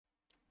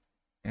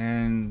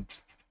And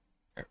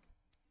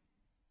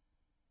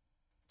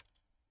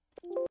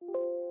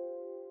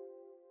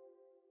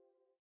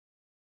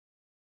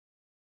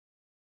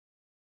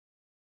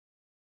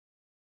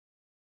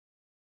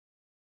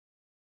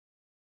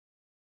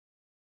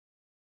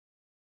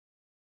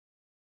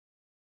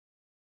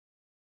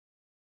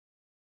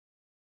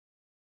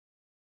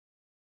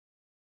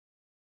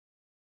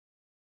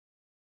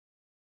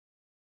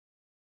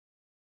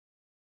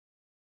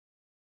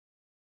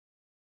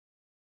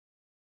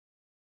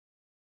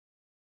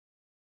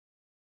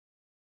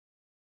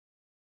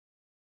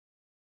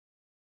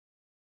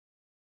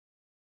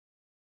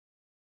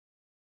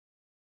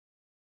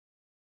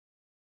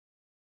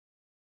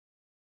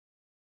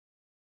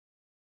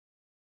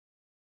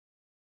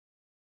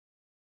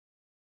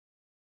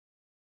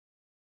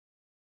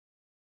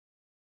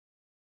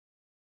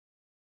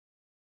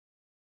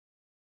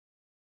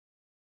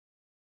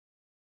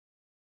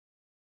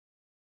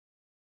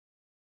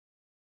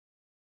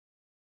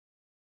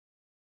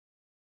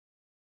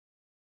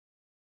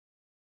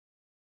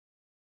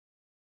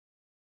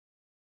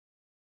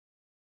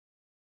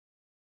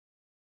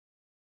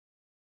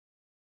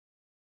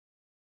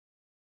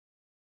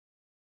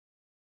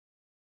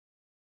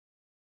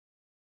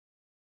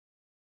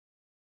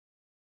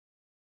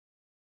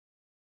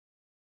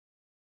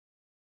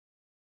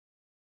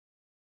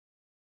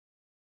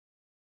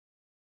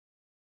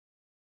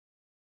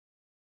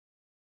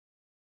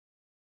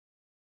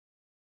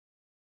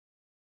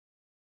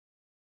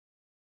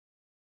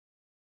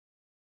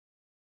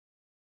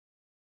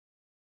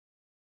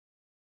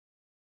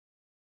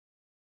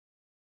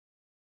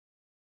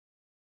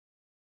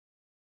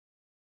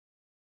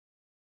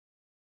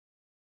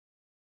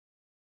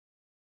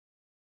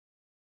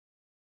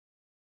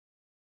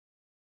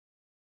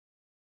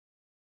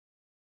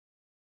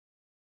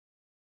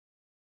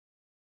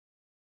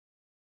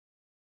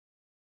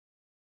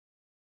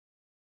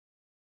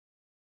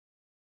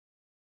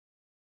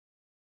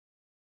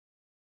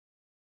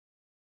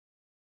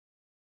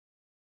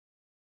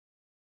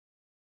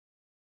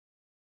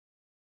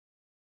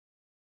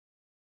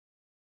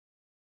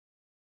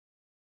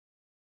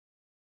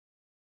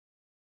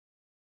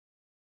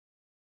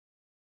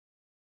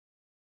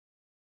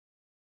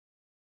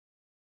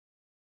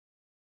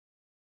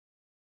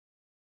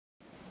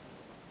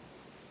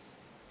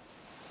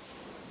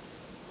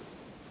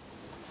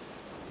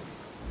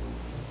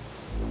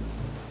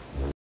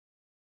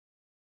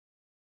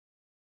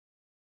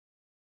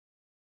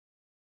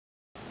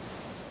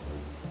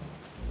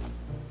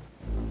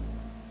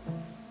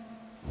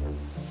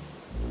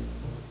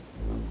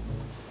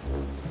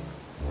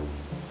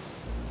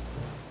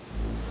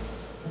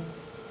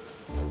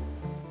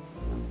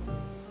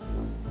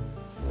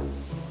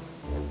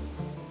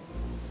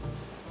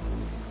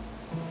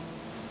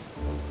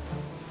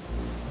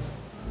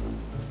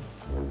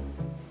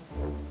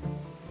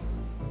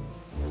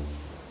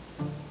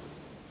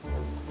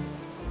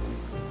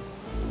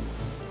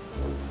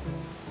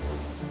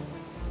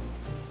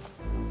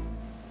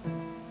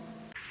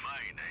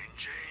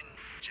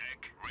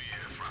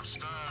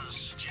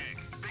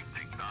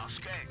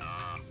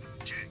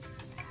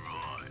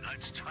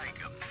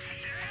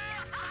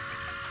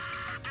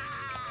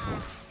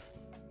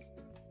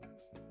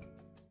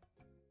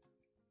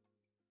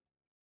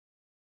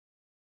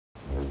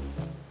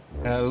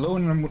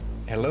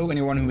hello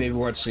anyone who may be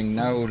watching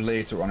now or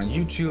later on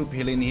YouTube.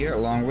 Hillyan here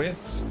along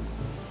with...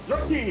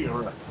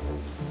 Here.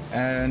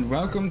 And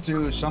welcome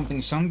to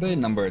Something Sunday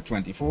number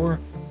 24.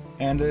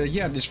 And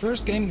yeah, this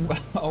first game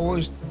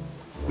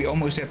we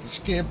almost had to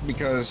skip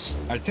because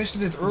I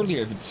tested it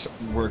earlier if it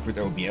worked with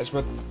OBS,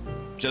 but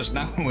just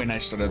now when I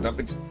started up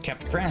it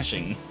kept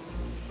crashing.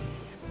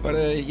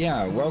 But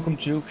yeah, welcome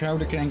to Kao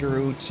the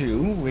Kangaroo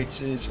 2,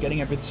 which is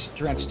getting a bit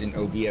stretched in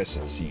OBS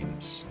it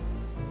seems.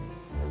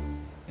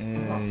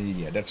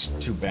 Yeah, that's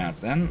too bad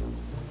then.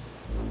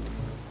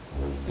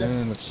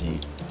 Let's see.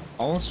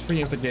 All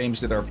three of the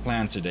games that are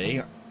planned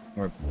today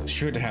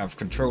should have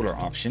controller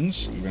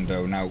options, even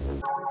though now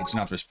it's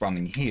not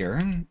responding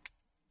here.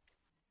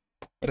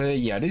 But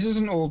yeah, this is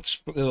an old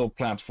little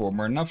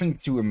platformer, nothing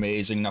too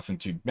amazing, nothing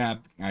too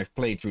bad. I've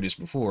played through this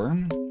before.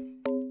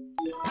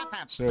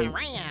 So...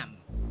 Param!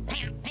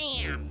 Pam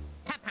pam!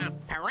 Pam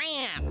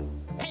param!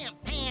 Pam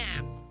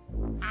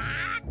pam!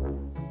 Ah!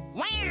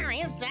 Where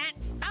is that?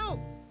 Oh!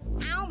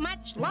 How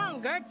much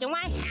longer do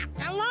I have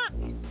to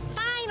look?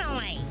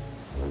 Finally!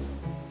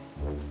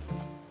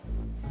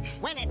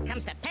 When it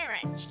comes to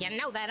parrots, you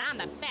know that I'm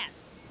the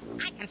best.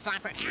 I can fly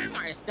for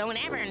hours, don't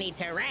ever need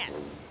to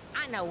rest.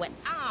 I know it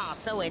all,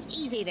 so it's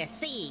easy to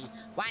see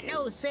why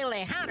no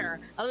silly hunter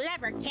will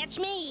ever catch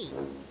me.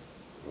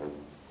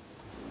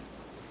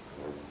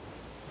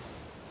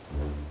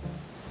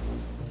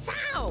 So,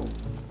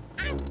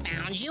 I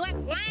found you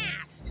at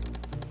last.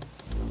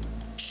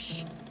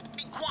 Shh!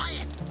 Be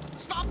quiet!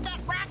 Stop that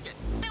racket!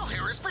 They'll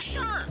hear us for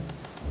sure!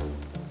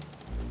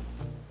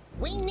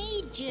 We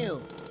need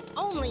you.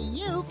 Only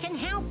you can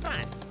help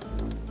us.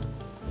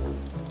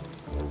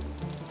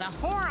 The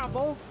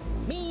horrible,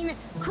 mean,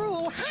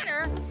 cruel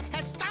hunter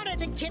has started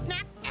to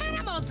kidnap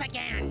animals goes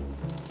again.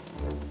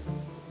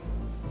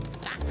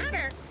 The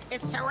hunter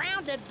is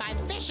surrounded by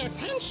vicious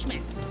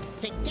henchmen.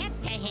 To get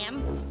to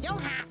him, you'll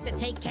have to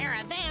take care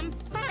of them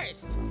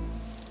first.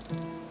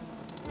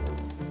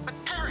 But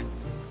Parrot,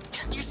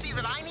 can't you see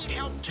that I need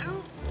help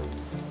too?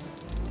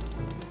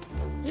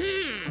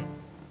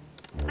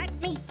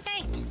 Let me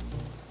think.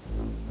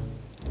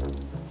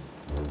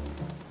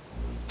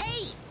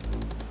 Hey,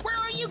 where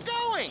are you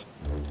going?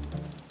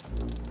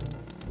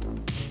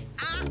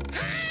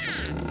 Aha!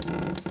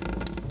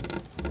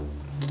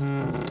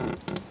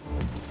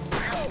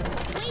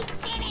 We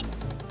did it!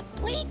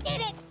 We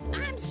did it!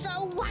 I'm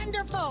so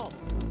wonderful!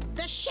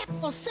 The ship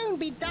will soon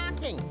be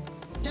docking.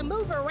 To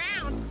move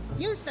around,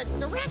 use the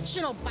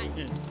directional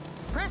buttons.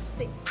 Press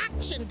the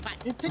action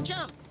button to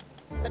jump.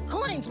 The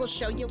coins will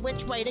show you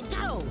which way to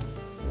go.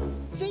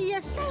 See you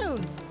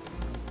soon.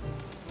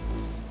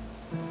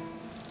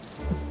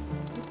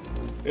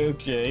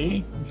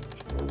 Okay.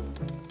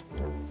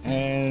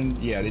 And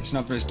yeah, it's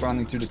not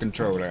responding to the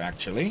controller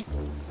actually.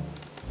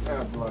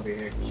 Oh, bloody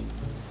heck.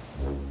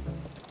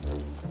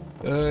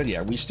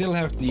 Yeah, we still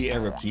have the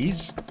arrow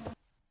keys.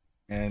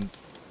 And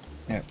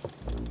yeah,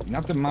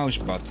 not the mouse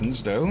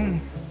buttons though.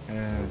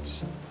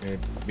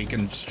 We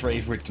can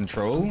strafe with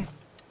control.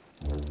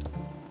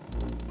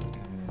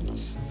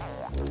 And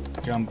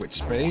jump with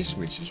space,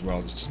 which is,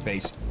 well,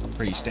 space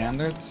pretty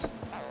standard.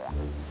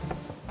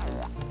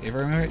 If I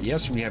remember,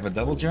 yes, we have a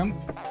double jump.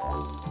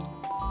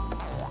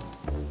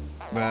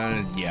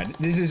 But yeah,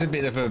 this is a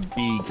bit of a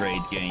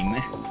B-grade game.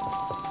 It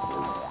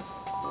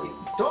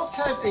does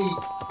have a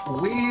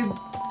weird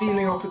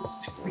feeling of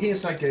it.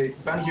 Here's like a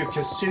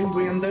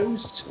Banjo-Kazooie in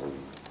those.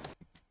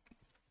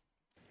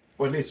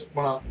 Or at least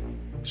when I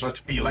try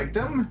to be like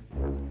them.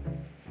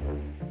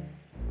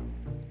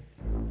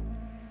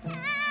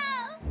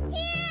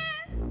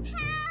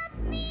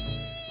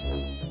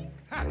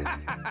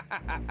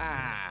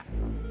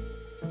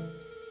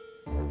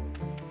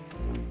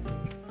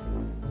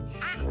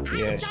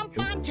 I'll jump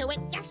onto it.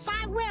 Yes,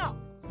 I will.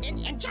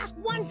 In just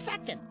 1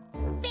 second.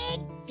 Big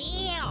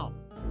deal.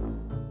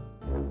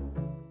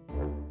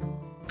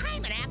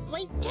 I'm an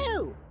athlete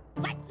too.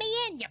 Let me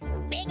in, you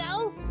big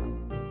oaf.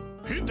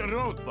 Hit the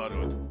road,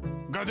 Parrot.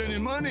 Got any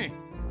money?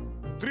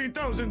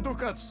 3,000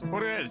 ducats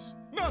or else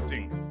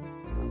nothing.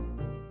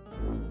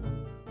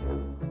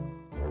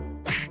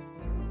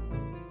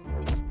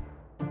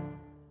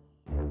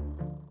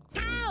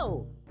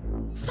 Kao!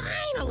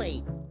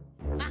 Finally!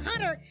 The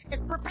hunter is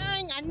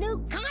preparing a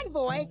new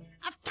convoy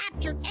of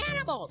captured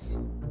animals.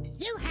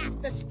 You have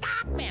to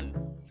stop him.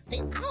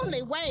 The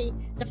only way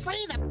to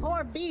free the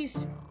poor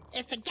beasts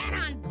is to get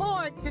on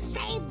board to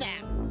save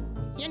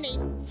them. You need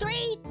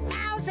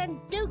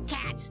 3,000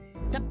 ducats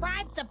to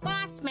bribe the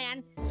boss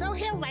man so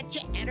he'll let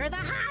you enter the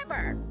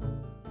harbor.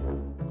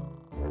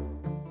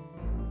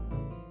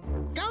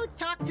 Go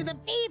talk to the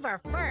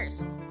beaver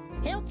first.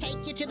 He'll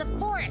take you to the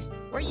forest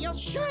where you'll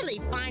surely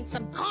find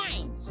some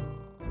coins.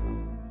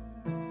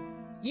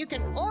 You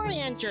can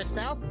orient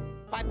yourself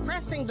by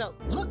pressing the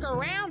look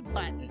around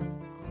button.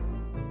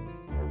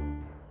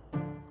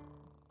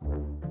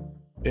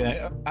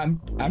 Yeah,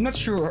 I'm not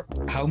sure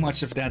how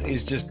much of that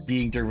is just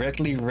being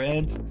directly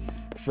read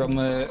from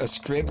a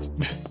script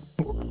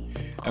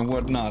and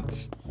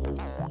whatnot.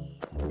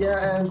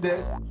 Yeah, and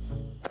the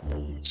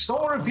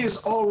story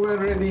feels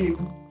already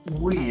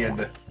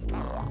weird.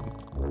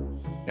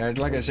 Yeah,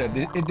 like I said,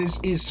 this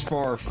is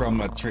far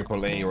from a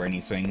AAA or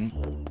anything.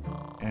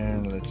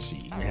 And let's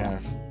see, we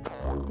have...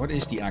 What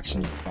is the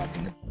action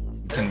button?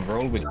 We can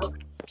roll with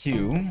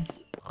Q.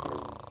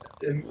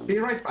 Be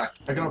right back.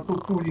 I'm gonna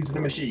put food into the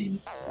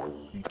machine.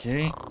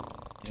 Okay,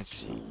 let's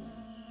see.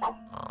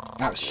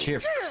 Ah,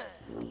 shift.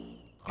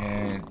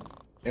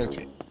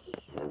 Okay.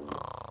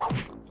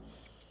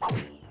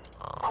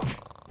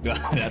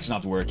 That's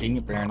not working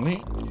apparently.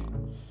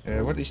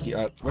 What is the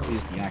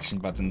action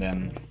button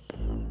then?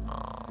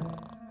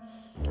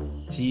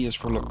 T is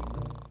for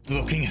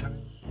looking.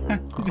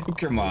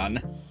 Come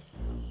on.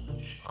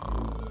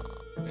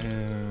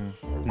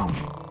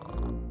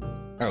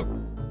 Oh,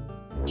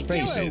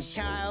 spaces.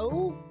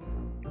 Hello,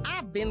 Kao.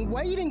 I've been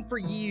waiting for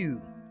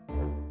you.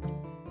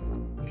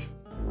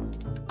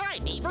 Hi,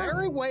 Beaver.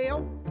 Very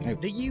well. Oh.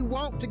 Do you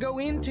want to go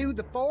into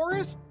the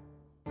forest?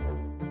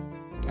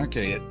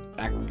 Okay,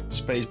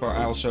 spacebar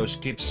also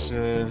skips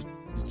the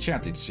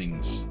chat, it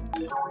seems.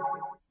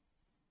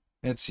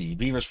 Let's see,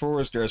 Beaver's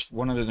Forest, there's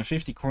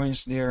 150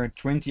 coins there,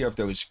 20 of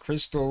those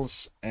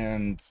crystals,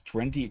 and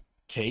 20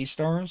 K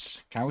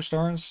stars? Cow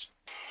stars?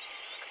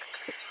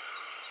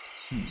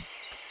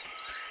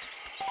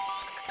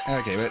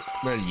 Okay,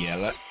 but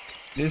yeah,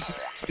 this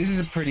is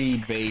a pretty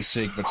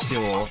basic, but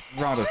still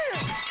rather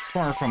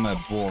far from a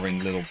boring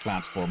little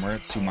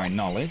platformer, to my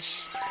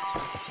knowledge.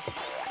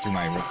 To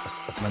my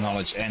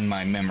knowledge and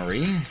my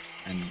memory.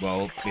 And,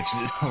 well, it's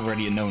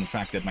already a known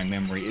fact that my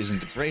memory isn't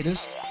the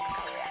greatest.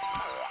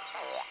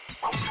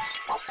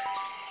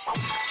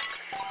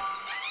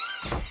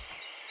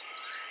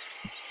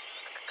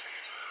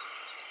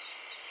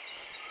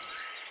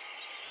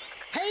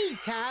 Hey,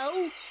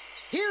 Kao.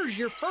 Here Here's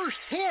your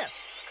first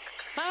test.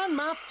 Find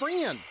my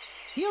friend.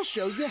 He'll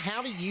show you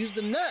how to use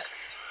the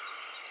nuts.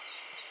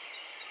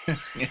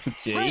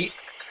 Okay. Great.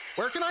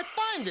 Where can I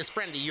find this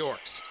friend of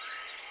yours?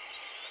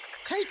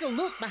 Take a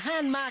look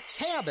behind my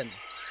cabin.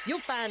 You'll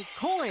find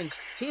coins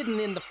hidden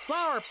in the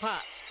flower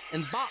pots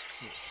and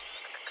boxes.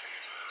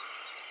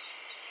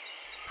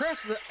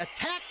 Press the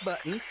attack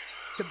button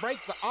to break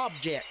the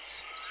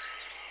objects.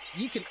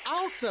 You can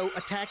also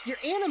attack your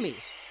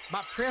enemies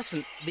by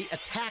pressing the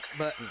attack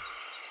button.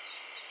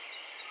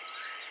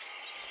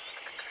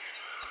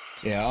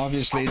 Yeah,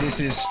 obviously this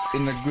is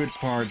in the good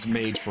part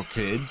made for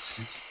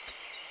kids,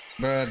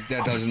 but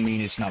that doesn't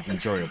mean it's not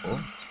enjoyable.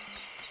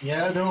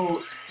 Yeah,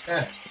 no,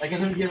 I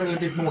guess I'll give it a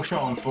bit more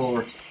chance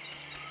for...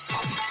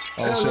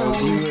 Also,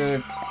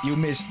 you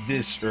missed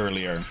this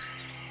earlier.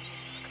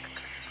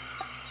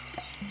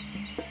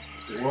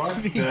 What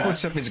He the...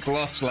 puts up his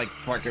gloves like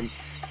fucking,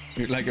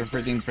 like a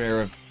freaking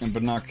pair of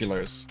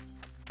binoculars.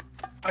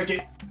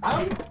 Okay,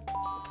 I'm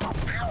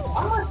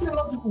actually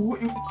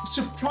not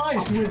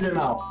surprised with it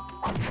now.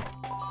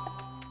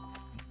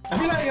 I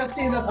feel like I've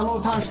seen that a lot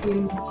of times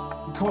in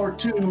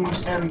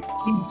cartoons and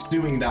kids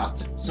doing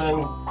that.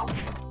 So,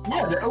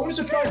 yeah, the only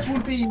surprise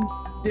would be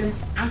them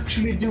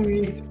actually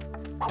doing it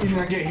in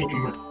a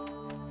game.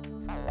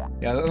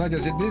 Yeah, like I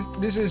said,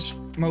 this is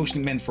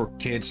mostly meant for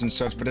kids and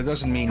such, but it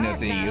doesn't mean that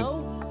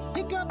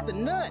Pick up the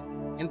nut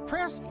and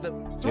press the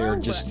throw they're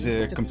just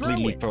button to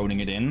completely throw it. phoning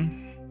it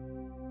in.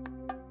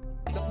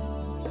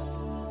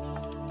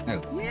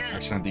 Oh,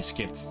 accidentally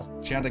skipped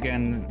chat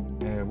again.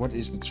 What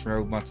is the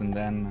throw button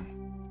then?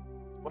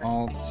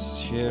 Alt,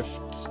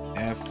 Shift,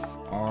 F,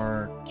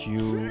 R,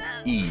 Q,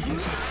 E,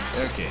 is it?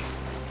 Okay.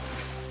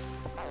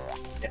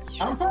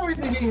 I'm probably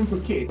the game for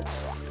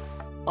kids,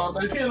 but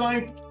I feel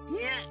like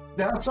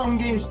there are some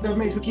games that are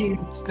made for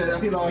kids that I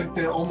feel like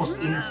they almost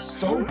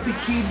insult the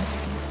kids.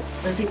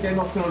 I think they're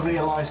not going to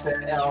realize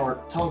there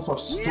are tons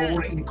of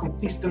story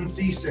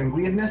inconsistencies and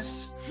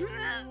weirdness.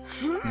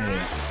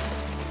 Yeah.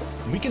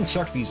 We can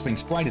chuck these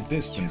things quite a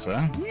distance,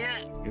 huh?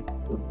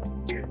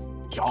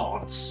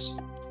 Gods.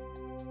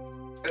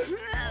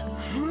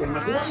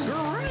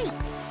 Great!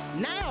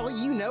 Now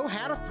you know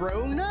how to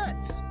throw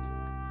nuts.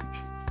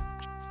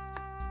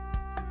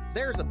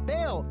 There's a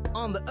bell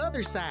on the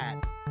other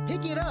side.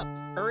 Pick it up,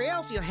 or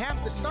else you'll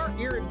have to start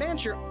your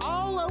adventure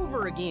all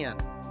over again.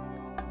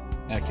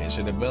 Okay,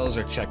 so the bells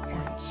are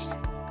checkpoints.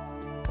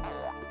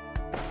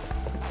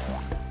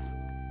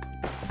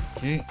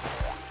 Okay.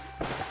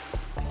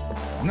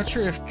 I'm not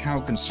sure if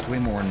Kao can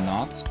swim or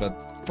not,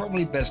 but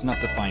probably best not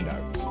to find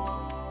out.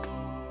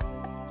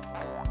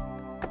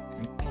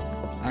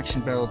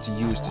 Action bell to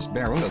use this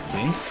barrel,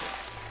 okay.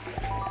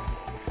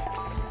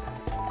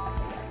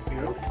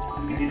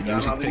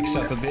 Usually picks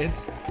up a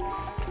bit.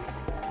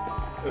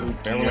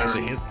 Barrel has a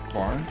hit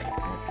bar.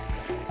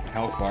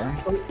 Health bar.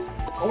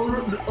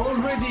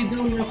 Already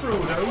doing a throw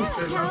though.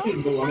 There's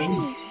nothing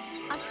going.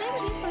 I'll stay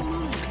with you for a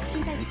moment,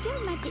 since I still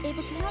might be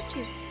able to help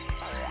you.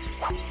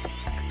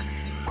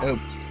 Oh,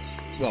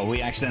 well,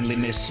 we accidentally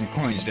missed some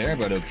coins there,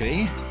 but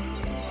okay.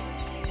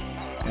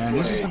 And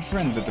this is the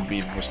friend that the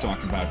beaver was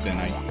talking about then,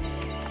 I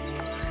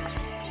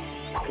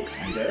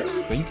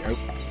think. Oh,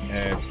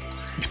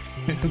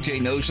 okay,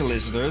 no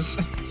solicitors.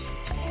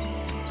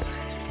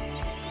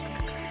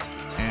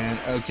 And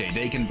okay,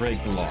 they can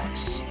break the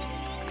locks.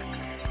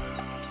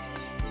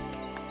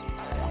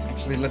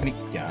 Actually, let me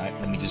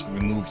just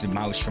remove the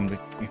mouse from the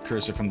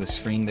cursor from the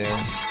screen there.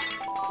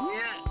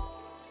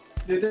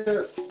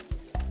 The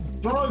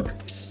bug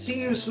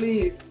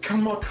seriously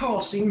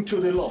kamikaze into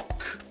the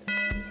lock.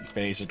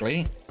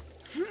 Basically.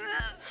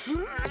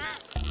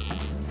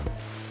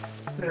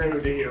 Oh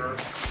dear.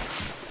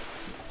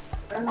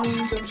 And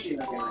the machine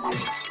again.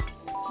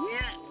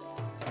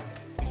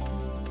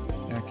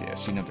 Okay, I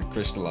see another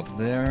crystal up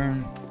there.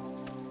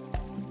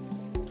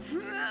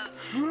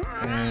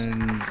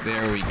 And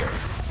there we go.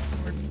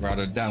 Or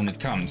rather, down it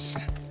comes.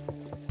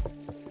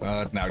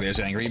 But now there's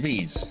angry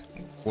bees.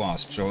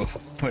 Wasps, or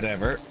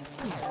whatever.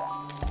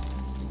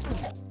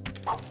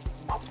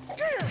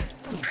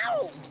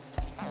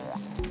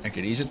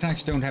 Okay, these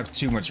attacks don't have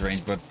too much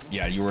range, but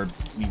yeah, you're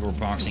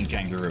boxing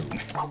kangaroo.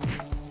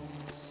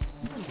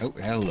 Oh,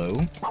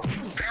 hello.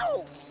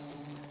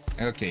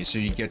 Okay, so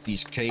you get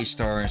these K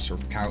stars, or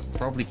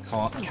probably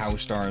cow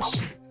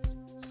stars,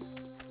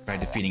 by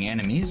defeating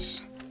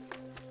enemies.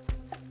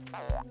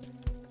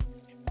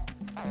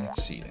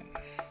 Let's see then.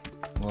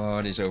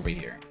 What is over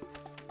here?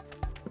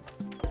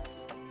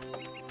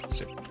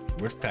 So,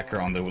 woodpecker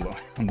on the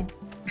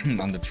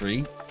on the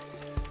tree.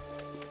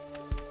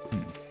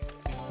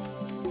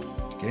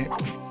 Okay.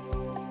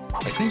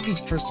 I think these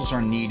crystals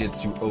are needed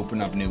to open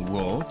up new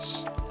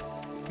worlds,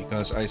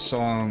 because I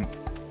saw.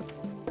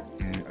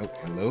 Oh,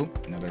 hello,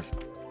 another.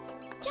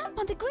 Jump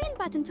on the green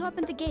button to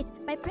open the gate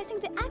by pressing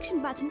the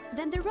action button,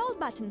 then the roll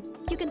button.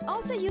 You can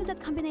also use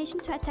that combination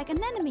to attack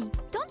an enemy.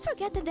 Don't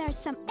forget that there are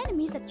some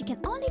enemies that you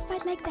can only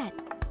fight like that.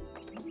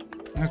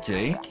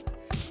 Okay.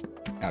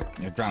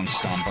 A ground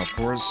stomp, of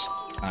course.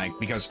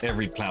 Because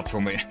every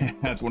platform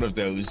had one of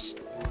those.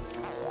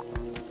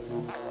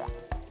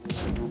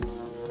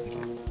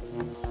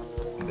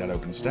 that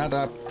opens that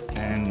up.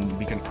 And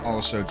we can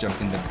also jump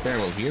in the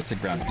barrel here to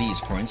grab these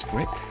coins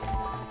quick.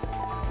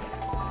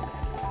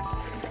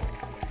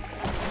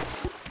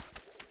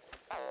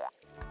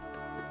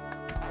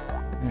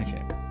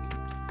 Okay.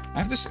 I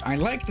have this. I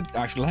like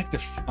the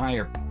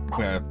fire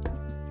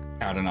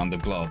pattern on the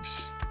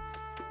gloves.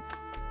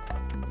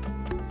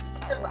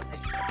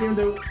 Even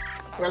though,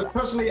 well,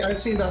 personally, I've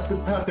seen that the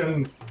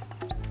pattern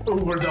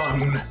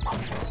overdone.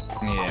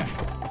 Yeah.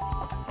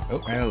 Oh,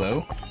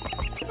 hello.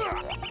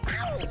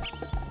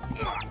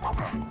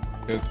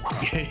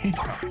 Okay.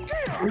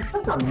 Is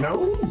that a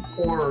no?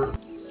 Or...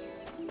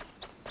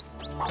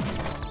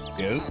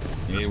 Yep.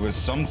 It was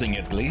something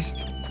at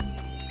least.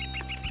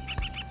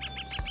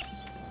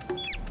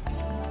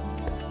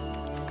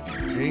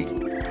 Okay.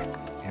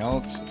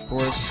 Health, of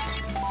course.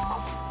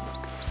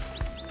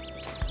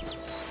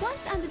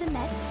 Once under the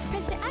net,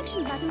 press the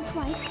action button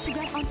twice to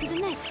grab onto the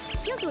net.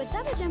 You'll do a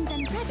double jump,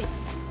 then grab it.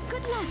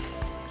 Good luck.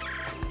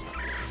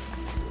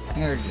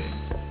 Okay.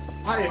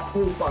 I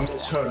hope I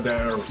misheard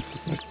there.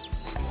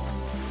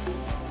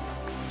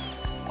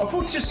 I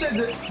thought you said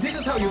that this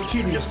is how you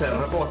kill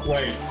yourself. I thought,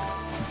 wait.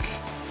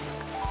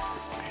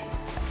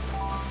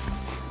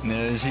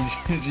 No,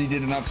 she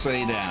did not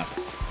say that.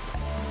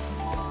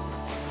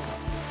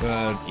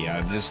 But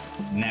yeah, just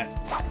net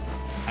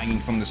hanging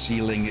from the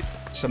ceiling,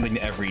 something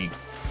that every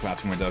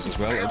platformer does as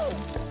well.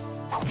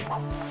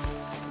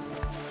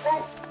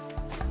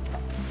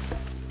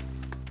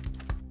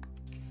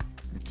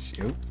 Let's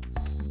see. Oh.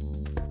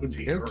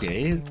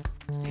 Okay,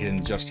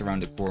 hidden just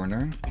around the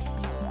corner.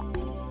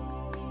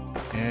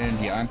 And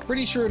yeah, I'm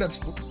pretty sure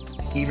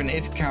that's even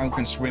if Kao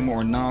can swim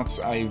or not,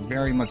 I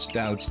very much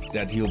doubt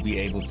that he'll be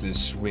able to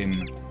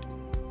swim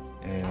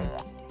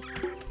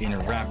in a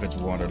rapid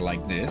water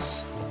like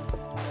this.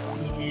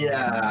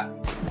 Yeah.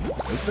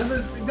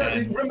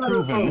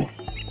 Proven.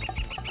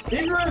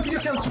 Even if you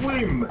can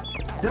swim,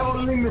 there are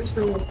limits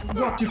to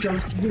what you can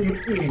swim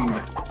in.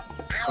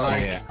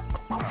 Like, Yeah.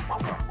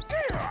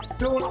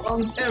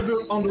 don't ever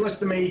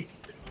underestimate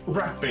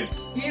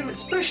rapids,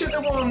 especially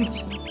the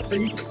ones that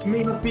you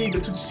may not be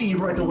able to see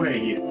right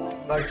away,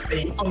 like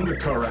a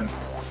undercurrent.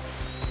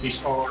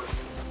 These are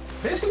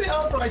basically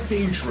outright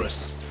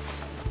dangerous.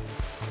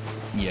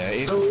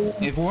 Yeah, So-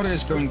 if water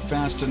is going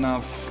fast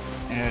enough,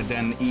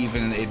 then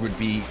even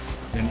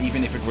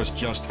if it was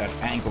just at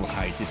ankle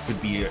height, it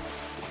could be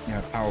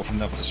powerful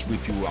enough to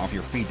sweep you off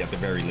your feet at the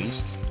very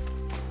least.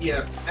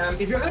 Yeah, and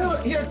if you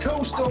hear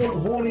coastal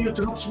warning you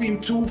to not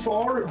swim too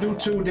far due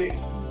to the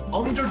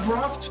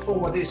underdraft, or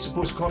what it's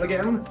supposed to call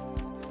again,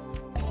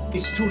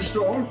 is too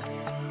strong,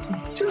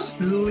 just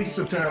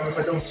listen to them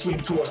and don't swim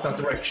towards that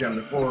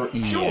direction. Or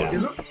sure,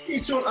 it looks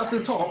peaceful at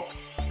the top,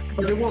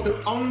 but the water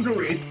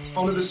under it,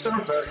 under the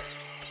surface,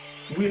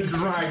 will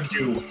drag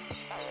you.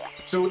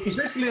 So it's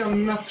basically a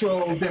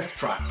natural death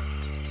trap.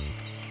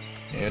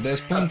 Yeah,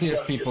 there's plenty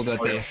of people that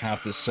they've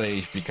had to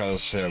save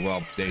because,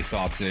 well, they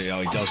thought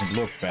it doesn't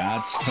look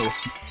bad, so...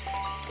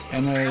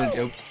 And,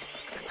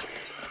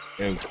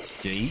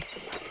 okay.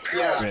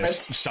 Yeah.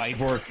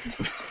 Cyborg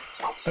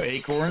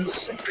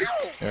acorns?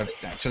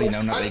 Actually,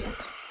 no, not acorns.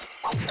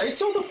 I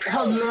sort of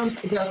have learned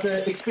that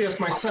experience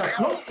myself,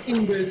 not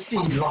in the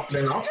sea, luckily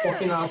enough,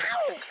 but in a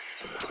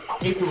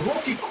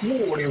rocky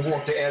quarry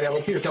water area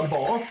where people can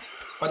bath.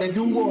 But I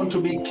do want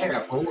to be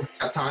careful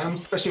at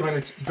times, especially when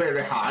it's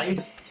very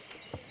high.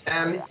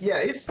 And yeah,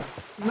 it's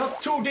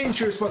not too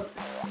dangerous, but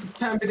it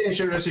can be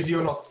dangerous if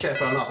you're not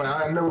careful enough. And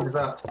I know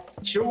that,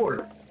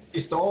 sure,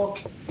 it's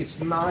dark, it's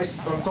nice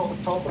on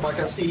top, but I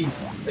can see,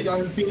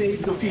 I've been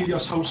able to feel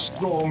just how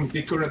strong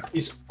the current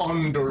is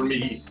under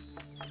me.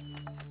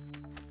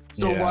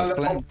 So Yeah,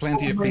 while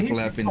plenty of people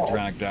have been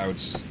dragged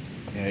out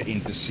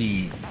into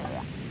sea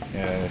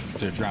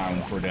to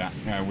drown for that,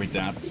 with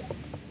that.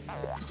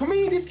 For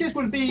me, this case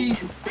would be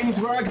being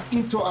dragged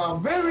into a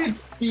very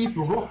deep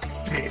rock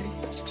pit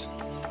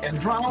and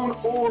drown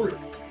or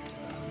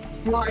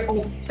fly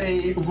up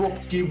a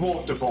rocky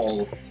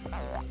waterfall.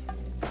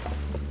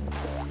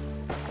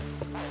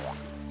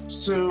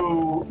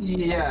 So,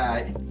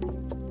 yeah,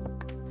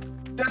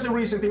 that's a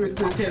reason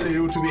to tell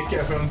you to be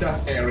careful in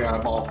that area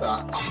about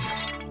that.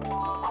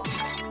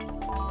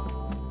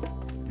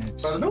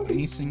 It's But I don't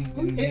anything in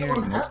think here?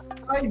 anyone has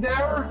died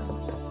there,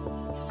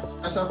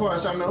 as far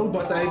as I know,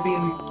 but I've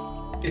been,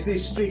 it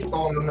is strict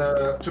on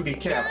to be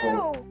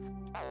careful.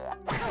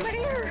 Come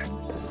here!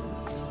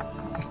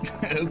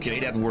 Okay,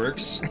 that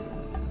works.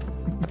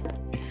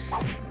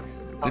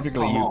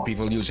 Typically,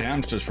 people use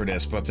hamsters for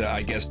this, but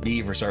I guess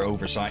beavers are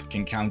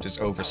can count as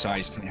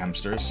oversized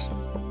hamsters.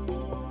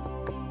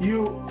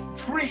 You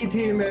freed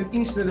him and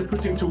instantly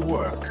put him to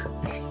work.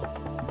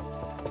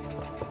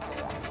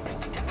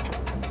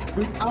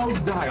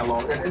 Without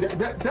dialogue.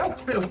 That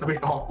felt a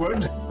bit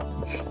awkward.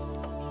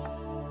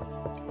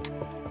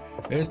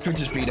 It could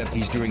just be that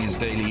he's doing his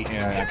daily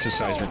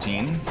exercise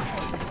routine.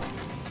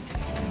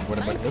 What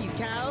about Thank you,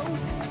 Kao.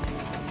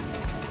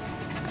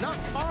 Not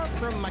far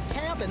from my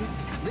cabin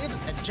lives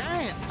a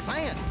giant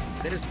plant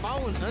that has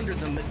fallen under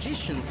the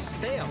magician's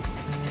spell.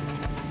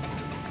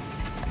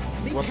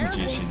 Be what careful.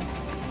 magician?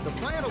 The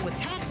plant will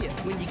attack you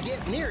when you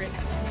get near it.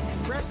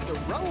 Press the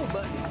roll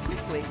button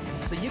quickly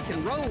so you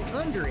can roll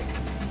under it.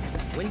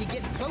 When you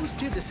get close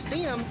to the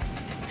stem,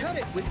 cut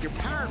it with your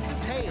powerful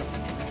tail.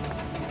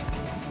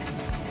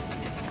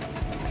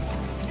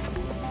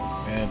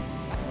 And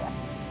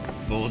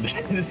well,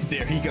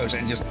 there he goes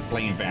and just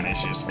plain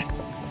vanishes.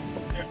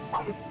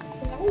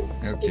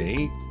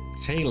 Okay,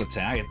 tail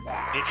attack.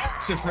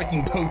 It's a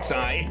freaking bow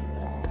tie.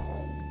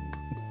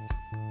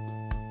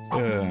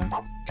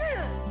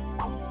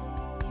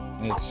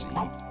 Let's see.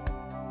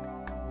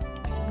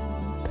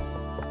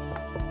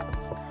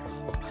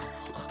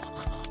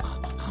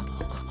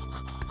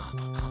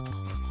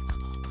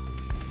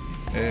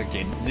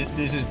 Okay,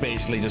 this is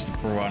basically just a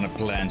piranha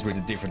plant with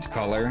a different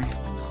color.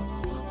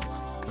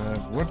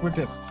 What would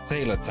that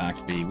tail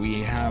attack be?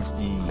 We have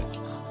the...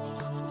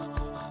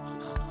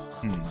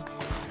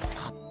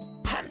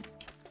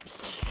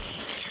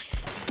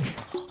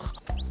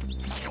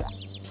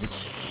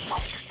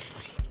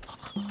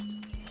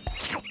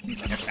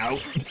 Ow.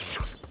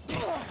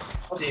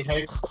 Okay,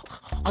 hey.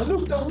 I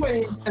looked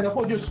away and I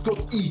thought you just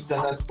got eaten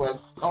as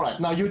well. Alright,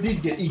 now you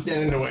did get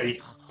eaten anyway.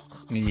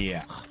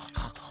 Yeah.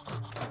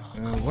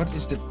 What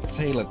is the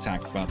tail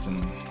attack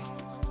button?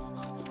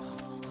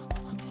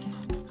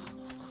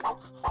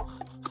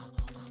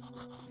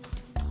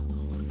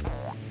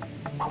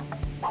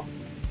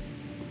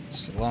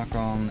 Lock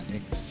on,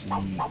 XC.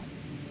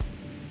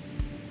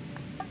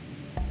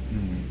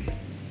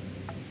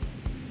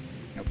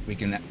 We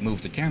can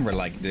move the camera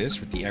like this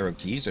with the arrow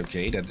keys.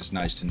 Okay, that is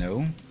nice to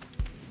know.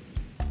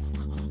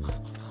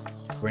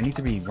 Do I need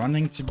to be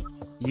running to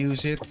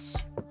use it?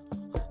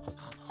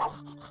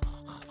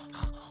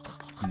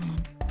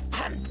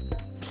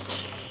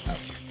 Oh,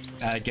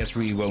 I guess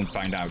we won't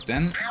find out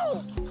then.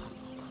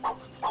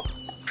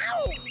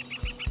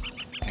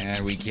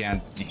 And we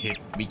can't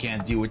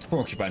deal with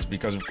porcupines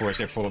because, of course,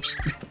 they're full of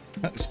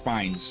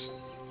spines.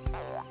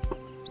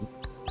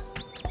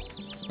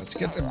 Let's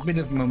get a bit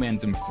of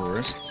momentum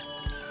first.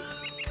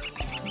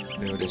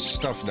 So there's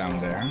stuff down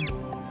there.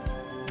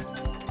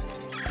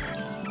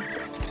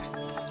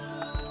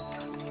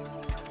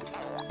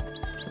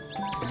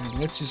 And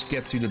let's just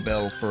get to the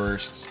bell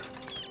first.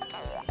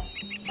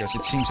 Because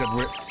it seems that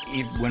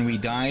when we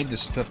die, the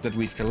stuff that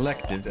we've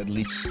collected at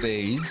least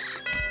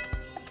stays.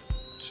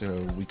 So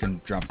we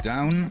can drop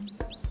down.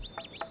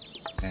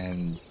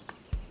 And...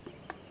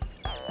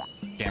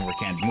 camera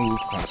can't move.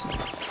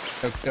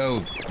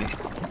 Oh,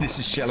 this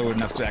is shallow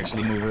enough to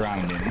actually move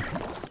around in.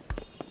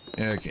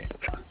 Okay.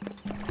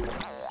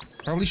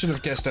 Probably should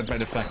have guessed that by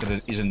the fact that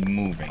it isn't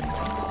moving.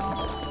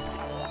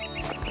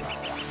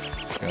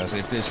 Because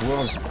if this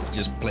was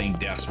just plain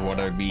death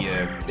water,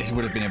 it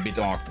would have been a bit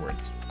awkward.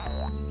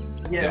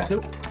 Yeah,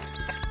 So.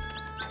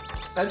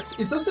 And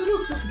it doesn't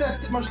look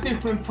that much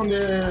different from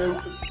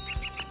the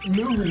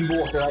moving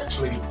water,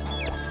 actually.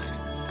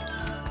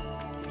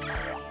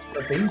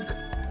 I think.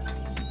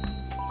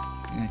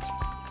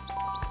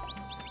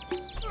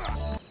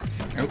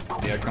 Oh,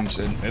 here comes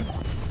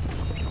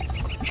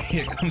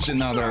here comes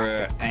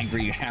another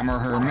angry hammer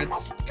hermit.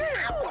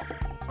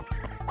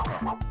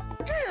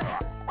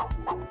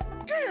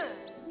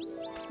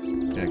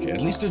 Okay,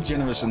 at least they're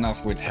generous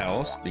enough with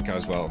health,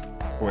 because, well,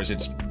 of course,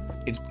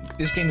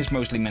 this game is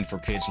mostly meant for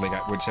kids,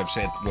 which I've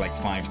said like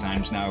 5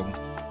 times now.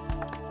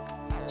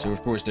 So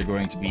of course they're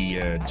going to be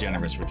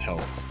generous with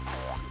health,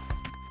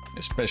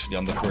 especially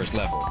on the first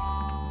level.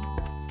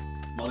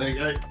 Well,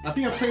 I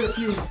think I've played a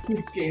few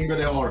kids games where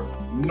they are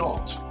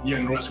not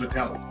generous with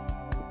health.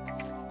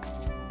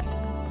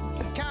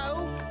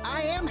 Kao,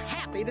 I am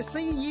happy to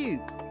see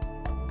you.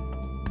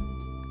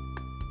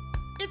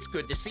 It's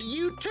good to see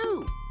you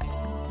too.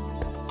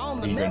 On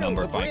the Leader meadow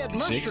number of red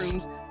 56.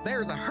 mushrooms,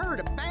 there's a herd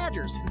of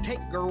badgers who take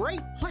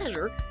great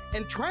pleasure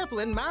in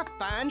trampling my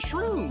fine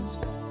shrooms.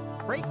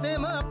 Break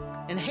them up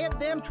and head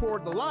them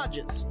toward the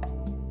lodges.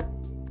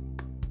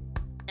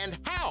 And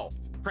how,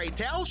 pray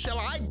tell, shall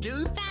I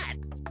do that?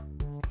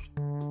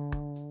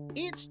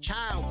 It's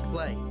child's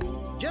play.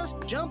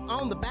 Just jump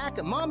on the back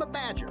of Mama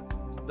Badger,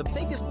 the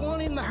biggest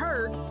one in the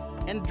herd,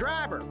 and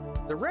drive her.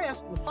 The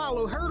rest will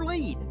follow her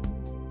lead.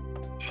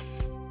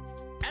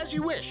 As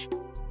you wish.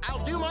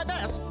 I'll do my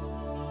best.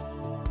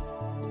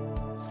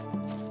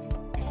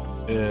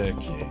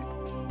 Okay.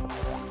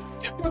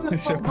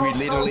 So we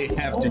literally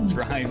have to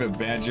drive a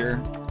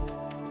badger.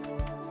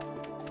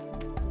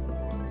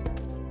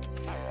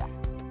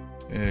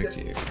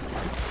 Okay.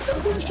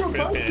 I'm pretty sure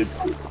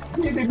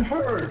it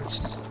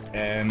hurts.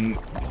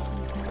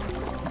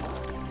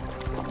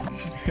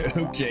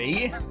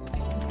 Okay.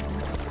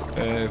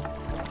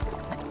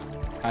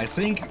 I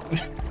think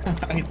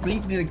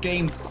the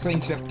game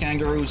thinks that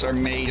kangaroos are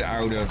made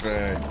out of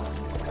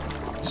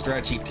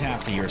stretchy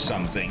taffy or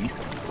something.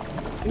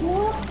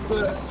 What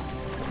the?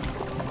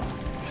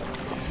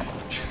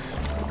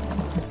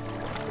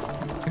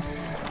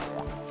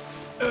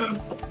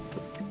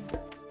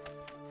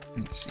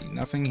 Let's see,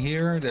 nothing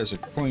here. There's a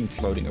coin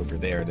floating over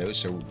there though,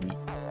 so we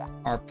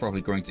are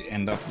probably going to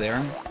end up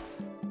there.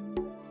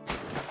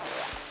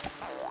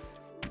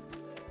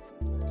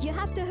 You You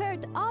have to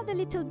herd all the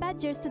little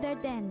badgers to their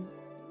den.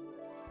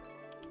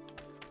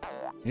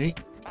 Okay.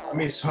 I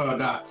misheard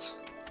that.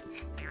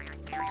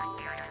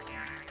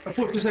 I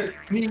thought you said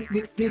need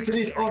to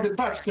lead all the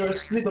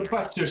little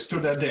badgers to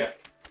their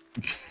death.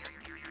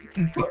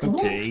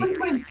 Okay. What's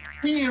my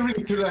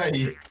hearing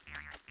today?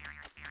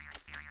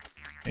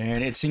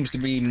 And it seems to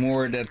be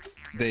more that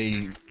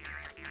they...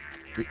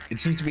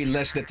 It seems to be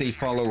less that they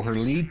follow her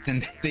lead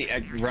than that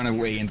they run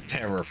away in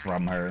terror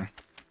from her.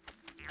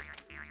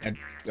 And,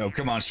 oh,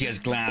 come on, she has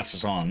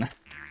glasses on.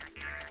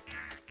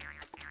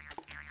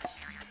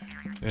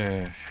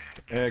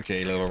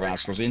 Okay, little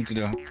rascals, into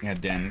the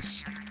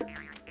dens.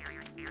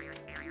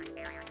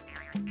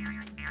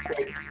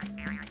 Wait.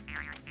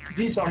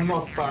 These are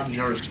not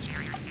badgers.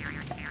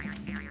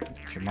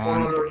 Come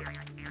on.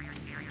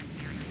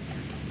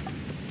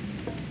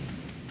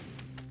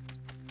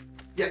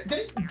 Yeah,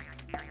 the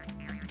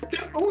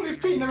only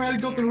thing that I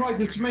had gotten right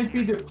is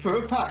maybe the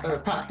fur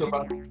pattern,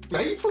 but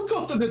they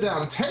forgot the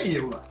damn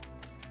tail.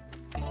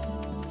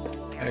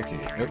 Okay,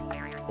 oh,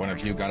 one of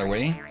you got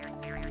away.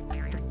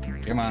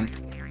 Come on,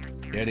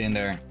 get in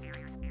there.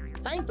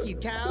 Thank you,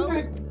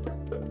 Kao.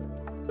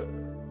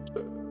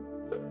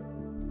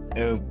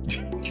 Oh,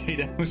 okay,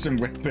 that was some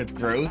rapid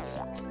growth.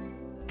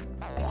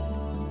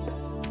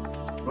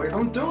 Why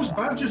don't those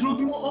badgers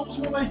look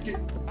also like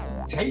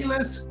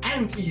tailless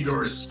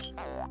anteaters?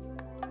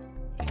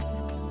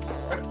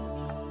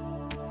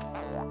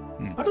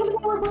 I don't know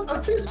why, but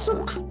I feel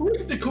so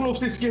critical of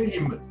this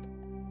game.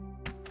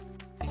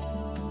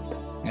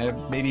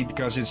 Maybe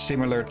because it's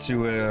similar to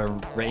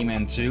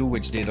Rayman 2,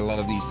 which did a lot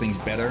of these things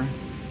better.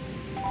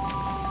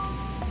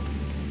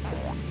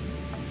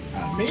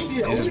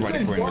 Maybe This is why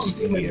the coin was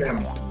in here.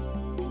 them.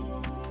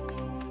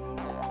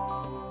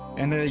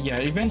 And yeah,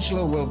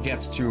 eventually we'll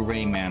get to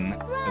Rayman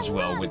as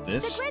well with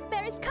this. The Great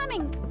Bear is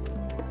coming!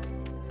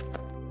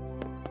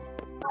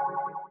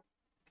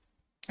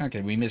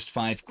 Okay, we missed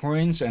 5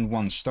 coins and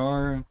 1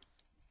 star.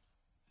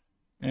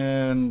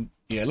 And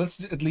yeah, let's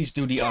at least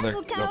do the other,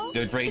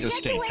 the Great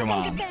Escape, come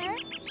on. Bear,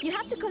 you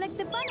have to collect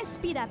the bonus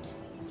speed-ups.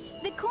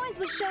 The coins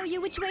will show you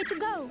which way to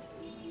go.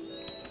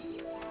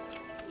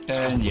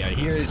 And yeah,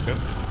 here is...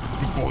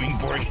 boing,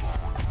 boing.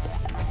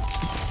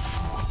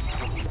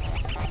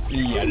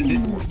 Yeah,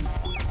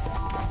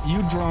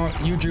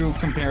 you drew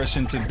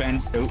comparison to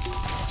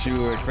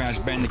Crash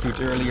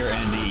Bandicoot earlier,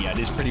 and yeah,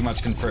 this pretty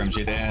much confirms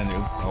it. And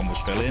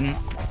almost fell in,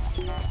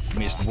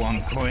 missed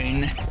 1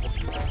 coin.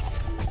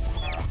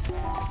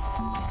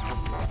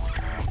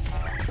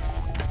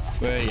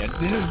 But yeah,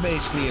 this is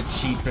basically a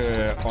cheap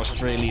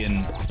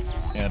Australian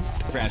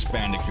Crash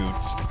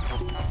Bandicoot.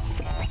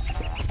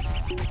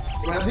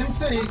 Well, I didn't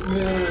say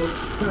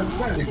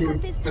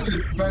Bandicoot. I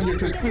said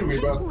Bandicoot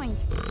 2, but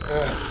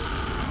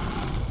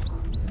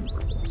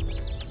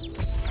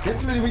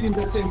definitely within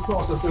the same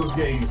class of those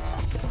games.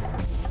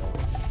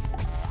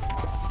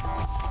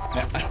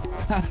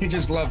 I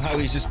just love how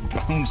he's just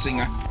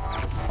bouncing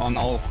on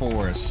all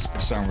 4s for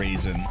some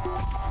reason.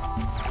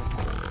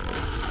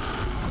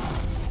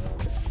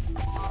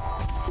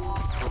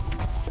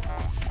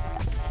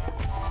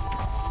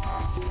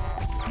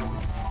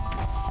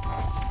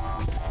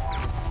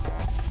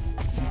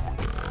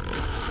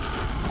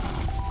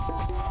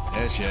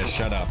 Yes,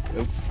 shut up.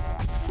 Oh.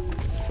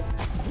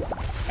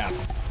 Ow.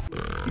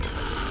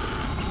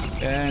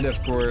 And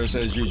of course,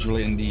 as usual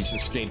in these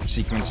escape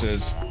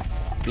sequences,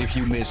 if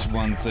you miss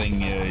one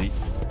thing,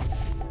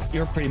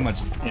 you're pretty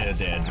much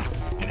dead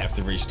and have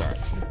to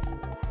restart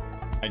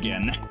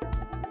again.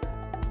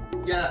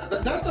 Yeah,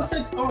 that's a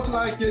bit also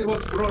like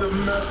what's rather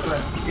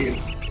merciless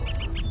in.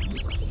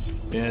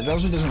 Yeah, it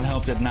also doesn't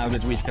help that now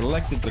that we've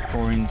collected the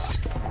coins,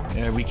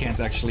 we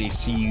can't actually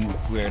see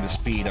where the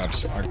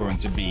speed-ups are going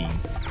to be.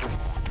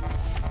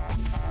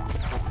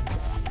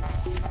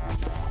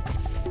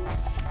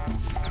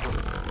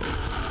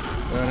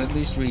 But at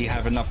least we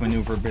have enough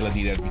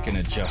maneuverability that we can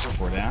adjust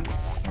for that,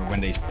 or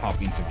when they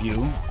pop into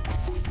view.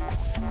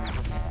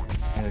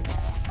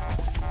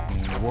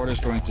 The water's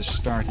going to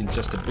start in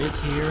just a bit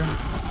here.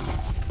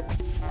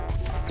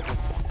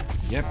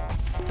 Yep.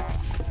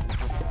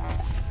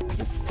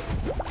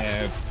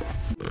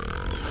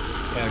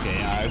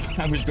 Okay,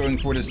 I was going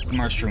for this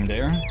mushroom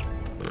there.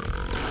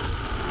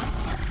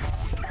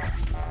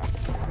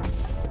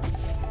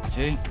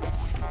 Okay.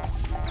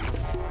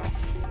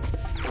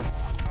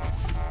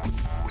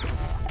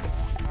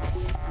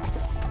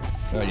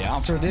 Well, yeah,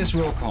 after this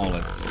we'll call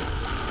it.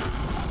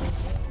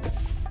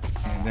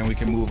 And then we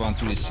can move on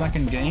to the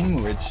second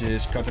game, which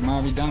is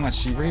Katamari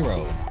Damacy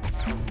Reroll.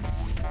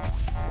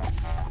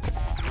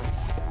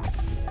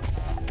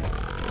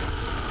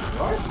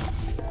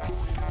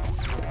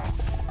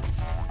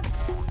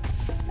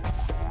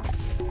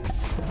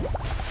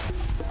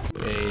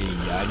 Hey,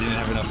 I didn't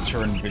have enough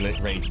turn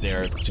rates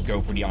there to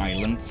go for the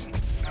island.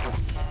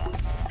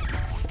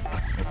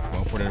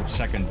 Well, for the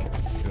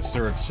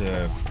third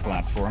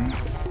platform.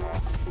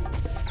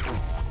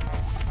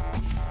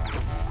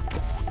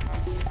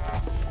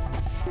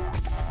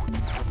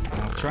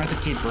 Trying to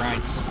keep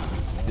right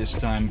this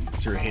time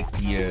to hit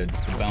the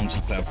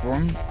bouncy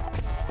platform.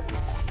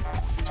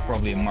 It's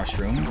probably a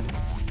mushroom.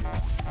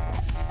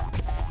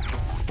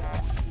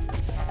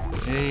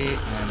 Okay,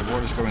 and the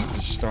water's going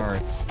to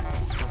start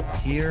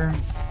here.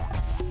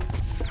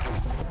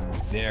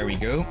 There we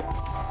go.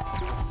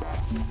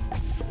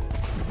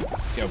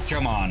 Yo,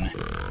 come on.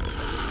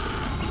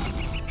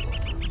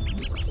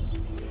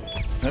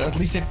 At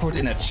least they put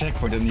in a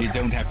checkpoint and you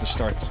don't have to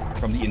start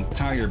from the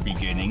entire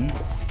beginning.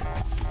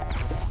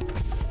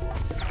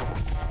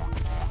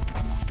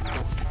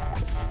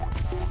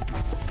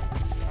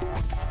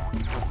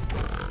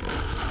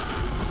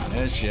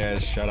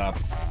 Yes, shut up.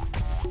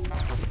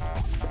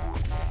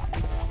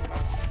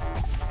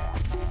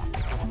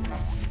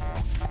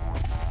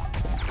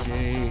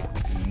 Okay,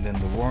 and then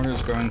the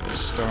water's going to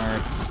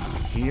start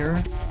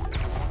here.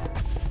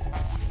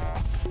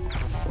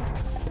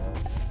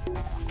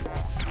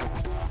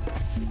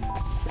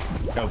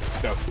 Oh,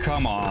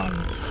 come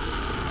on.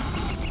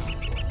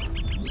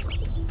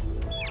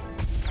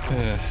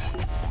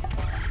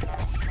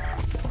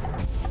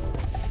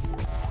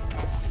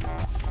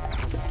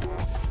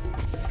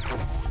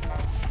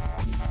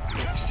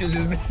 Just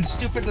a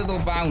stupid little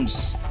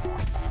bounce.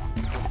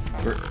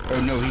 Oh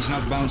no, he's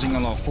not bouncing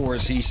on all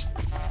fours. He's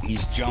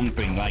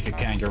jumping like a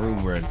kangaroo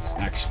would.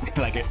 Actually,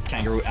 like a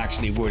kangaroo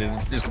actually would. It's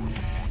just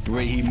the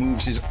way he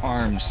moves his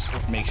arms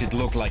makes it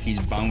look like he's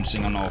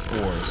bouncing on all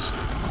fours.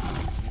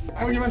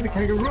 Oh, you meant the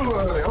kangaroo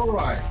earlier,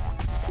 alright.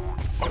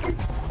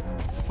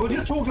 But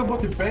you're talking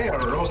about the bear.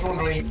 I was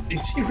wondering,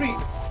 is he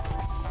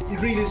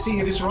really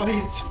seeing this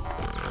right?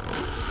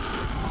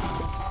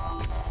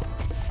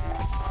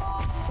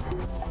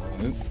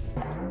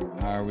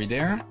 Are we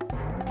there?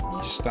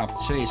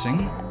 Stop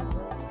chasing.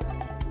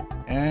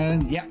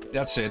 And yeah,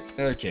 that's it.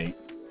 Okay.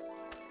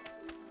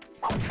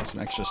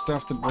 Some extra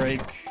stuff to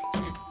break.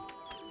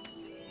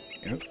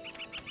 Yep.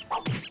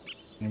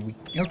 And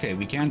okay,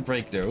 we can't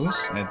break those.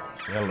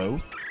 Hello.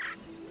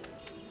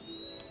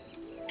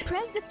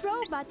 Press the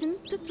throw button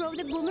to throw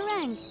the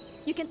boomerang.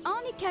 You can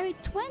only carry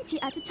 20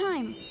 at a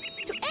time.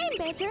 To aim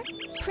better,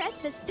 press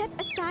the step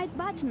aside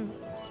button.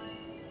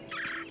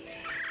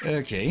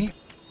 Okay.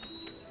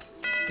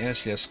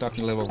 Yes, stop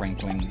your little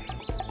wrinkling.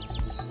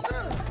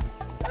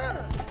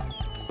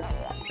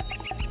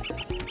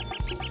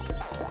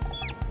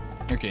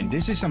 Okay,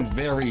 this is some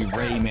very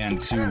Rayman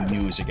 2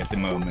 music at the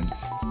moment.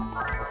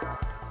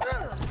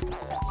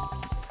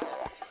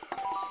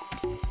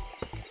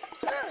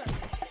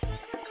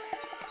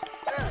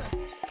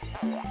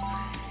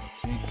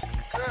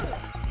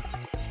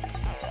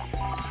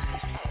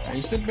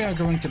 Is the bear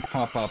going to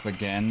pop up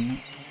again?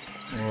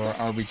 Or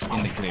are we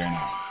in the clear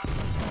now?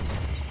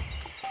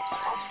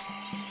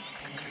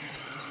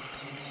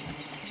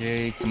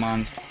 Okay, come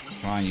on.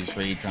 Come on, you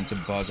three. Time to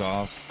buzz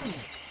off.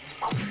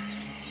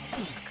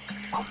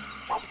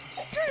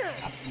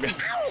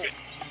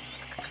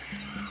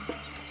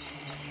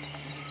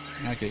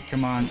 Okay,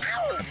 come on.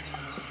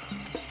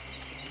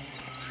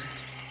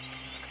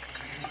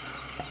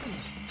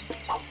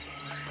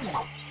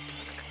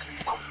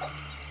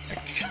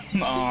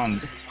 Come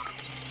on.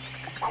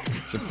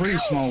 It's a pretty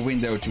small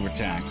window to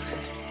attack.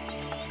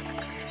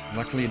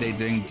 Luckily they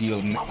didn't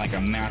deal like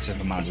a massive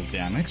amount of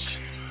damage.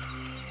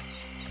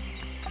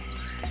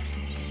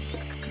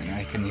 And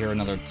I can hear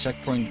another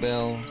checkpoint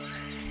bell.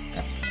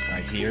 Yep,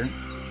 right here.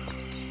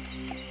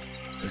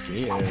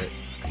 Okay,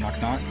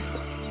 knock knock.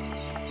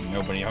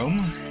 Nobody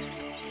home.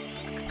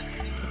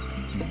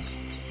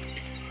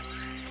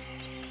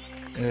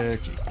 Okay.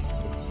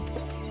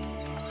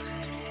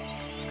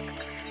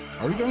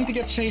 Are we going to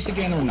get chased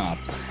again or not?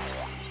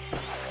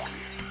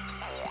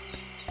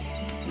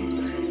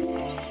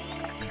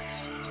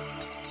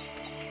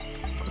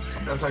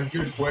 That's a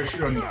good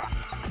question.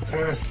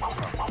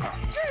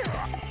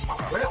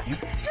 Well,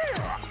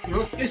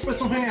 look, this was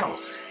something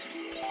else.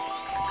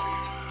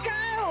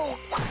 Go!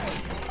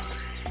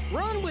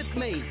 Run with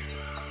me!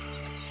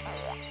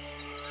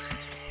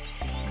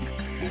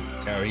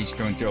 Oh, he's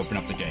going to open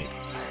up the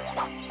gates.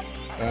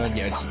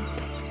 Yeah, it's...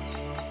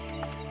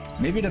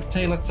 Maybe the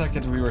tail attack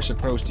that we were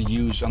supposed to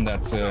use on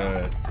that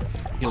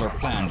killer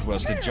plant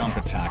was the jump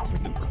attack,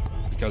 with the,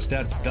 because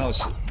that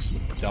does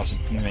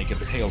make a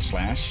tail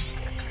slash.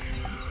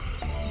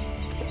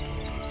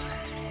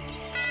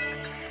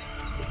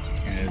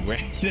 And where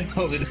the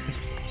hell did...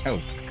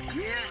 Oh,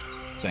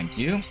 thank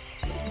you.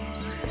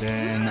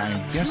 Then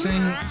I'm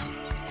guessing...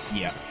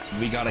 Yeah,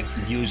 we gotta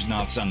use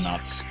nuts on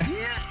nuts.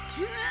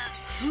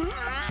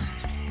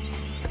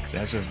 So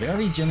that's a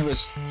very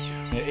generous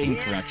aim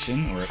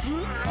correction, or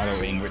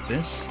auto aim with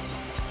this.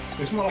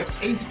 It's more like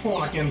 8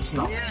 pawn against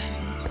nuts.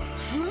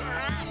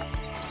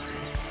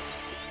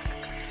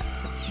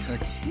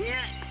 Okay.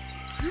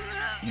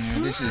 Yeah,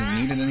 this isn't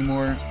needed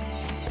anymore.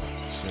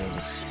 So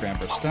let's just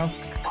grab our stuff.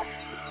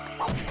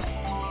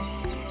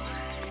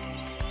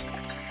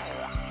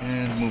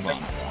 And move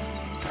on.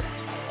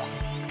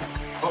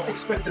 I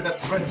expected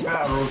that red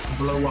barrel to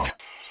blow up.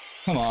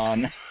 Come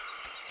on.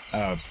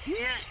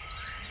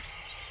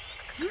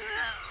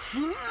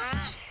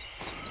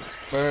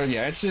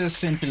 Yeah, it's a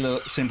simple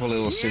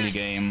little silly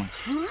game.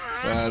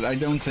 But I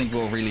don't think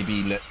we'll really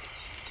be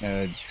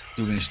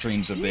doing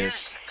streams of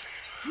this.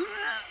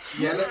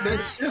 Yeah,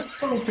 there's just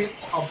something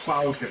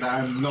about it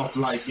I'm not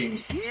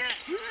liking.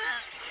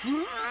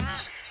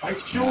 I'm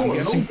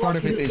guessing part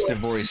of it is the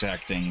voice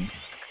acting.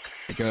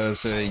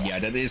 Because, yeah,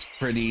 that is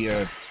pretty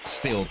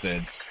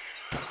stilted.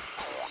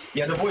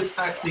 Yeah, the voice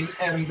acting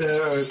and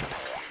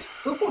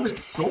so for the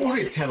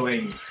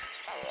storytelling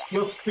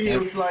just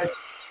feels like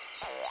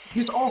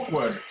it's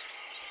awkward.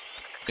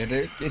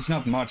 Yeah, it's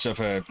not much of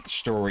a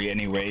story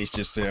anyway, it's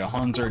just a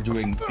hunter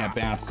doing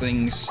bad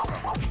things,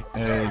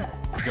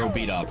 go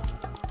beat up.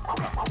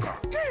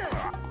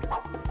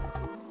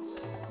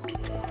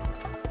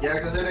 Yeah,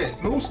 because it is.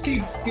 Most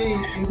kids'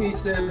 games in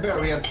this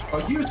variant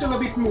are usually a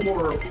bit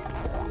more,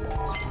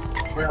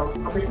 well,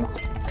 a bit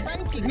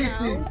Thank you, this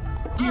Kao.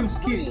 gives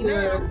kids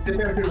the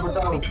benefit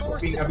without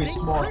being a bit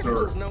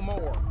smarter. No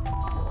more.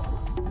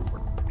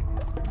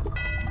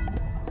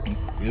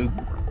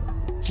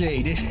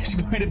 Okay, this is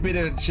quite a bit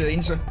of a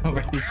change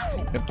already.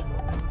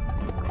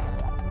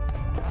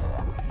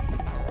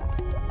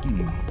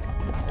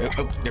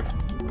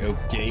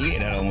 Okay,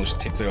 that almost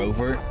tipped it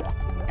over.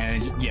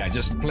 And yeah,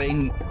 just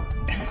plain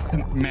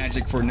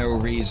magic for no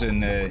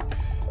reason,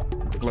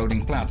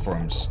 floating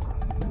platforms.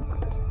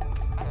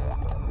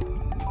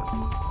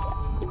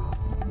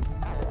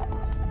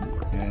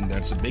 And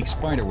that's a big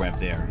spider web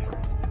there.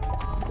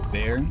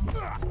 There.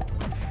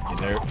 Yeah,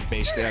 they're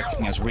basically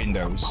acting as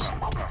windows.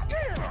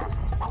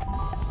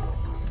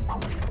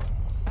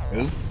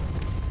 Oh.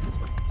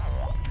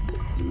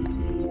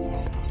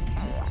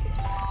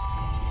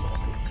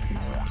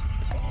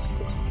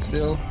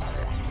 Still,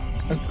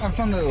 a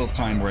fun little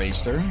time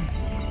waster.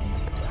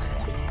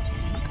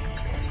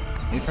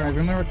 If I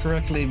remember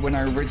correctly, when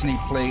I originally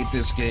played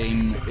this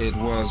game, it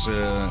was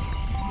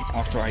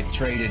after I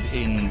traded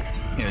in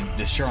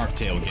the Shark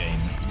Tale game.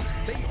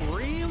 Be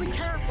really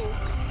careful.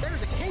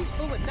 There's a case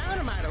full of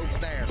dynamite over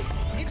there.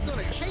 It's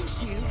gonna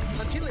chase you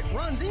until it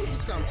runs into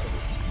something.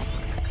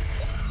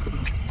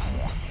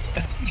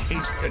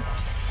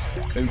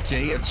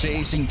 Okay, a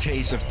chasing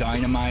case of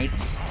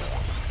dynamite.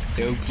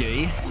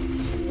 Okay.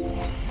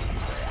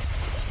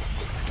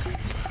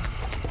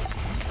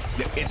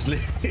 Yeah,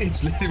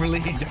 it's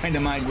literally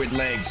dynamite with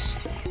legs.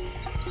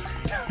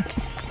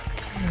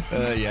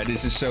 Yeah,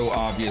 this is so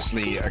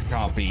obviously a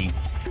copy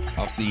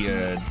of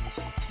the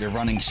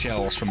running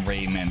shells from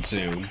Rayman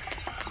 2.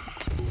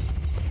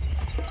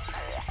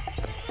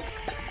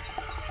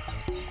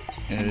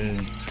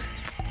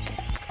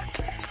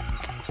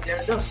 Yeah,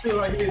 I just feel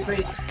like it's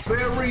a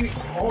very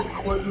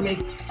awkward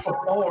mix of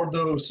all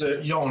those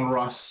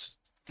genres,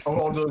 of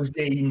all those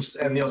games,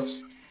 and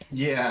just,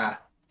 yeah.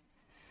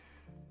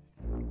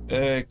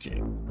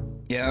 Okay.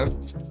 Yeah,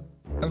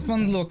 a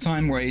fun little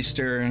time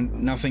waster,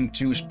 nothing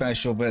too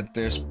special, but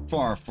there's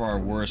far, far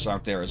worse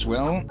out there as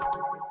well.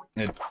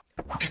 At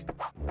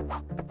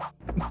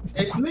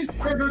least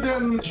better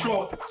than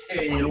Short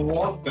Tail,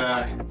 what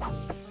the?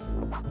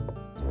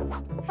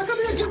 How can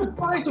you give a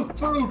bite of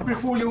food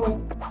before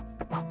you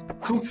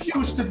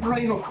confuse the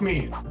brain of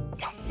me?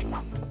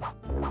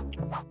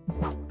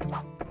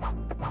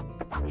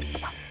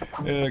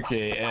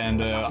 Okay,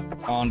 and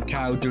on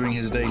Kao doing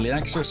his daily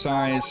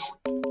exercise,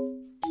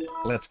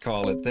 let's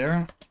call it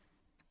there.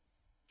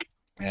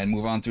 And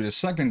move on to the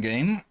second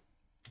game,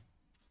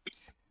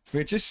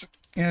 which is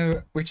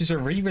a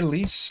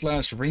re-release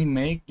slash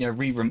remake,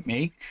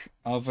 remake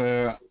of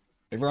a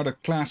rather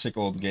classic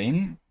old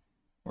game,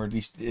 or at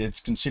least it's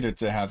considered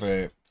to have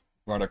a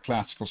rather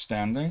classical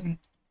standing.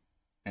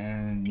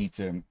 And need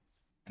to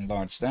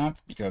enlarge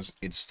that because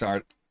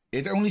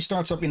it only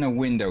starts up in a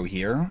window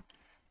here.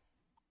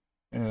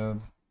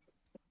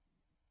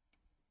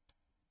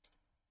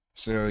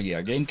 So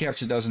yeah, game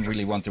capture doesn't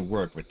really want to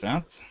work with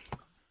that.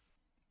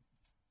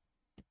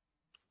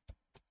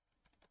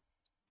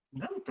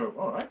 Naruto,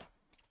 all right.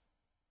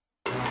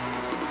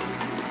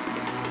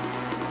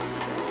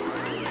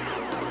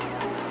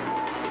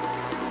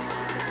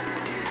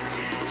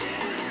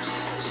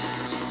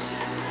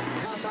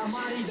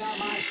 Katamari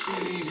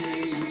Damacy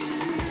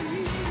Reroll.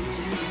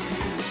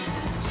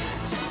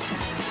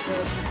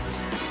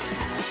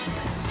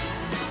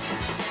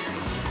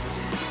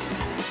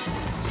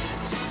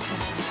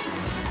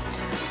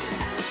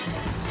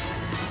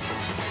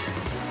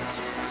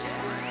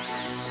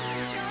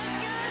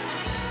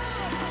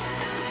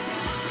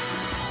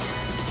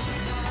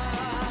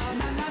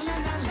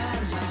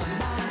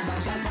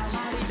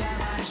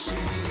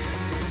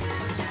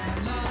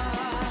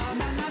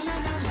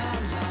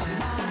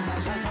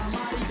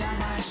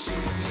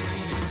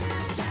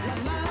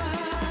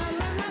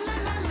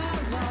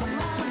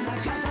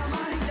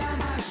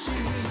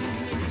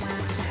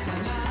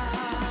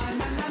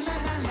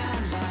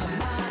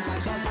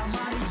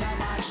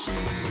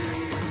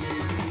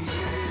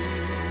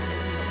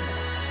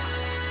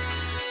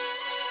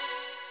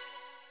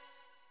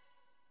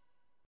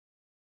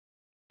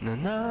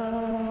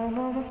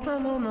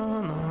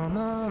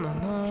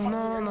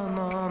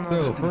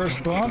 So, first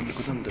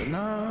thoughts?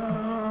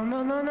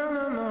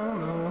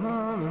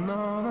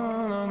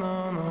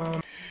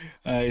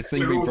 I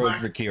think we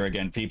broke Rick here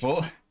again,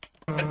 people.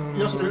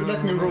 Just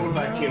let me roll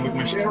back here with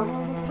my chair.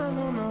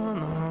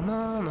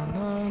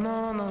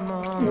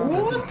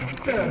 What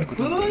the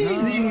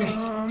bleeding heck?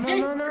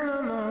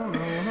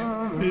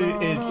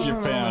 It's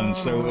Japan,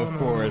 so of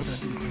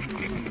course.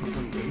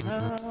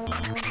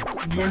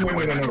 No.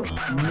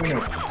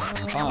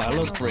 Ah,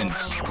 hello,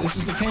 Prince. This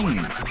is the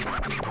king.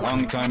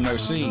 Long time no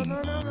see.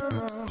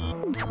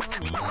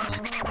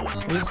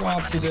 We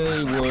thought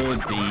today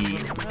would be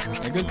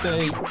a good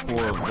day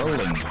for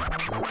rolling.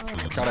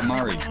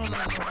 Katamari.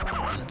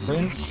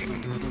 Prince?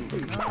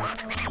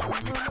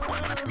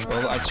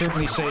 Well, I'd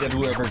certainly say that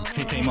whoever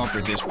came up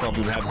with this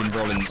probably had been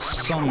rolling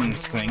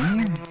something.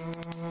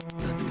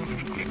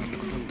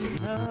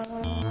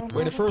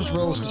 Where the first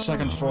rolls, the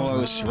second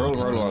follows. Roll.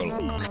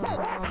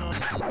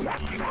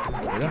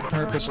 For that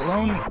purpose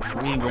alone,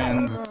 we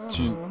went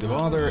to the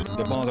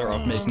bother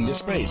of making this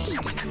space.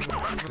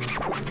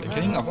 The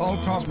king of all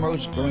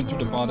cosmos going through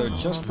the bother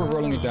just for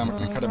rolling it down with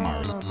the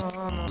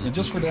Katamari. And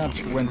just for that,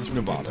 went through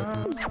the bother.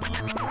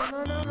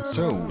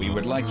 So, we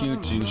would like you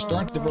to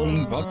start the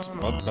rolling, but.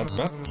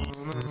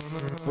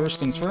 First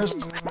things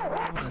first.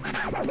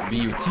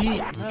 BUT,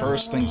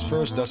 first things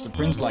first, does the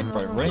prince like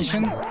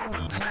vibration?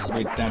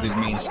 With that it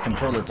means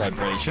controller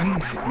vibration,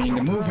 meaning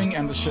the moving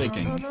and the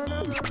shaking.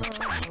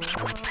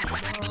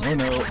 Oh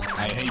no,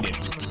 I hate it.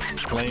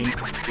 Playing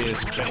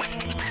is bad.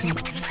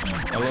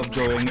 I love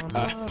going,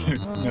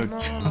 no.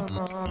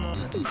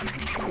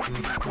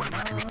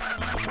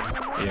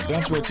 If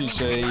that's what you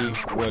say,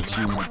 what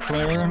you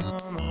declare,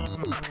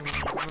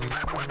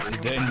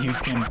 then you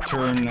can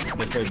turn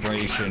the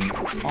vibration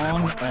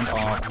on and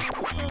off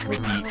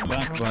with the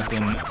back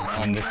button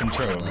on the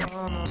controller.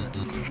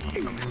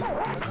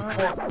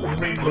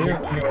 Clear?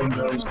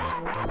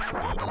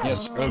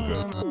 Yes, oh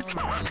good.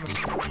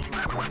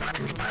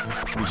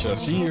 We shall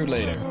see you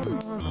later.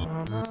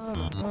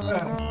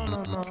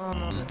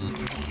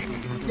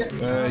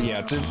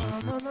 Yeah,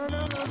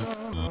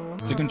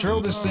 to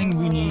control this thing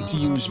we need to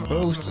use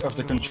both of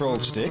the control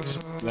sticks.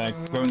 Like,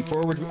 going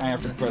forward I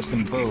have to press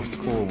them both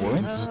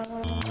forwards.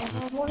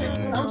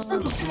 I'm so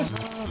confused.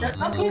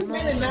 I've played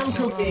many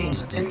Namco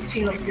games and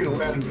seen a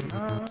few, and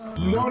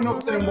none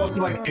of them was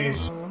like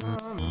this.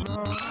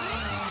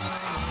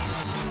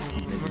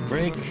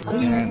 Break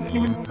and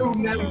even though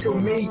Namco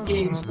made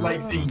games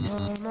like these.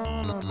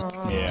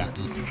 Yeah.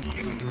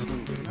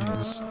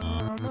 Yes.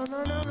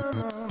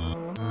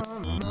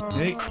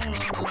 Okay.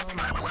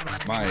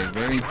 My,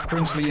 very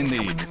princely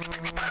indeed.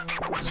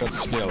 Such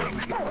skill.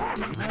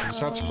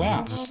 Such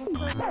class.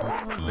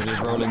 It is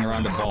rolling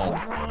around the ball.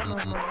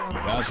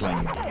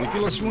 Dazzling. We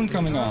feel a swoon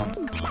coming on.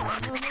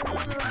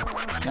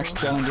 Next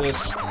challenge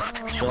is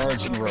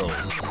charge and roll.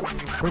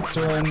 Quick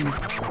turn,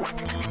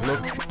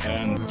 look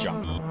and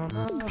jump.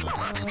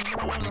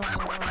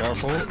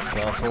 Careful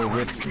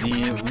with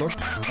the look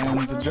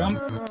and the jump.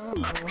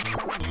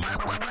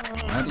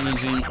 Not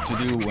easy to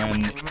do when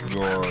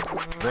you're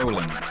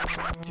rolling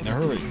in a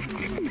hurry.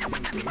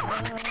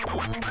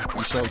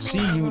 We shall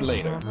see you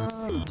later.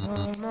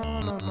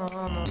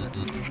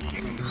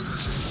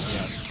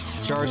 Yeah.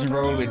 Charge and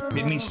roll,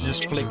 it means to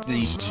just flick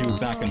these two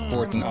back and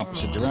forth in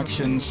opposite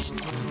directions.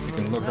 You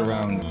can look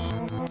around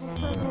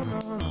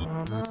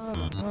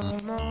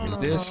with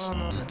this.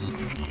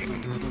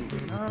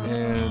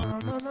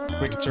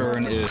 Quick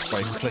turn is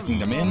by clicking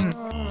them in.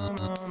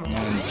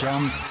 And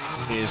jump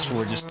is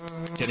for just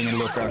getting a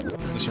look at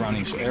the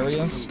surrounding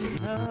areas.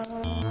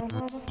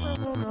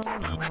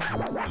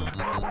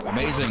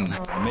 Amazing.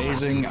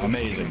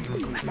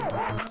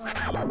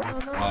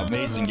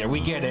 Amazing, yeah, we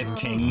get it,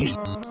 king.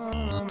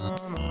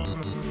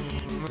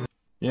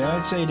 Yeah,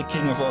 I'd say the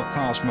king of all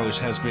cosmos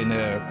has been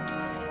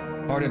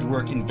hard at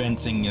work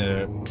inventing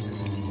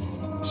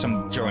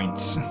some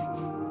joints.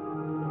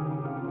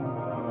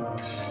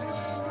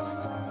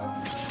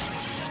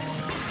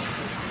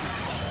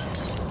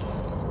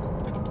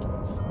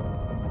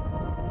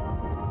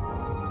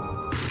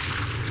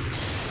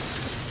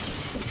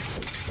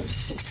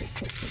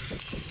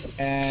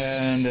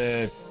 And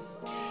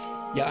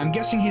yeah, I'm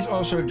guessing he's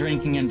also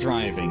drinking and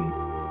driving.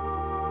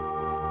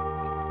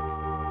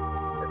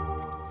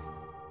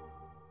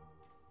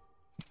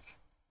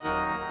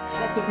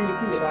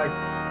 Like,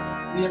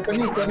 the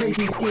Japanese that make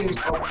these games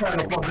are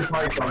kind of Monty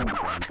Python.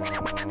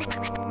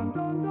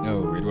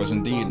 No, it was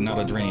indeed not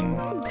a dream.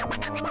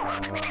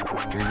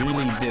 We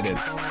really did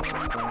it.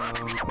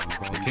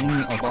 The king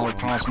of all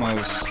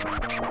cosmos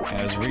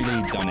has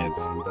really done it.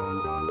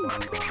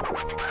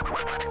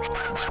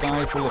 A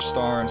sky full of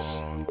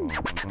stars.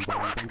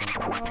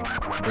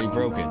 We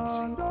broke it.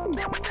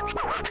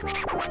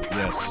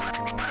 Yes,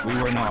 we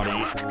were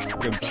naughty.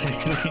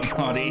 Completely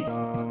naughty.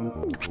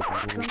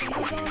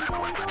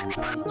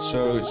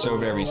 So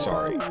very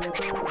sorry.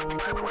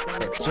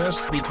 But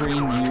just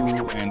between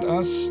you and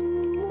us,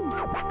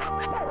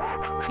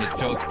 it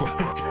felt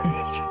quite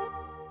good.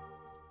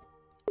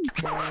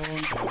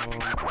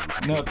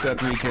 Not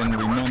that we can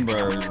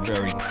remember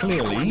very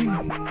clearly,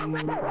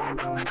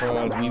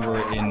 but we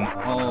were in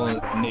all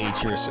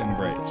nature's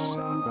embrace.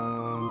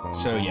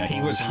 So yeah, he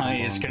was high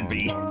as can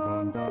be.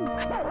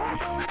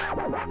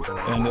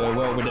 And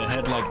well, with a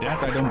head like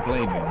that, I don't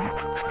blame him.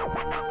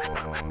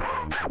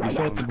 We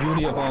felt the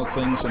beauty of all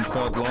things and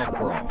felt love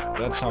for all.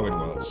 That's how it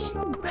was.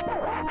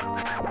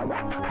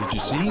 Did you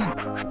see?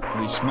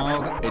 We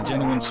smiled a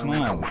genuine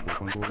smile.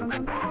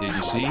 Did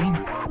you see?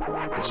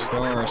 The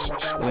stars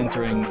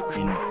splintering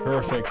in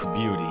perfect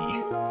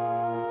beauty.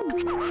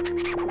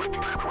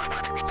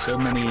 So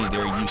many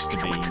there used to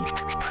be.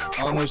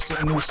 Almost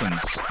a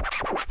nuisance.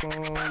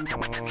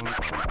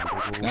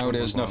 Now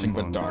there's nothing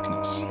but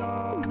darkness.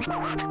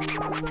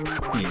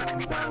 Yeah.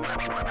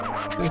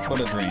 It's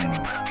but a dream.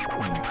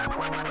 Yeah.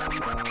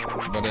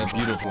 But a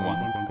beautiful one.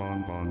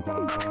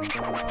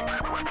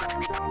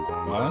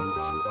 What?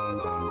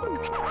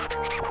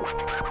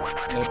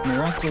 That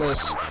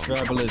miraculous,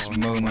 fabulous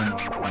moment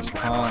has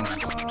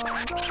passed.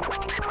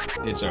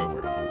 It's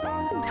over.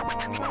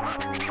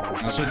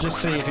 Also, just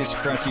say if his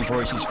scratchy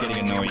voice is getting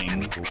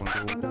annoying.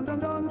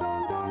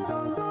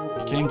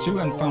 He came to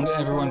and found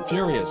everyone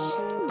furious.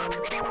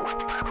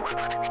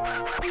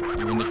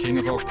 Even the king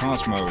of all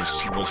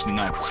cosmos was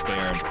not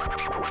spared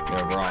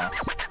their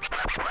wrath.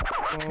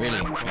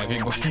 Really,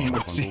 everybody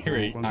was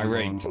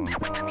irate.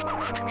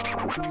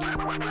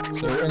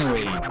 So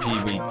anyway,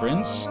 Pee-wee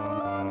Prince,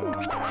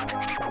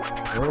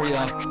 hurry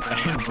up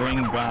and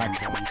bring back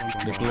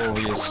the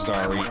glorious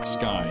starry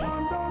sky.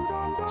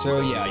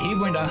 So yeah, he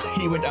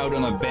went out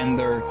on a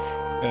bender,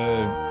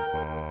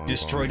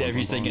 destroyed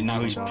everything, and now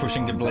he's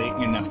pushing the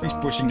blame. He's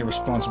pushing the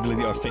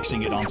responsibility of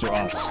fixing it onto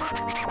us.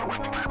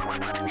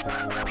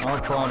 Our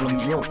problem,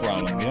 your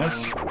problem,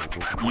 yes?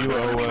 You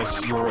owe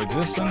us your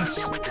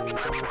existence.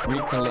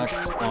 We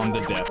collect on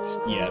the debt,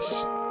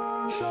 yes.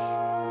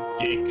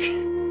 Dick.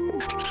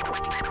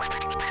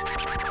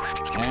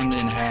 Hand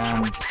in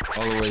hand,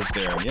 always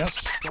there,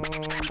 yes?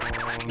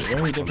 The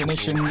very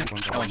definition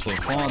of the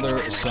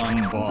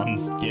father-son bond,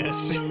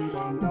 yes.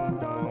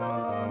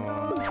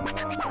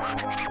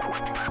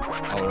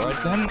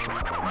 Alright then,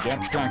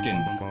 get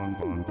cracking.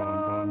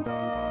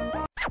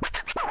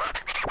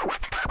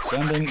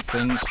 Sending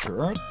things to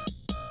Earth.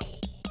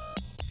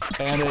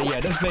 And yeah,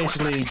 that's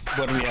basically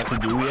what we have to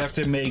do. We have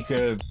to make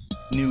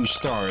new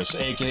stars,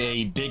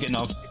 aka big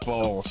enough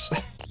balls.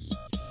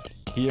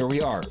 Here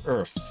we are,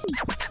 Earth.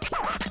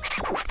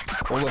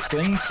 Full of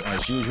things,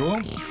 as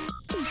usual.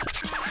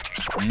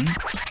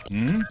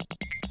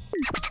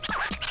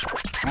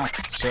 Ah,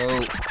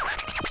 so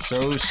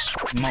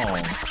small.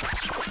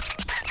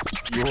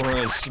 You're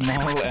as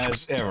small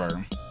as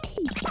ever.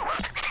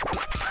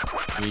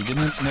 We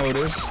didn't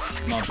notice,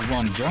 not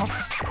one jot,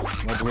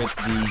 what with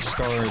the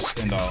stars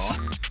and all.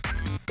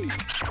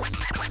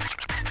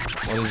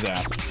 What is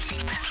that?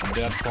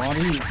 That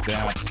body,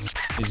 that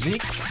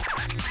physique?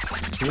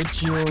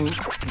 Could you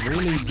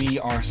really be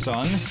our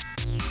son?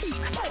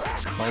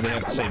 Oh, they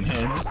have the same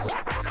head.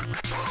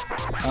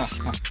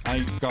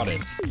 I got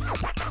it.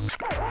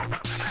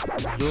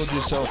 Build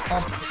yourself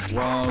up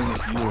while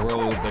you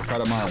roll the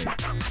Katamari.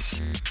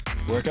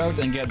 Work out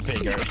and get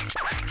bigger.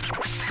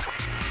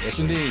 Yes,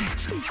 indeed.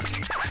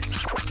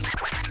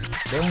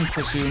 Don't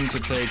presume to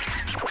take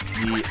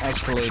the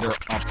escalator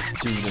up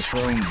to the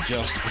throne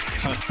just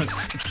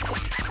because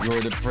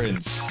you're the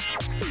prince.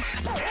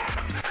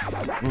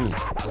 Ooh,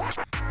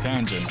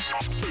 tangent.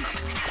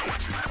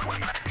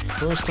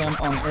 First time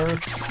on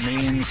Earth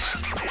means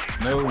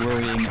no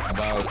worrying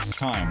about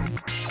time.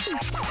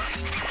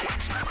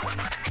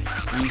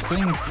 We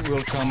think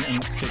we'll come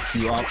and pick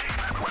you up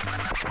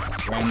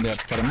when that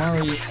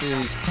Katamari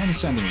is 10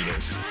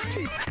 centimeters.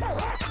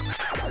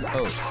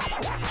 Oh,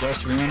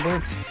 just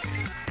remembered?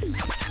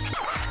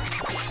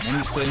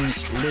 Many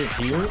things live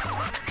here,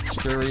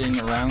 scurrying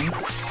around,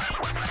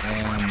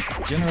 and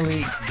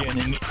generally getting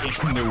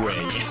in the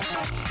way.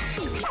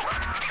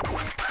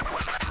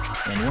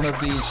 When one of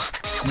these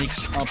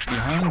sneaks up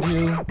behind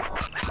you,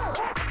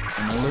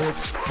 an alert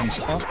comes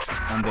up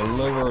on the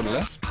lower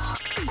left.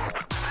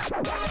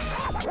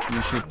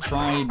 You should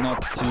try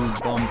not to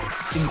bump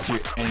into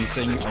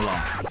anything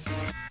alive.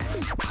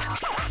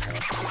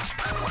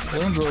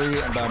 Don't worry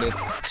about it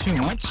too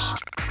much.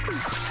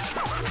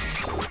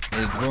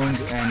 It won't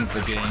end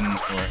the game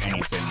or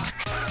anything.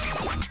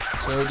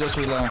 So just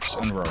relax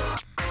and roll.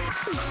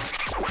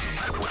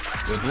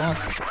 Good luck,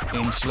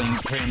 Inchling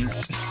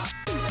Prince.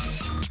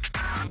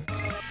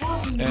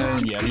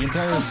 And yeah, the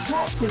entire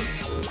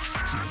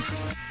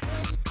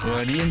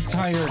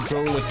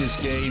goal of this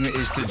game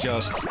is to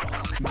just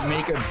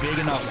make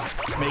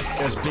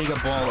as big a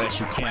ball as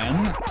you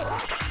can,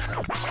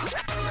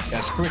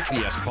 as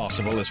quickly as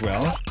possible as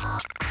well.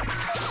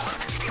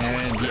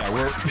 And yeah,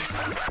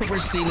 we're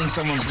stealing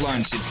someone's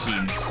lunch, it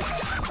seems.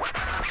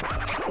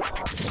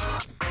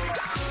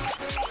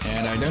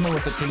 And I don't know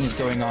what the king is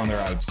going on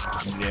out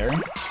there.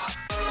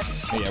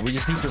 But yeah, we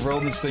just need to roll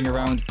this thing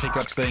around, pick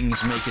up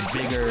things, make it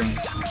bigger.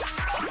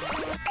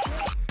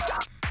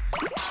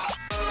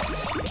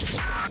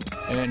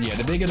 And yeah,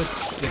 the bigger the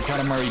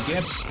Katamari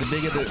gets, the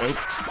bigger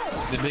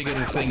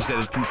the things that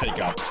it can pick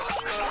up.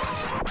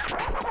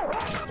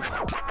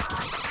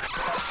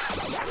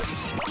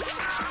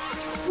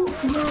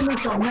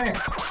 rumors of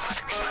next.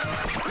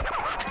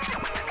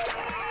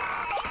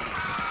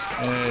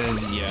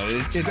 Yeah,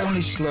 it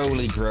only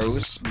slowly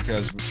grows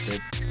because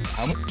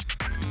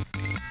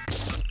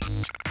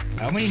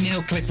how many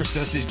nail clippers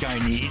does this guy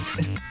need?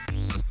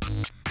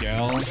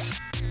 Girl.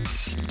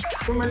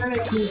 Too many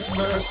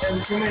clippers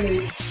and too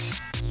many,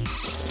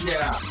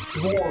 yeah,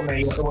 wall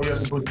nails, or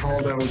just put all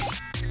those.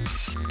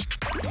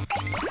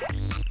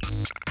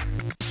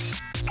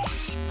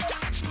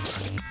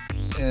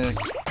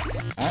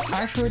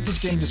 I've heard this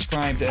game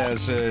described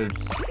as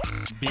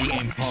being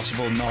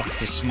impossible not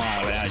to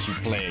smile as you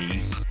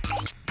play.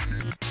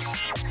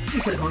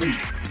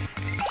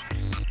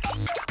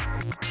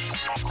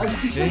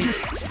 Okay.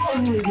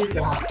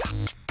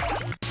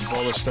 The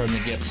ball is starting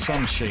to get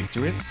some shape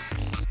to it.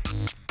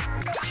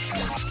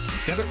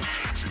 Is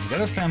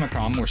that a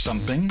Famicom or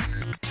something?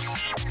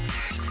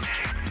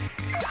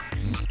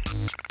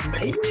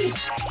 Maybe?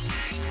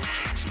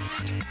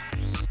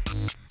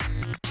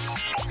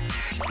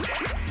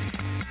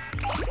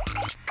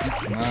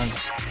 Come on,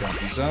 drop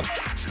these up.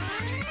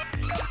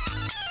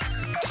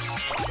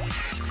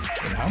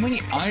 And how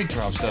many eye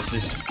drops does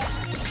this...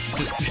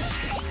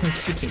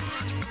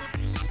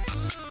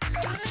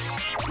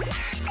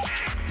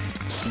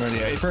 But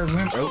yeah, if I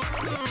remember... Oh,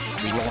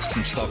 we lost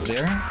some stuff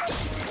there.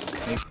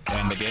 Okay,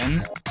 and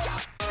again.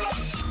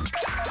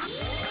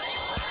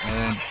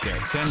 And there,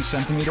 10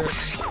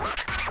 centimeters.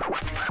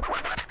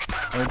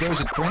 How goes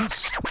it,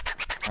 Prince?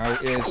 How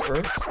is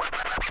Earth?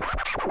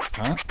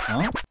 Huh?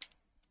 Huh?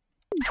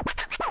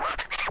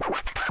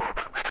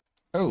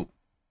 Oh.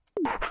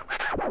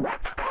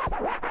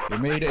 You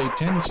made a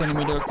 10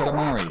 centimeter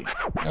Katamari.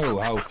 Oh,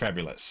 how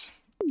fabulous.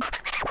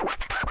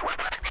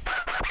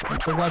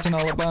 I'd forgotten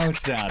all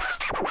about that.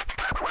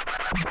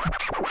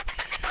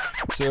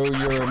 So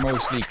you're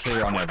mostly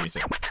clear on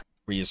everything,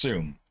 we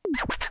assume.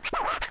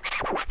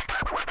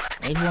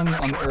 Everyone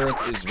on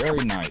Earth is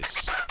very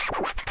nice.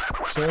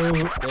 So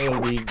they'll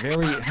be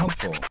very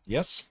helpful,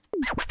 yes?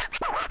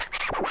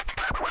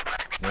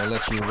 They'll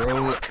let you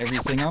roll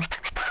everything up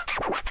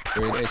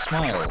with a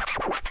smile.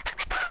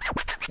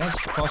 That's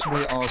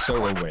possibly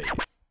also a way.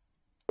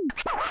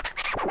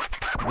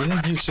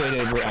 Didn't you say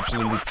they were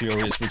absolutely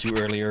furious with you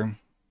earlier?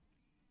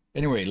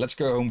 Anyway, let's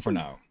go home for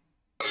now.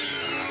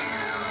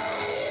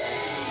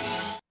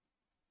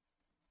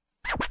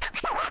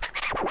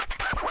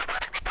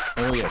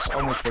 Oh yes,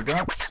 almost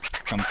forgot.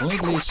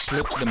 Completely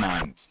slipped the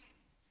mind.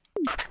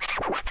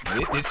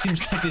 It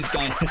seems like this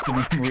guy has the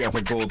memory of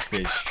a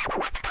goldfish.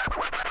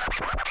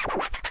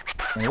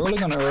 When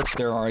rolling on Earth,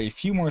 there are a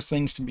few more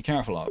things to be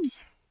careful of.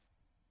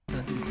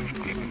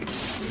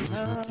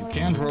 You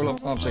can't roll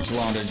up objects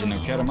larger than a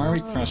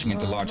Katamari. Crashing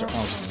into larger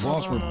object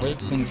walls will break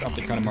things up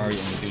the Katamari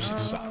and reduce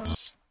its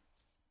size.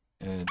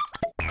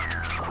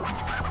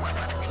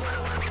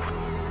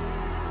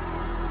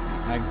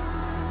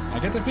 I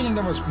get the feeling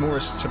there was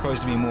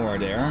supposed to be more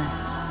there.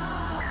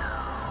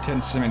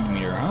 10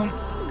 centimeter, huh?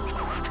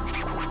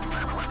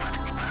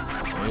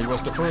 It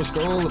was the first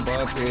goal,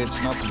 but it's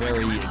not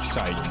very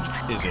exciting,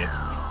 is it?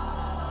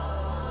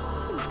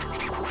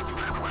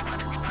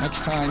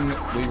 Next time,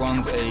 we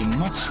want a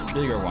much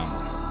bigger one.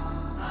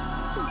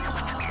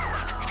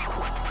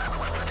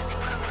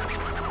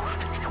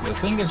 The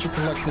thing that you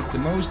collected the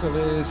most of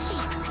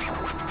is...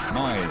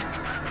 My,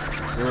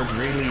 Earth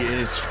really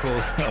is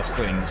full of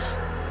things.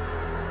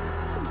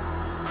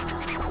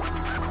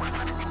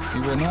 We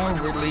will now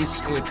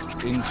release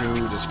it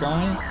into the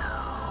sky.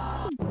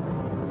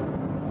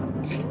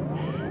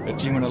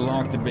 Achievement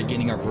unlocked, the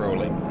beginning of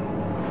rolling.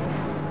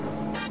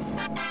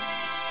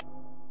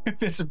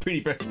 That's a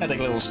pretty pathetic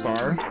little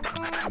star.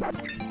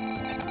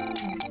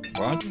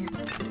 What?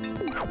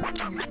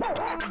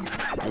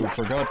 You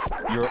forgot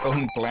your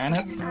own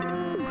planet?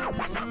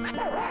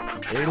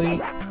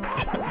 Really?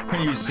 Are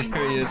you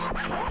serious?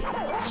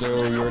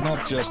 So you're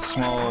not just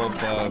small,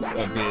 but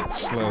a bit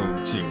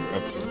slow too.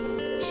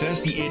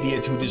 Says the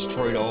idiot who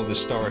destroyed all the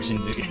stars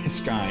in the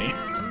sky.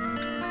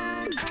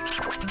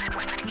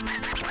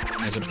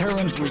 As a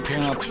parent, we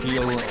cannot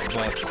feel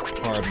but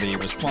partly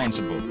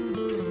responsible.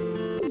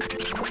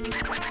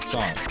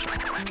 Sorry.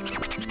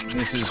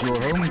 This is your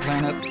home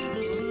planet.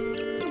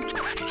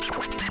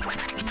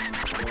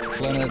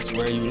 Planet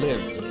where you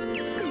live.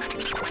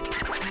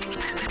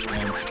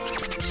 And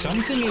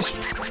something is...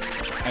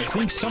 I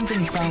think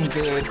something found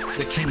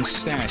the king's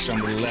stash on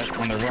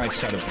the right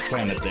side of the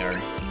planet there.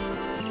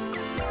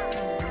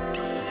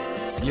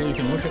 Here you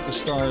can look at the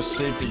stars,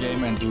 save the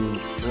game, and do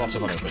lots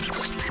of other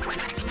things.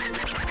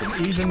 You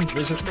can even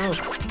visit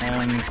Earth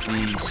and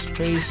the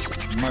space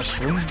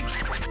mushroom.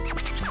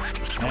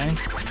 And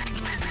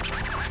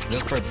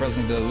just by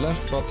pressing the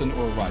left button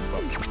or right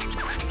button.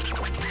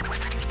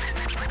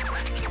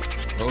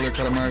 Roll your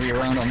Katamari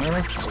around on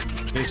Earth,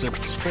 visit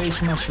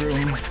space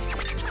mushroom.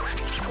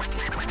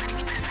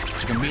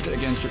 You can beat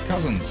against your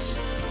cousins.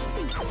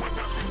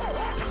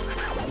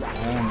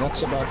 And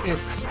that's about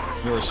it,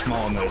 your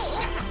smallness.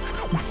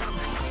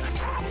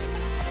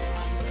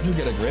 You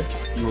get a grip,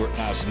 your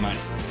ass man.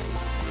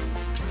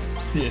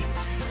 Yeah.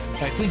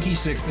 I think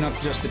he's not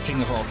just the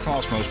king of all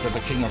cosmos, but the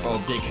king of all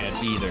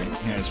dickheads either,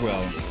 as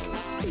well.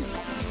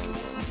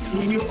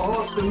 You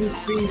awesome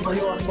thing by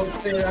your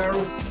there.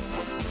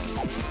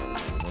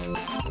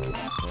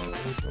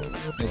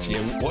 Let's see,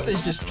 what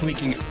is this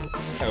tweaking?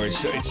 Oh,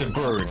 it's a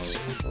bird.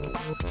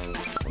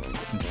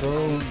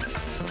 Control.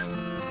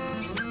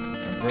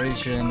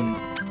 Vibration.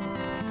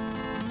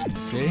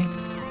 Okay.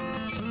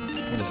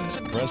 What is this?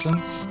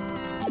 Presence?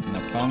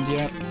 Not found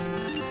yet.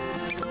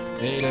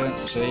 Data,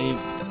 save.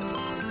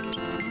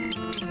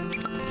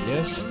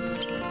 Yes.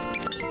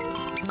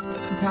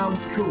 How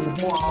cool,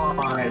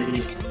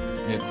 why?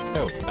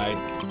 Oh,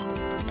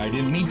 I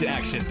didn't mean to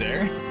exit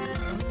there.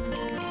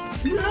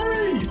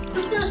 Yay!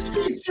 The best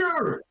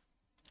feature!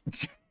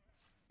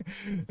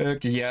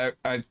 Okay, yeah,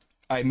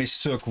 I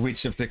mistook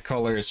which of the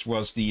colors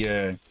was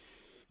the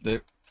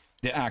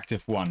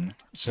active one.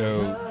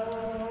 So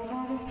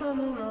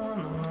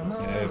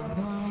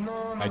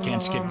I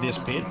can't skip this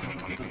bit.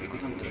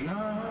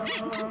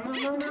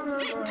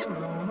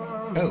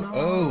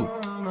 Oh.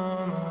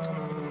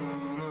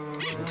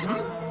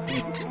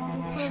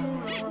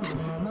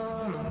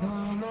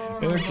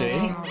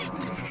 Okay.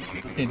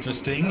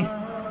 Interesting.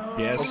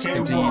 Yes, okay,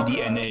 continue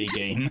the NA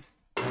game.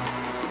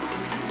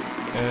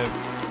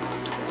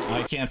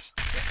 I can't...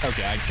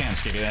 Okay, I can't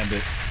skip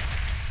it,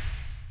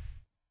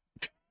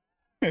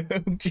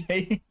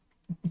 okay.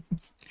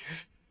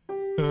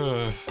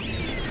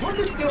 What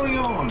is going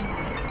on?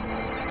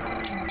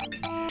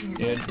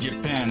 Yeah,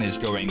 Japan is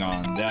going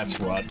on, that's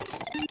what.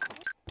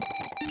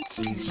 Let's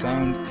see,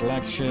 sound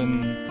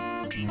collection...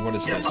 What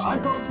is this? I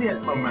don't see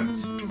it,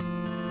 moment.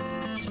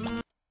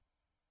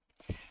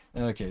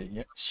 Okay,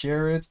 yeah,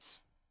 share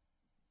it.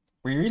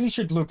 We really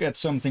should look at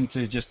something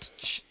to just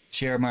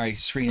share my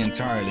screen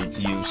entirely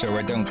to you, so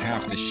I don't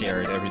have to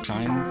share it every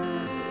time.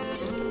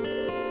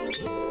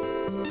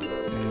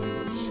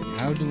 Let's see,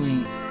 how do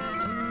we...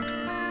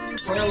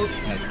 Well,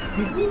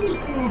 we really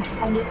could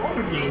on the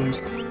other games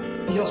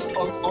just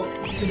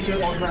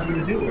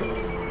automatically do it.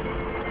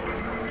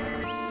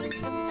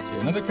 So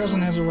another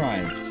cousin has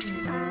arrived.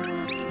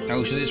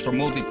 Oh, so this is for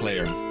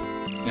multiplayer.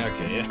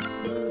 Okay, yeah.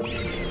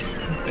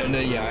 And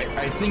yeah,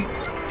 I think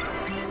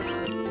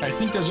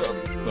there's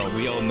well,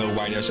 we all know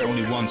why there's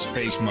only one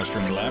space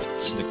mushroom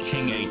left. The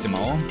king ate them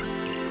all.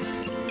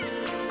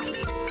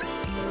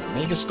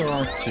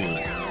 Megastar 2.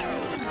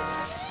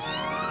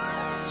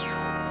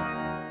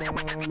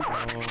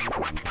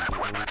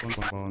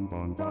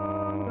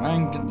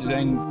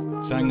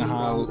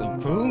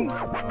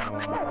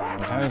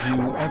 Have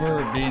you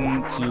ever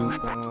been to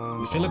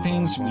the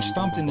Philippines? We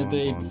stopped in the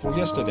day before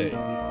yesterday.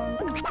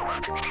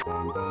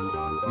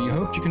 We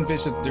hope you can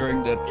visit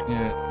during the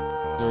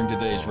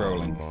day's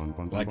rolling.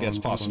 Like that's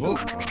possible.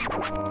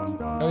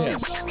 Oh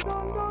yes.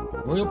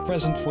 Royal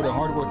present for the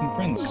hardworking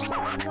prince.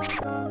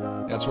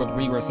 That's what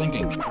we were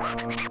thinking.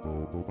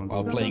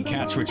 While playing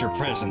catch with your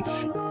present.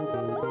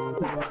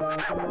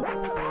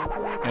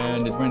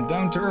 And it went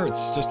down to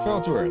Earth, just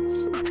fell to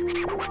Earth.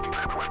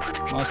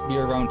 Must be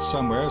around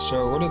somewhere,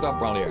 so hold it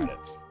up while you're at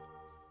it.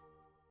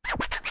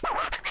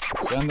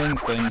 Sending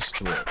things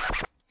to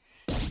Earth.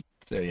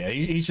 So yeah,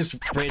 he's just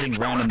creating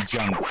random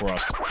junk for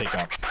us to pick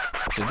up.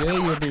 Today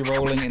you'll be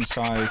rolling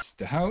inside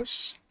the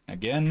house.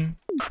 Again.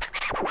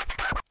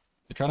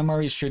 The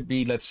Katamari should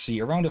be, let's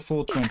see, around a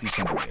full 20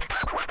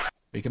 centimeters.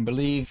 We can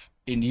believe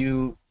in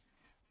you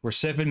for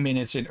 7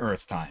 minutes in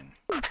Earth time.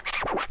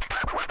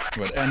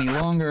 But any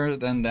longer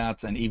than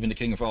that, and even the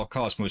King of all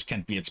Cosmos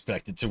can't be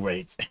expected to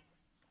wait.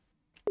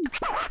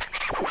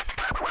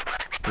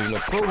 We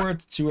look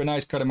forward to a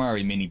nice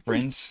Katamari, Mini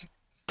Prince.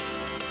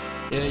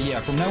 Yeah,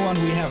 from now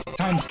on we have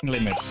time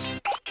limits.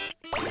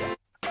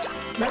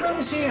 Now let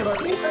me see, but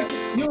if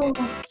you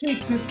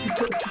keep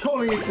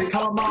calling it the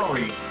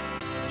calamari.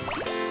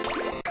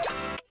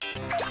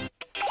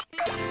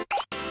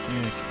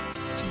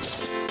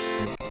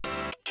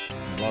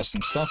 Lost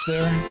some stuff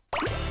there.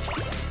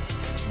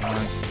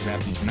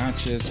 Grab these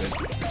matches.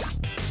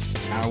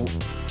 Ow.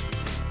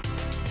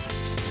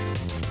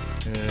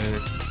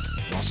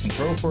 Lost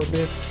control for a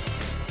bit.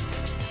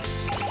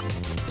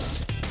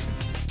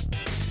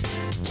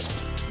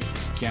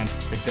 Can't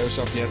pick those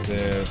up yet.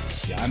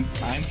 Yeah, I'm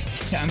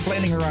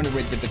playing around a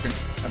bit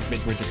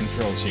with the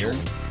controls here.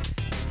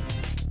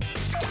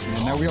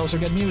 And now we also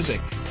get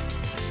music.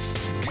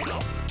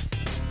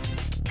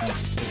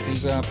 Pick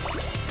these up.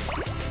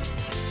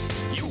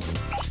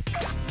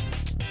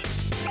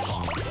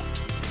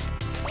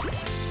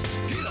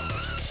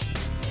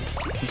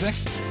 It's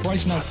actually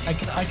quite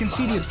nice. I can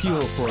see the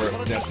appeal for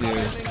that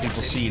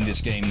people see in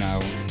this game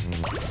now.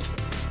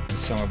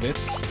 Some of it.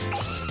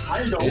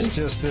 It's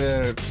just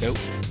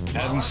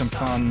having some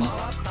fun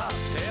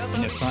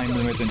in a time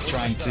limit and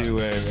trying to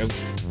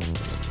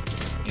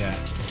yeah,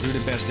 do the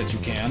best that you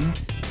can.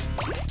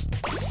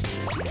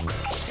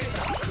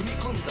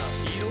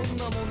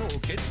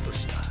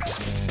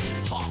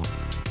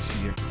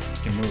 See, you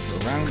can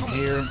move around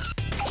here.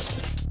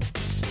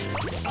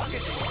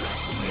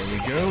 There we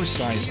go,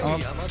 size up.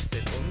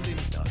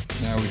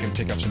 Now we can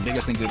pick up some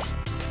bigger things.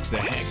 The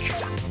heck?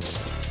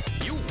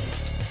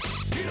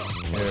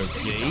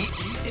 Okay.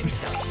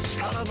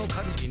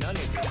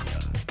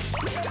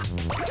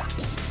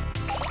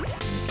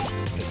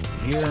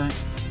 Here.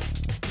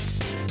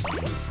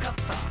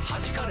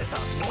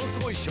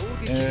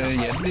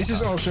 Yeah, this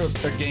is also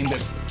a game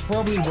that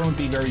probably won't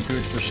be very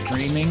good for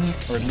streaming,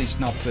 or at least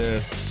not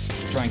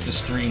trying to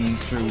stream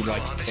through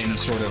like any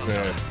sort of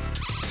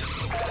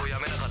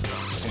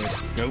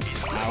go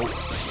out.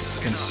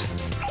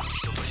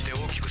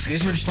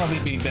 This would probably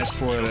be best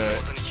for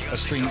a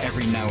stream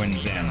every now and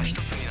then.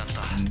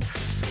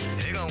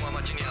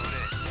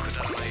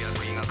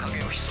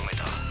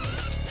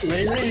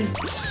 Really?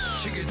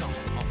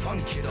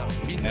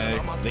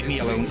 Leave me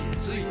alone.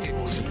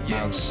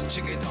 Mouse.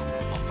 Okay.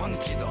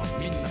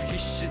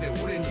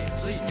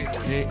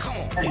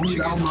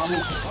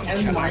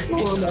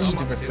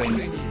 Stupid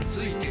thing.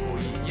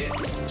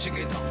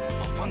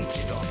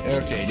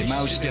 Okay, the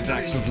mouse gets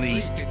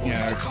actively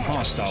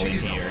hostile in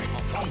here.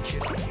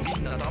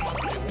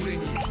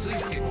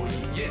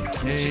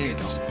 Okay,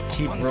 just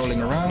keep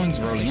rolling around,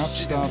 rolling up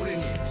stuff.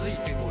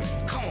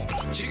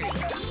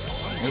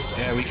 Oh,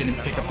 yeah, we can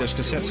pick up those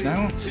cassettes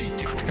now.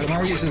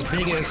 Katamari is as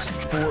big as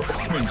 4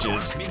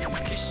 oranges.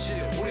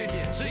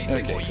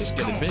 Okay, just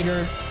get it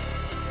bigger.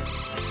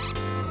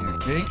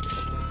 Okay.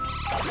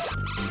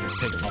 We can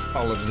pick up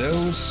all of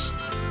those.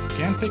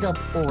 Can't pick up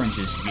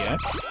oranges yet.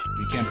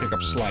 We can't pick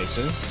up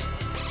slices.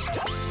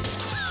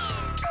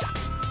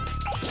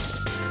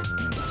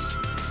 Let's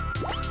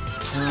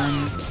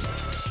turn.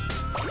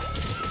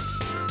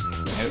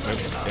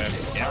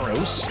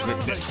 Arrows?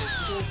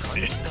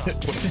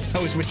 What the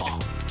hell is with...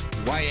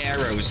 Why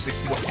arrows?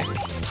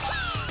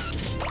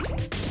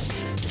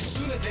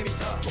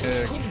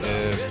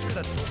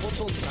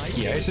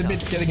 Yeah, it's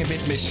getting a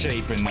bit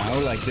misshapen now,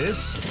 like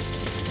this.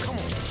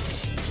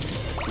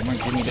 Come on,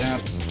 give me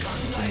that.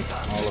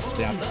 All of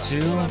that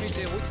too.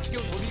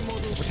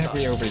 What have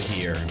we over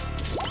here?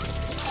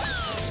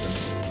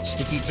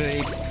 Sticky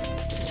tape.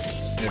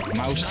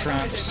 Mouse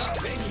traps.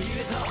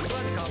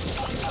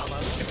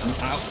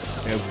 Ow.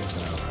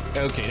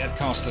 Okay, that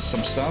cost us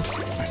some stuff,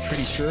 I'm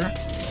pretty sure.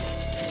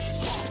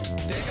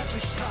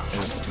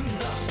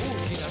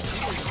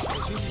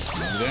 Do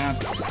that.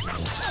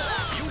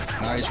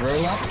 Nice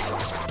roll up.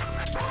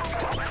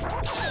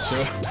 So,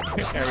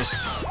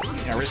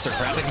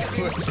 aristocratic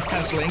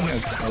dazzling.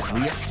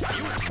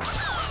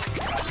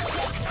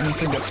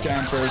 Anything that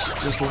scampers,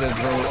 just let it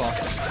roll up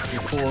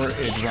before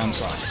it runs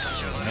off.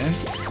 Okay.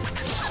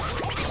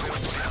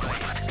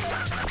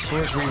 Of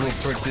course, we will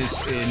put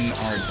this in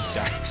our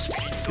dice.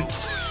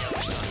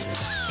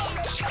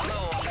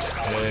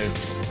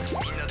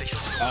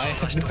 I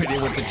have no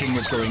idea what the king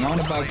was going on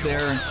about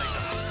there,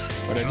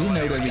 but I do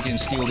know that we can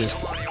steal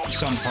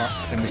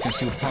and we can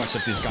steal parts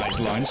of this guy's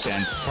lunch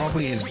and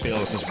probably his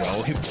bills as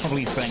well. He'll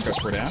probably thank us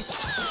for that.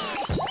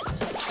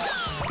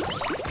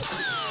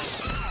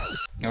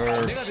 Or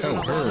her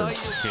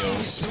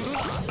bills.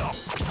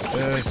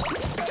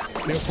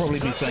 They'll probably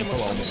be thankful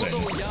all the same.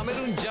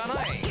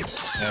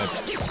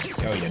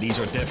 Oh yeah, these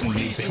are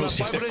definitely bills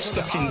if they're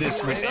stuck in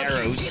this with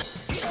arrows.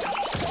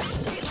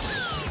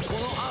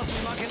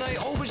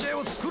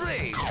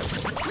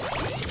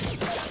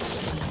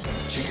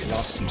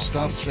 Lost some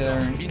stuff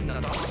there.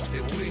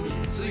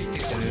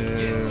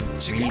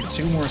 We need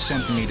 2 more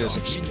centimeters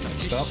of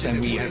stuff, and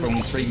we have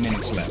only 3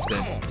 minutes left.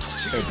 A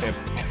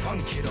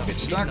bit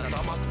stuck. Okay.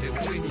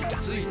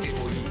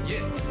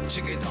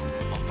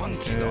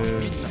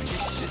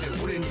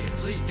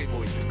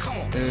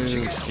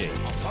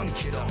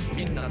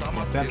 Get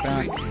that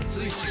back.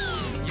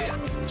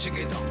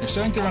 You're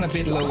starting to run a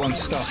bit low on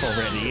stuff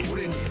already.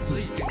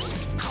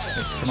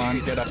 Come on,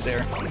 get up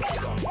there.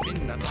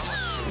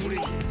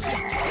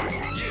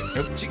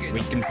 Oh,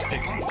 we can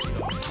pick...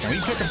 Can we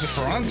pick up the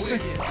frogs?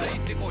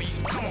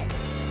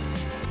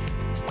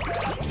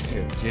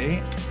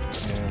 Okay.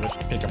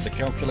 Let's pick up the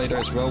calculator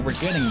as well. We're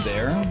getting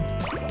there.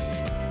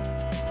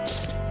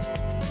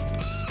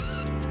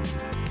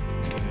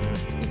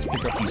 Let's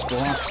pick up these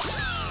blocks.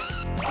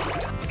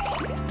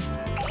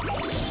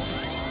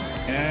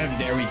 And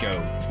there we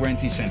go.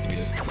 20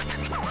 centimeters.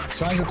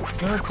 Size of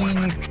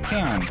 13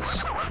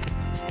 pounds.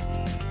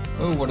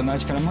 Oh, what a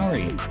nice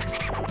Katamari.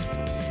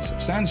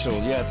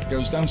 Substantial, yet it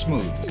goes down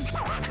smooth.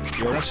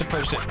 You're not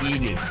supposed to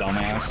eat it,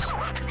 dumbass.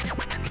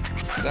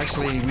 But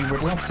actually, we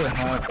would love to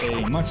have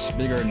a much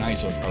bigger,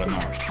 nicer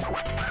Katamari.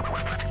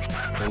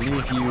 We'll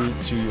leave you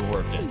to your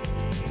work then.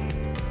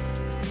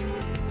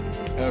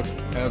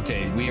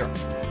 Okay,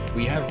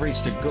 we have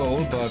reached the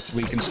goal, but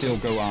we can still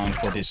go on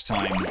for this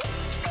time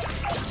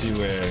to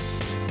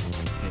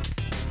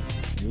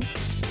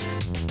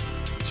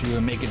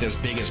make it as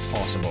big as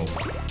possible.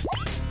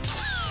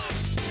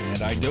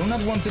 And I do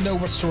not want to know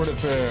what sort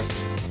of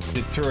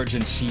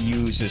detergent she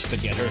uses to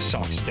get her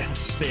socks that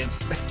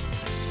stiff.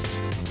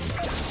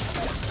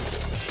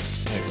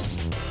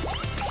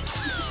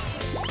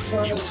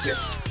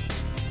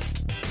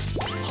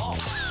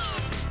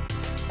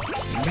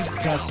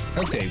 Because,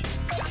 okay.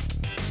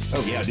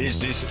 Oh yeah,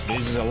 this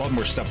is a lot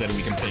more stuff that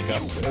we can pick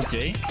up.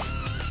 Okay.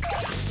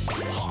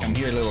 Come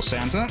here, little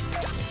Santa.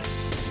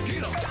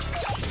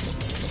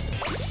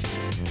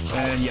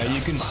 And yeah,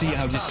 you can see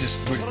how this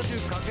is...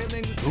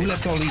 Who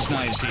left all these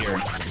knives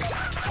here?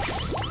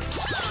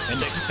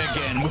 And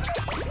again,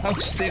 how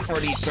stiff are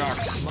these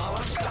socks?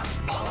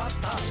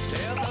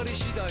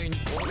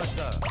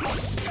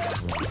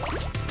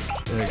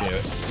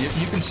 Okay,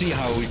 you can see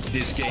how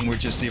this game would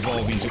just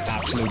evolve into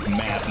absolute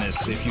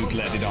madness if you'd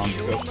let it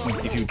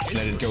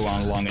go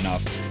on long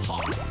enough.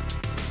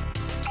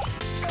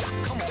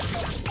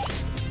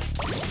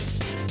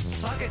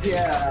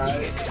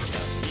 Yeah.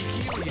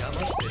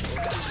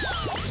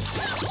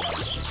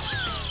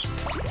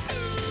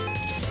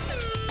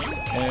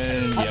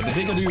 And yeah, the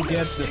bigger you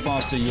get, the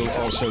faster you'll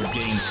also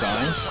gain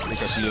size,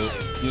 because you'll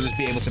just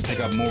be able to pick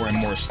up more and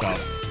more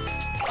stuff.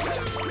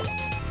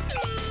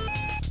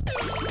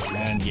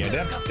 And yeah,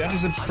 that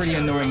is a pretty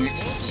annoying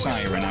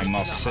siren, I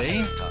must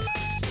say.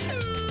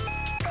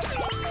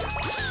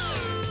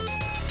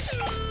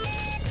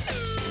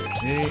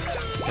 Okay,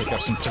 pick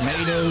up some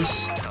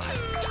tomatoes.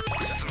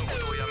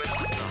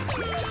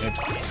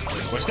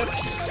 Was that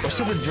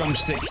a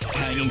drumstick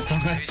hanging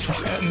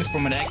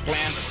from an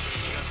eggplant?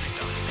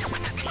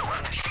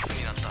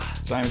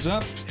 Time's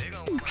up.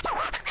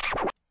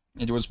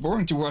 It was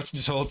boring to watch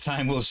this whole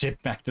time. We'll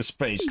zip back to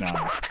space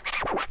now.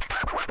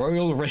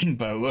 Royal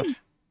Rainbow.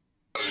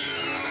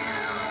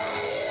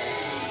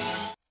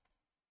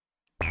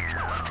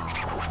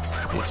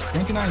 It's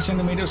 29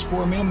 centimeters,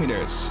 4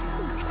 millimeters.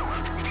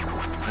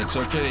 It's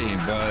okay,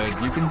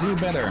 but you can do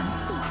better.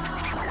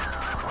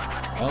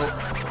 Well,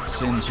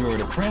 since you're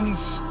the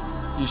prince,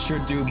 you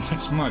should do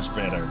much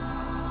better.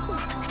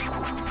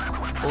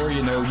 Or,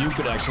 you know, you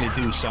could actually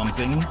do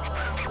something.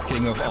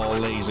 King of all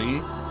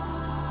lazy.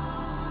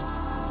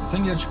 The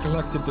thing that you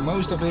collected the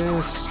most of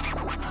is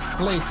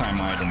playtime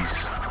items.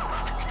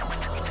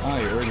 Ah,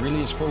 your Earth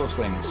really is full of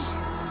things.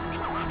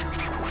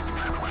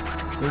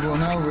 We will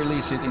now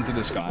release it into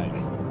the sky.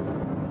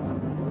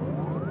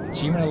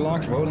 Achievement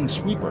unlocked rolling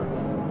sweeper.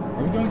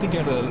 Are we going to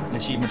get an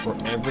achievement for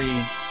every...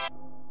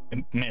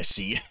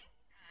 Messy.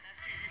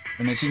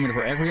 An achievement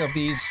for every of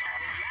these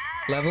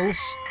levels?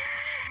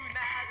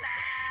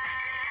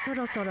 Come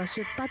on,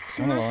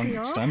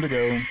 it's time to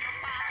go.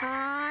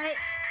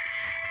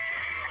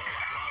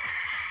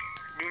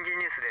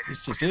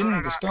 It's just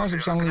in, the stars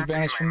have suddenly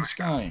vanished from the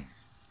sky.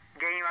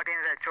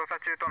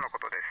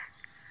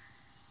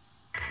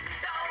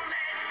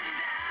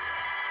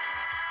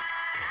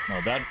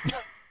 No, that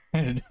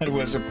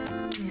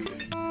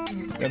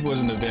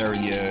wasn't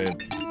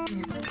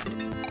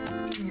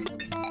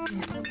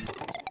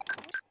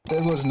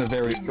a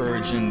very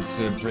urgent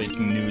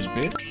breaking news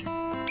bit.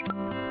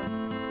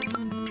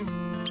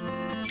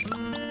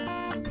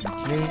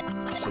 Okay,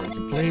 save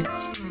complete.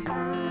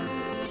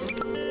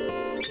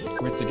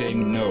 Quit the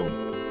game, no.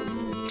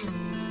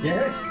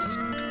 Yes!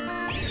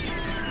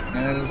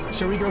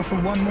 Shall we go for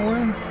one more?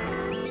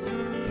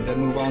 And then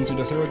move on to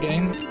the third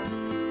game?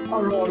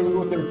 I'd rather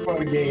go to the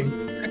third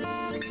game.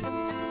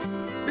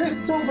 There's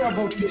something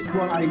about this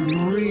one I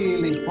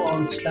really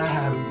can't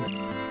stand.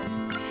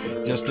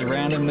 Just the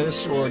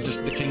randomness, or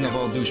just the king of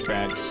all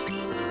douchebags?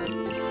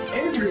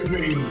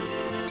 Everything!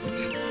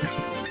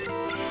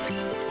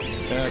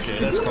 Okay,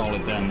 let's call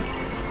it then.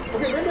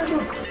 Okay, when I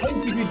look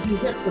into the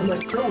rest of my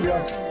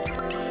progress,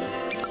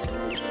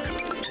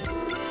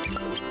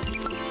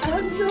 I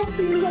have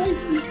nothing nice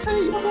to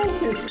say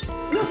about it.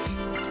 Just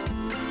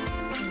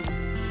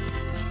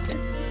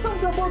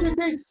something about it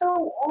is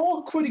so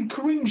awkward and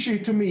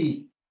cringy to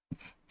me.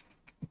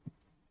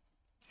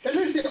 At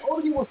least the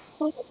audio was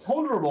so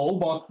tolerable,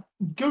 but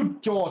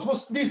good God,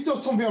 was this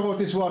just something about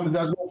this one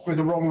that went me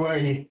the wrong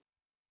way?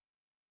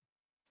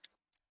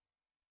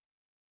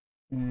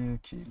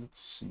 Okay, let's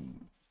see.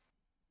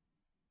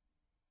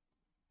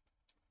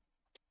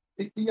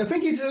 I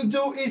think it's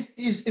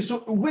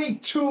way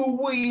too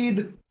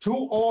weird,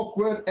 too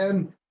awkward,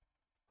 and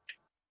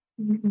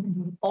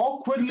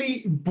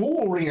awkwardly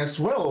boring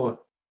as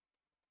well.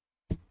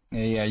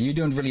 Yeah, you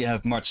don't really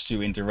have much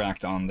to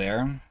interact on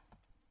there.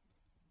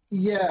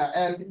 Yeah,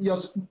 and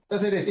just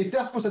as it is, if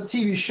that was a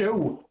TV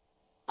show,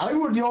 I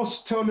would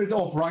just turn it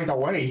off right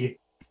away.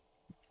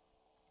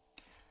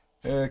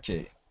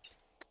 Okay.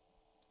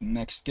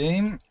 Next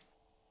game.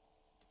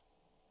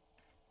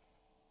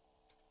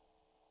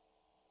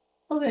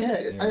 Oh,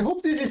 yeah. I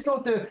hope this is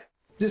not the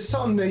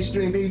Sunday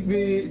stream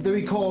that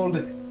we called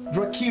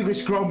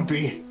Drakiri's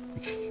Grumpy.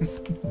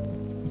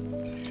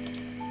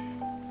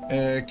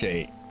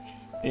 Okay.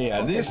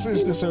 Yeah, this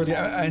is the third,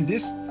 and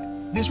this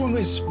one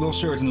will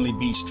certainly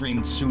be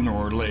streamed sooner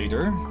or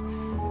later.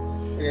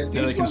 Yeah,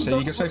 that I can say,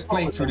 because I've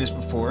played through this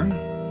before.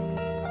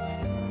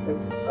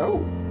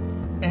 Oh.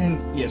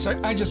 And yes,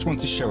 I just want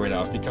to show it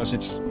off because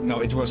it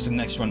was the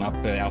next one up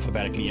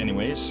alphabetically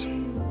anyways.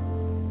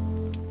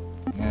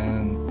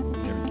 And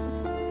there we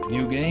go.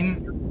 New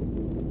game.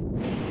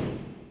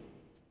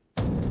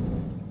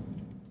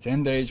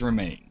 10 days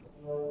remain.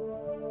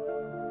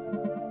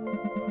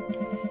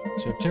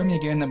 So tell me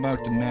again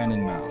about the man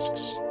in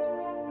masks.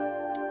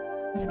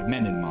 The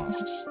men in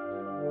masks.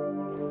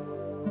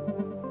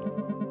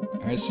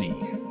 I see.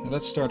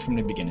 Let's start from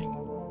the beginning.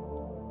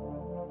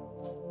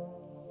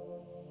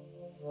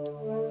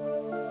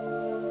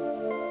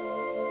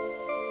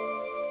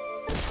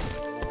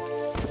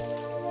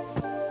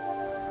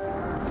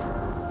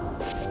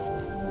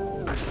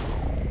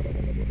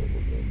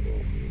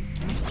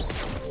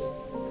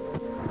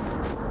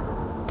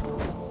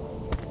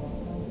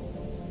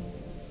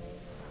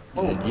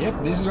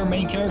 Yep, this is our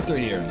main character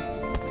here.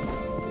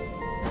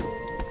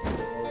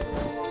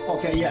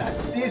 Okay,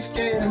 yes, this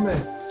game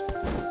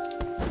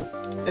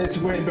is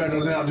way better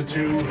than the other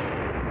two.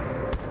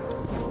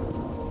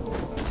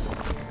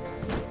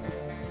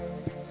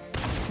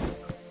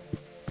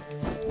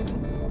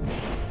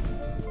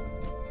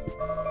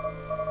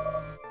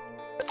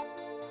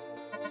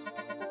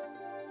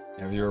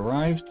 Have you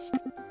arrived?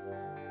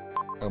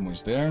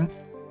 Almost there.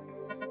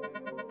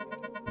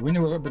 The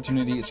window of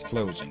opportunity is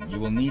closing. You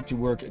will need to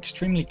work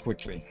extremely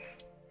quickly.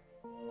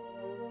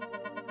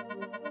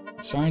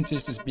 The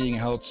scientist is being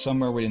held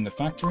somewhere within the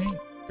factory.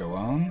 Go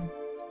on.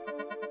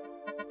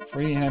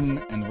 Free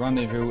him and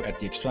rendezvous at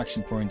the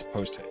extraction point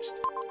post-haste.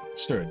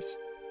 Stirred.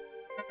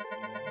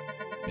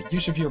 Make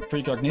use of your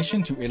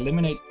precognition to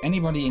eliminate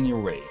anybody in your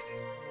way.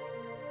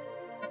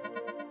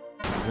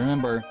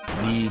 Remember,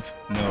 leave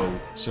no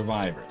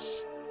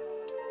survivors.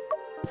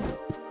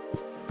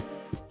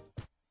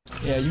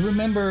 Yeah, you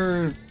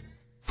remember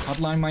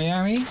Hotline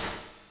Miami?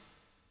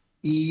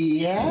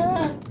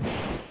 Yeah?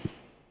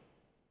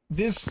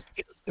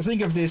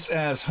 Think of this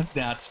as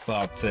that,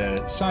 but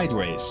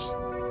sideways.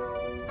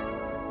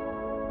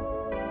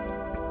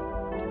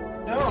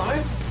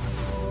 Alright.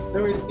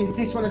 So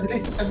this one at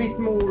least a bit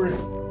more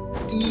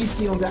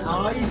easy on the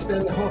eyes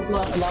than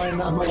Hotline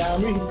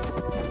Miami.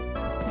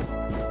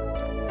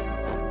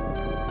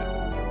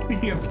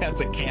 You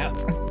pet a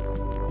cat.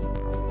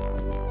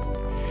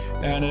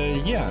 And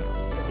yeah,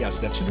 yes,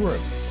 that should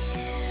work.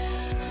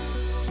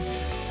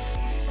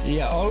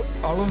 Yeah,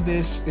 all of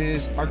this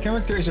is... Our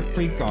character is a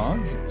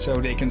precog, so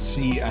they can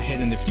see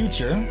ahead in the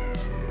future,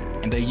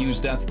 and they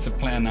use that to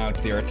plan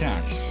out their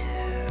attacks.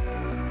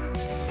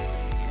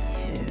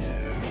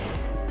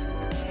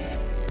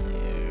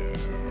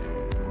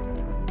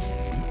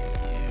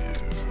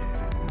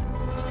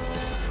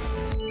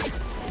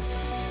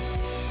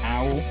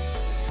 Ow.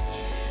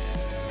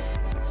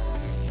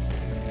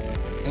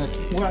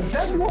 Okay. Well,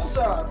 that was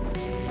a...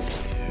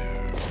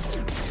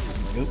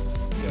 Nope,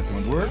 that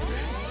won't work.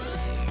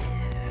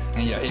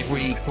 And yeah, if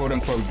we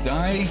quote-unquote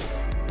die,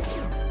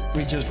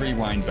 we just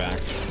rewind back.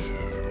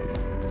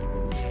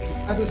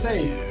 I have to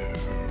say,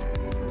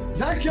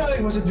 that guy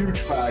was a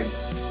douchebag.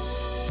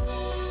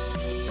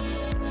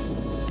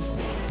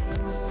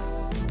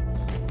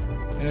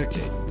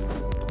 Okay.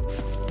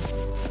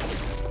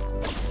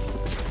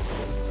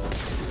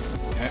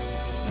 Yeah,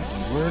 that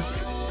won't work.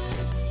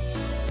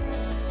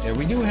 Yeah,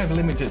 we do have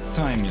limited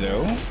time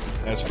though,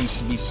 as can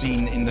be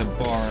seen in the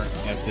bar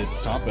at the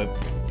top.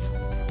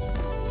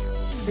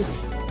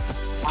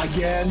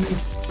 Again.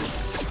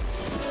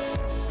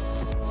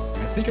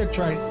 I think I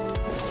tried.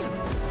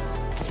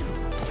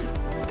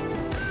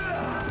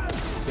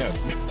 Yeah.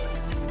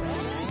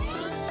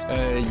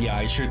 Yeah,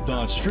 I should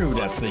dodge through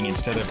that thing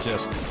instead of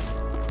just.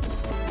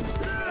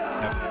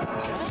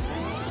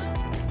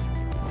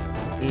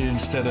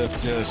 Instead of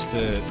just.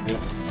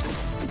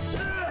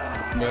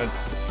 But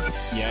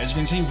yeah, as you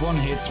can see, one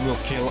hit will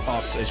kill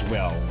us as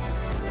well.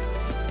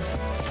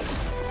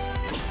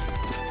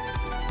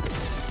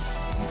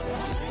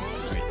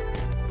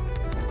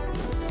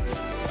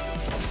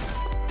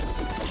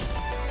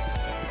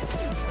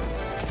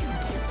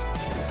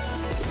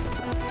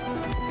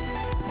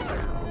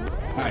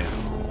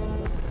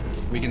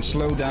 We can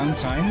slow down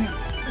time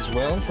as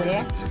well for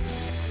that.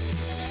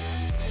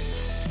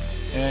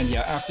 And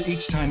yeah, after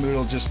each time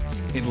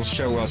it will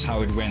show us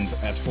how it went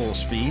at full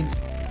speed.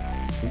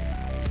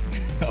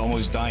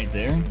 Almost died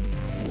there.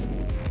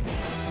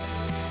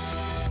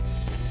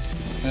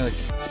 Okay.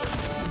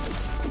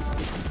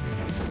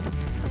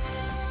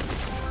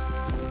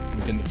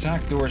 We can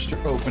attack doors to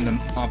open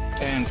them up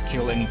and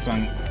kill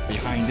anything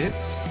behind it.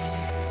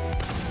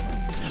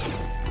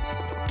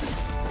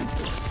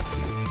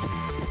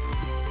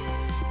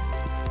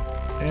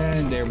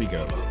 And there we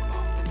go.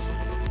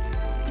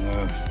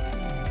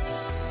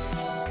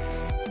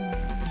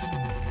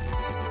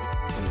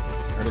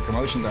 Heard a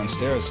commotion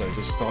downstairs, so I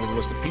just thought it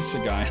was the pizza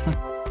guy.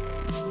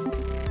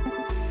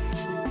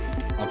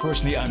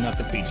 Unfortunately, I'm not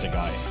the pizza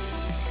guy.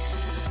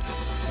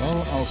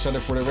 Well, I'll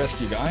settle for the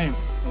rescue guy.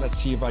 Let's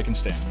see if I can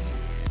stand.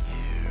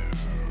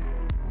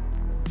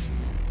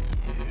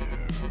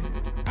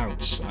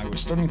 Ouch, I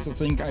was starting to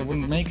think I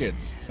wouldn't make it.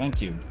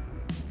 Thank you.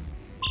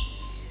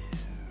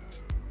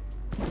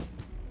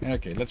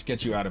 Okay, let's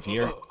get you out of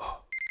here.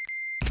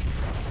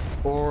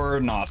 Or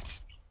not.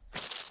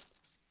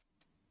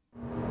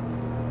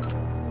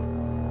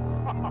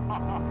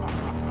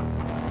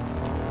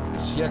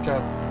 Check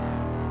out.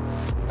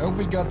 Hope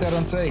we got that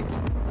on tape.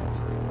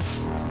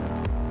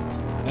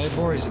 Hey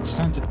boys, it's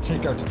time to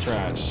take out the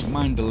trash.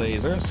 Mind the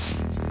lasers.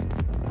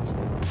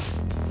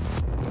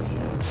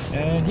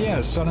 And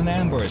yeah, sudden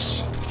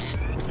ambush.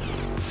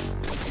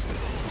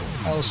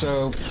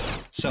 Also,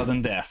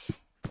 sudden death.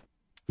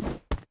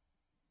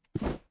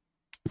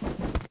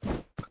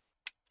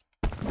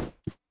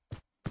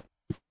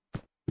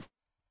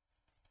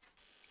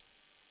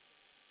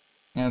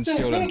 And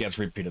still it gets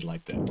repeated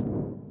like that.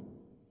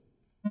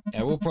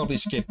 Yeah, we'll probably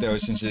skip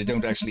those since they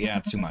don't actually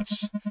add too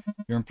much.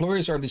 Your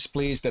employers are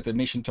displeased that the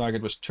mission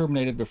target was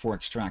terminated before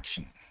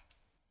extraction.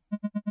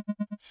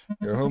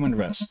 Go home and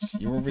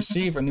rest. You will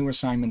receive a new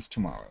assignment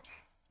tomorrow.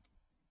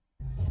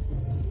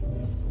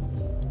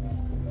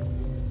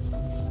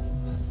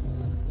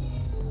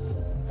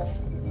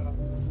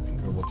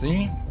 Global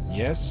T,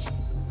 yes.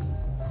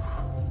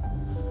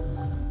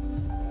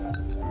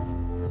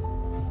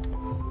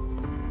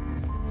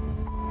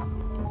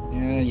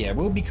 Yeah,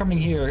 we'll be coming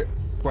here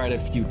quite a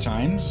few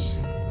times.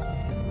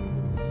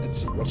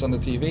 Let's see what's on the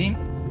TV.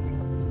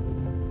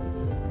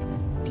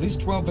 At least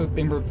 12 have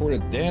been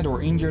reported dead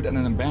or injured at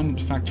an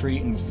abandoned factory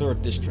in the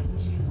 3rd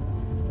district.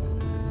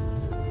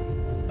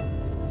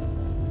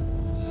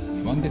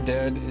 Among the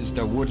dead is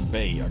Dawood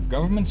Bey, a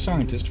government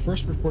scientist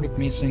first reported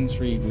missing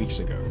 3 weeks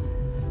ago.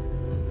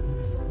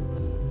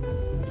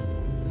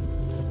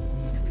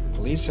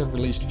 Police have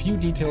released few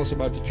details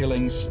about the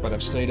killings, but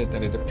have stated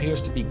that it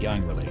appears to be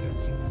gang-related.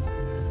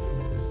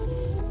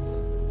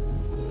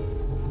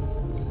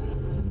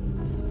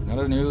 In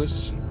other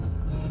news,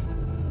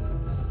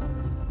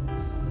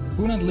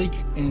 coolant leak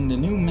in the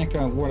new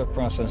Mecca water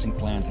processing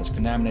plant has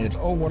contaminated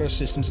all water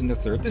systems in the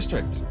 3rd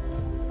district.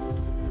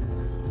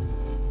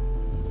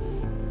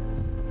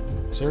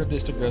 3rd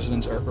district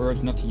residents are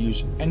urged not to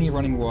use any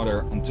running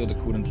water until the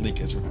coolant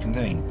leak is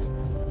contained.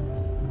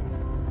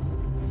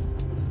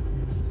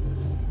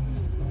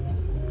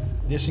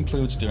 This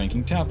includes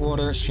drinking tap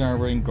water,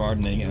 showering,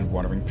 gardening, and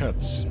watering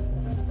pets.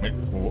 Wait,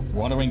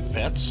 watering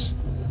pets?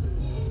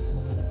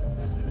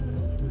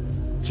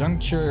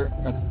 Juncture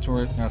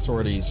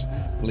authorities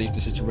believe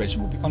the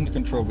situation will be under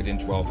control within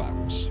 12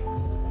 hours.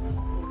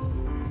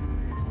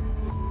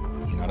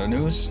 In other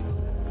news,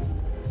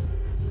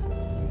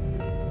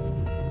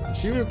 the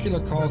serial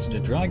killer called the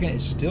Dragon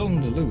is still on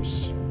the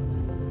loose.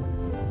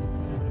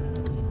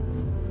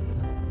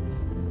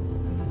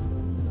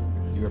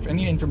 If you have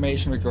any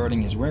information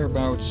regarding his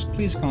whereabouts,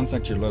 please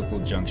contact your local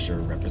juncture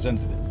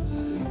representative.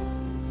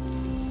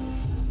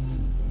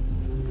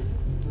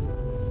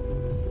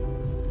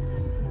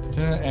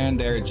 And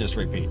there it just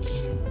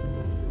repeats.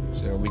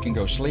 So we can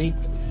go sleep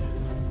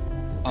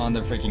on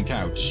the freaking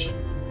couch.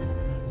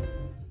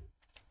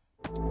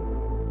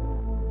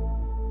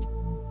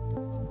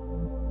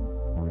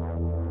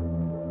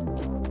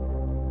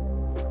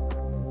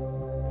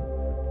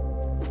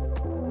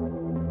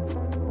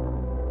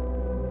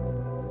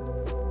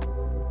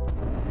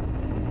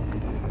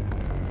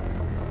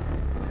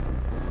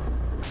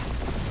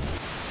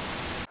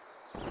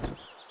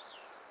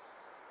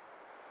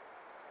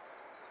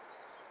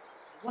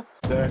 What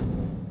the?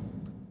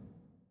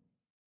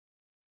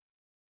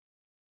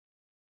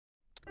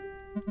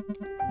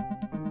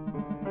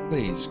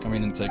 Please come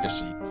in and take a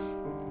seat.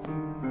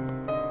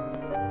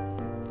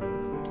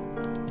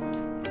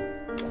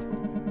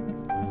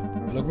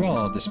 You look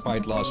well,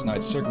 despite last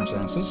night's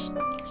circumstances.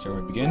 Shall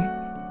we begin?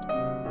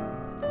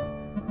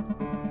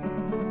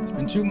 It's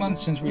been 2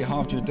 months since we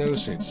halved your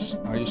dosage.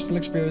 Are you still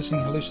experiencing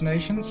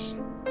hallucinations?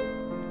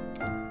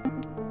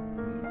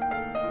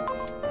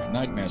 My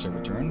nightmares have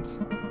returned.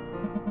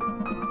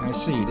 I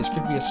see, this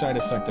could be a side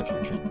effect of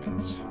your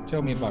treatment.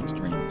 Tell me about the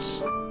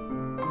dreams.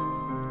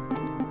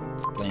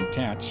 Playing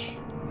catch.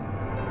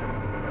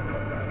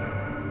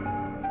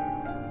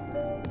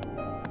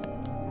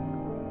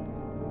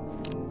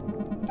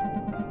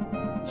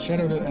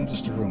 Shadow that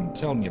enters the room,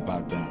 tell me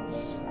about that.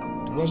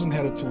 It wasn't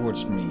headed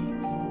towards me.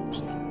 It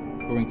was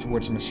going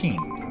towards a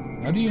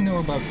machine. How do you know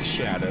about the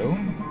shadow?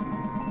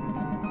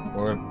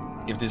 Or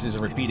if this is a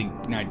repeating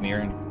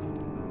nightmare,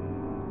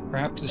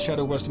 perhaps the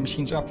shadow was the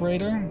machine's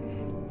operator?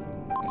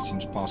 That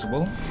seems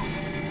possible.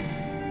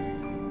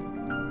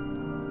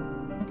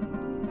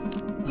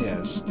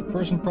 Yes, the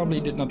person probably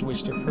did not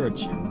wish to hurt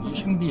you. You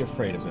shouldn't be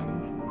afraid of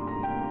him.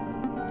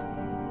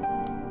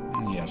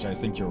 Yes, I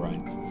think you're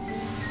right.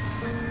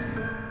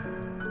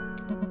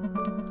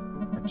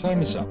 Our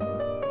time is up.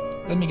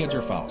 Let me get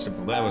your files.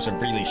 That was a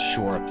really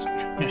short,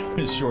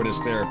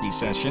 shortest therapy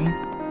session.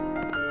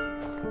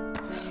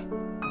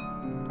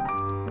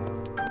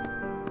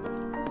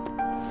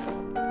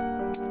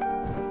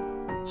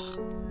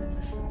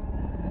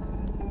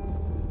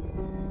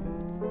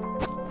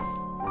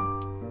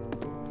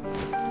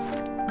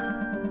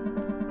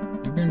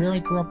 You've been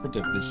very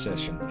cooperative this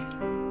session.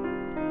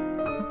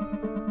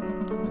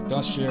 The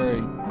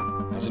dossier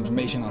has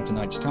information on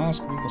tonight's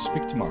task. We will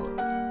speak tomorrow.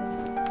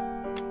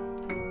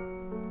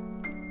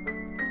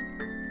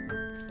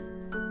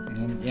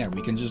 And yeah,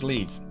 we can just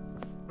leave.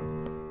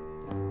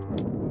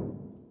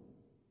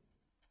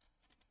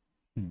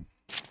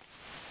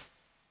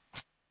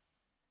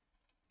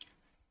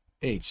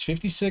 Age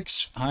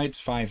 56, height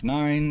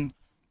 5'9",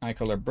 eye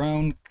color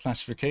brown,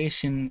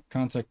 classification,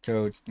 contact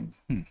code,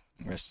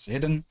 rest is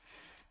hidden.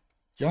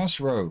 Josh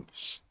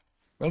Rose,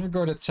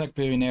 well-regarded tech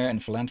billionaire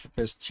and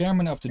philanthropist,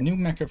 chairman of the New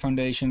Mecca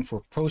Foundation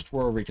for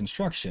Post-War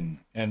Reconstruction,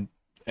 and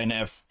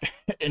NFPR.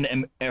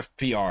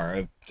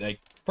 I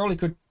probably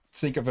could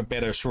think of a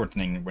better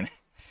shortening when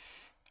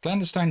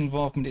Clandestine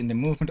involvement in the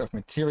movement of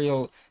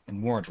material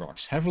and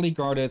wardrocks. Heavily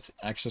guarded.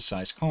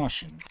 Exercise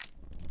caution.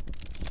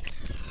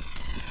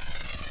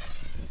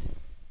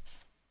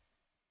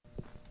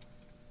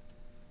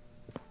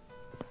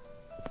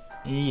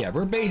 Yeah,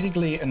 we're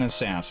basically an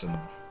assassin.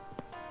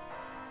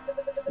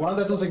 One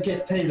that doesn't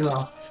get paid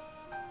enough.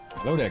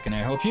 Hello there, can I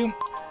help you?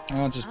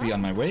 I'll just be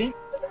on my way.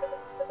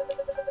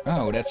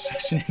 Oh, that's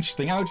such an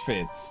interesting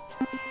outfit.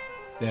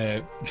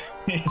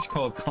 It's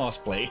called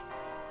cosplay.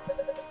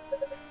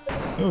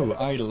 Oh,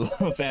 I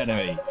love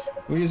anime.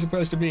 Who are you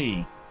supposed to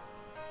be?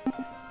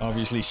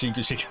 Obviously,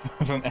 Shinku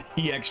from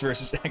EX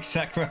versus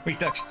X-Sakura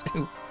Redux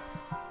 2.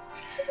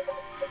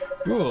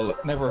 Cool,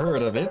 never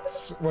heard of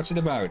it. What's it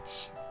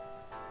about?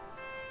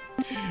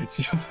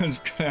 Children's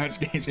clouds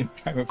games in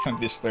Cyberpunk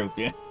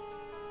Dystopia.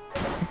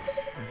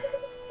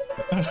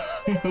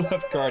 I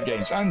love card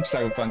games. I'm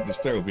Cyberpunk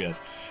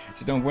Dystopias.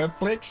 Is it on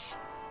Webflix?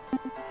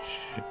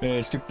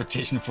 It's to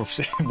petition for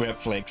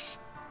Webflix.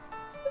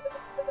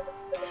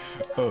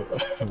 Oh.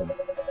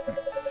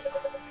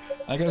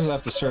 I guess I'll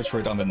have to search for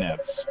it on the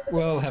net.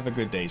 Well, have a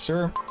good day,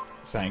 sir.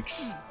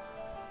 Thanks.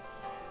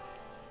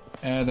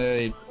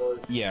 And,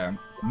 yeah,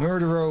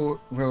 Murder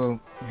Row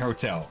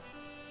Hotel.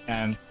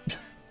 And,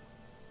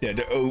 yeah,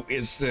 the O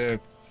is,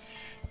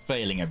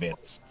 failing a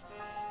bit.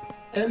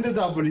 And the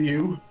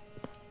W.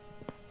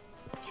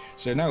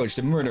 So now it's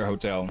the Murder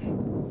Hotel.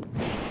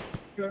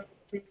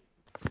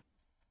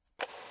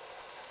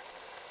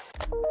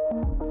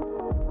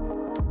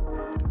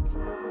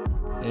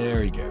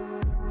 There we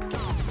go.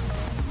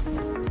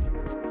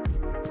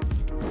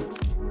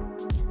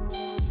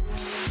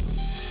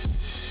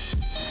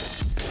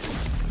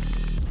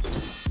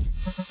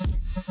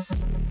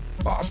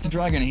 Boss the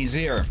dragon, he's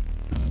here.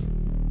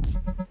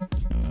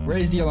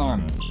 Raise the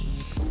alarm.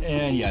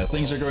 And yeah,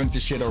 things are going to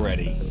shit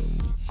already.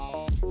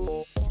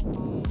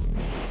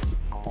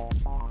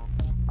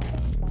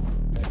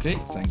 Okay,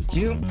 thank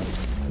you.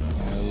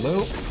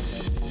 Hello.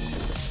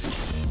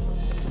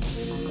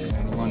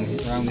 Anyone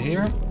around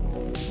here?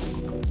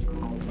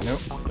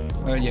 Nope.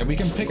 Yeah, we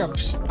can pick up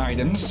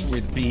items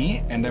with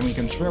B, and then we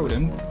can throw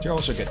them to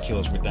also get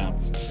kills with that.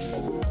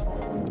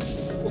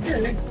 Okay,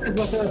 next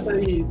is what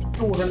I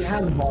store an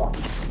handball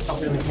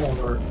up in the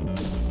corner.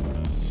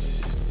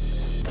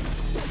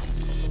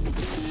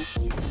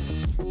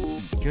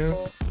 There we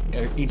go.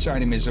 Each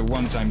item is a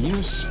one-time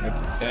use.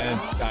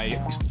 I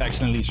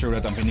accidentally threw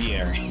that up in the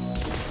air.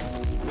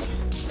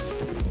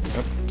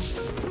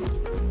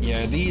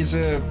 Yeah, these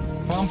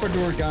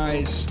Pompadour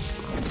guys,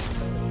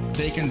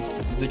 they can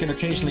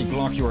occasionally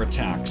block your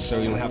attacks, so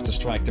you'll have to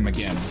strike them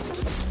again.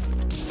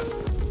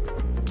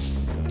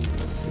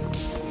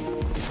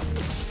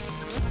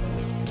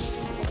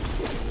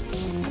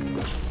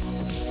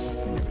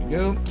 There we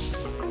go.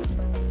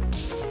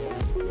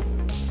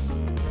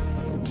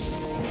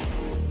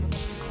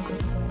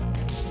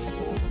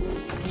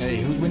 Hey,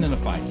 who'd win in a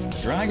fight?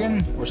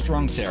 Dragon or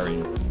Strong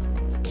Terry?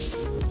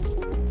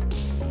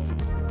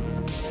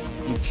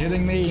 You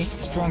kidding me?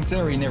 Strong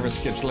Terry never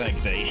skips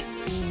leg day.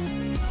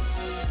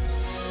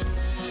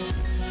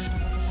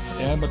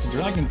 Yeah, but the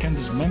dragon can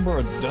dismember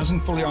a dozen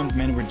fully armed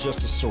men with just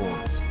a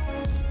sword.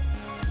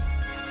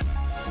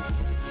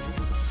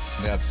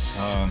 That's,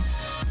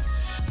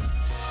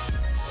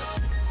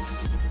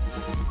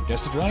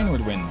 guess the dragon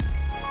would win.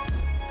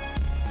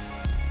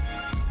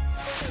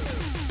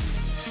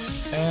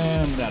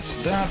 And that's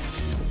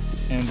that.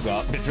 And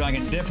well, the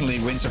dragon definitely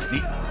wins of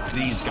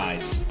these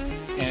guys.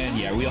 And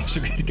yeah, we also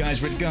get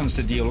guys with guns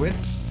to deal with.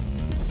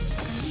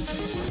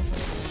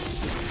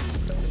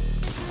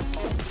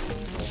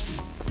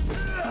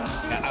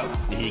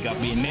 Oh, he got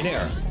me in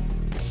midair.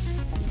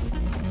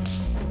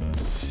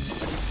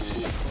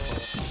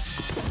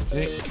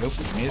 Okay, nope,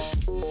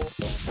 missed.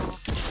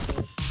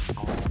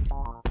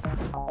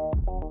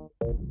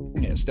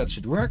 Yes, that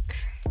should work.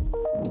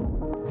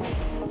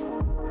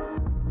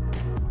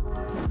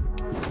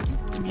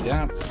 Give me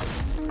that.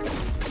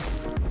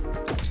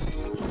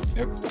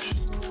 Nope.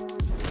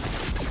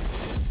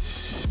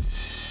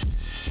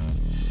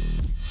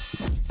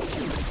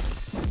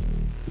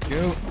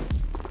 Go.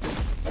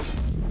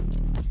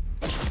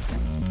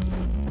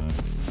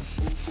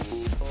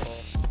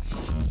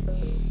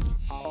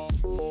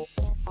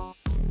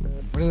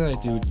 What did I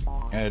do?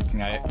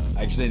 I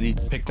accidentally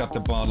picked up the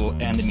bottle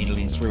and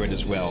immediately threw it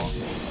as well.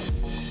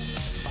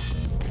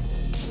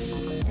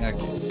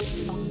 Okay.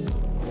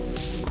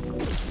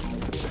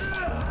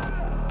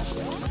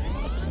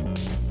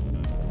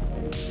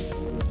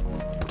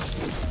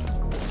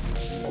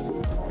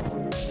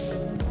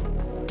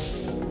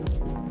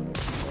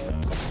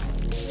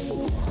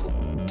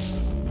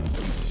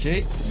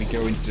 Okay, we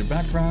go into the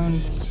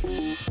background.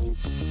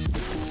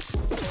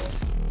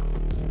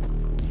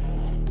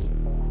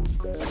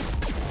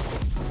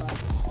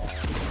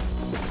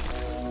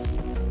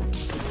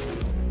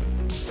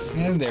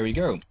 And there we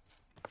go.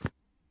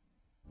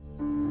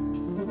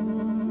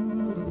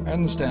 I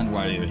understand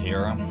why you're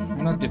here.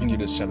 I'm not giving you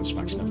the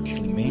satisfaction of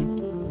killing me.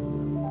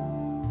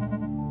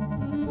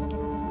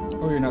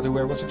 Oh you're not who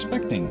I was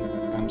expecting.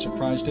 I'm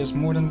surprised there's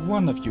more than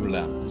one of you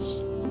left.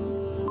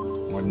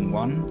 More than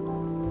one?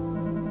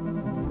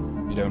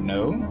 You don't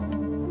know?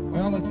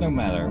 Well, it's no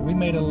matter. We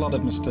made a lot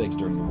of mistakes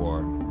during the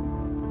war.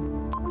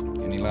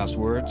 Any last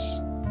words?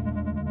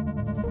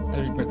 I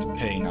regret the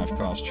pain I've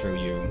caused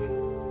through you.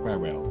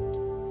 Farewell.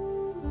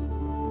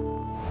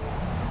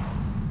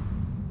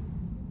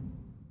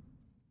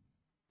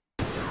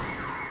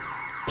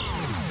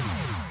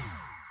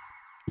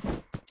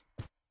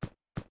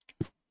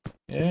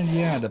 And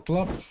yeah, the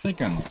plot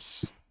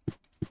thickens.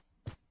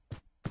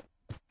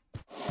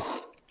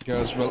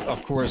 Because, well,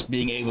 of course,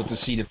 being able to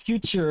see the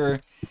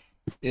future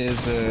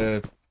is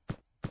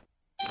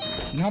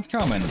not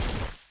common.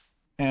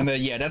 And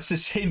yeah, that's the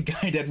same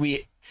guy that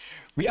we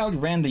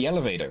outran the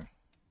elevator.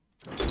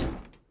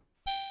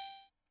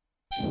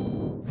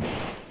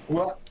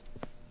 What?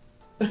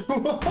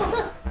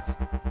 What?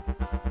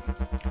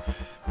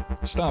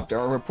 Stop, there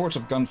are reports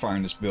of gunfire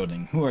in this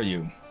building. Who are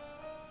you?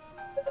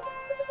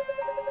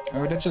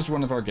 Oh, that's just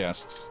one of our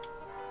guests.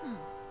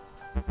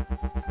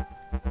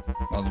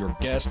 Well, your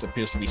guest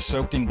appears to be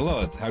soaked in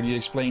blood. How do you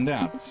explain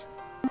that?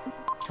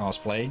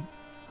 Cosplay?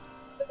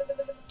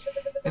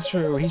 It's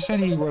true, he said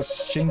he was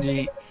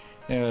Shinji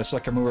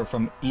Sakamura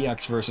from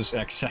EX vs.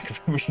 X Sakura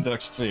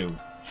Redux 2.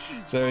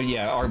 So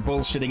yeah, our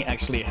bullshitting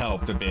actually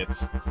helped a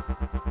bit.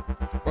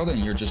 Well then,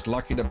 you're just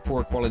lucky the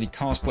poor quality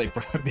cosplay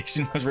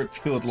prohibition was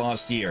repealed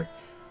last year.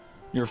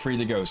 You're free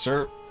to go,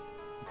 sir.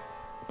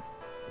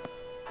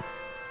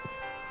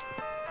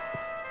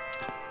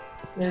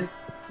 Have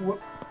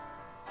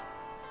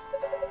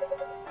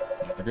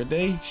a good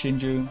day,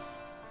 Shinju.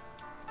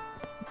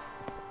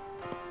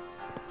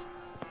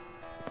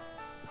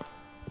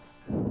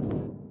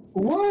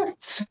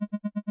 What?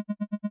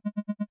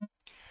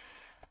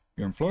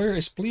 Your employer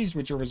is pleased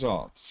with your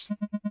results.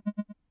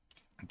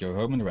 Go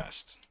home and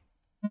rest.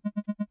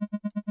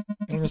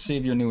 You'll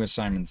receive your new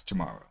assignment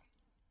tomorrow.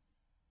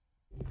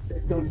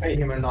 Don't pay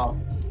him enough.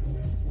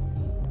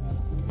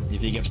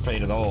 If he gets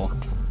paid at all.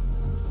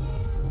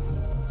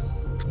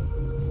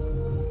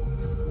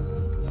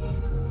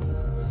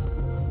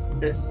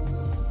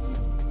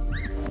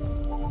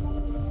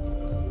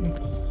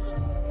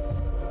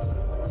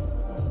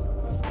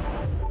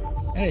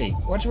 Hey,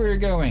 watch where you're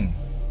going.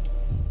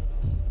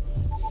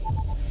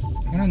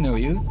 I don't know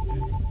you.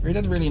 You're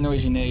that really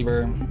noisy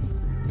neighbor.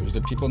 Those are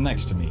the people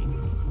next to me.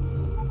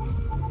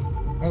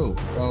 Oh,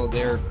 well,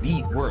 they're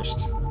the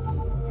worst.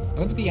 I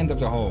live at the end of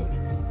the hall.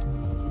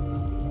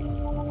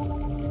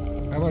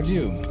 How about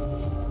you?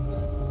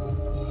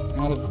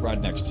 I live right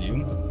next to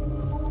you.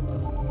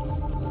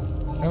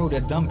 Oh,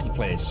 that dumpy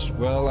place.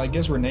 Well, I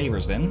guess we're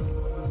neighbors then.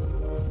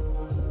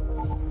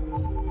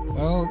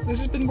 Well, this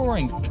has been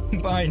boring.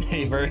 Bye,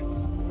 neighbor.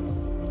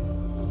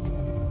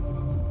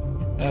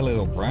 A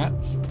little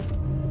brat.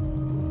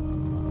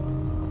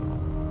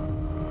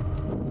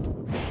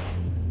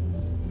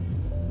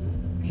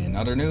 In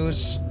other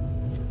news,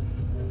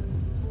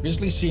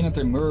 recently seen at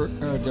the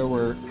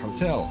Dower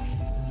Hotel.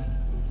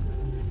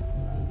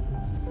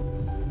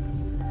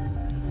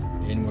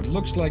 In what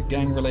looks like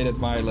gang-related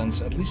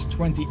violence, at least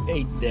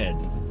 28 dead.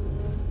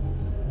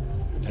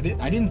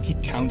 I didn't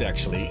keep count,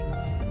 actually.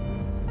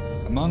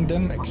 Among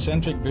them,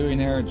 eccentric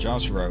billionaire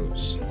Josh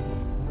Rose.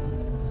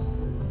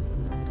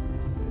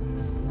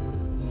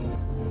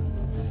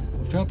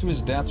 Who fell to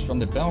his death from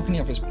the balcony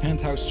of his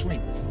penthouse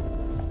suite.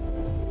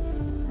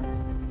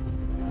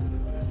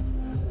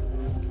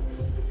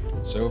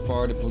 So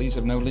far, the police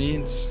have no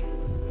leads.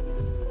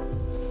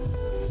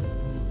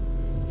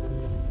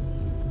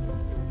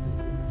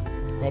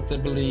 But they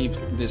believe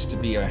this to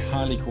be a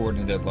highly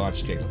coordinated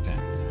large-scale attack.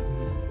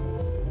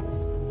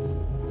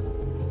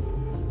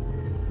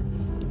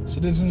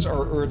 Citizens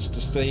are urged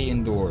to stay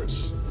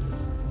indoors.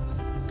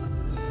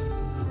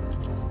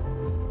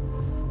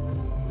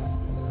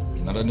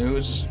 In other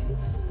news,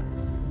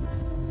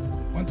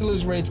 want to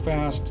lose weight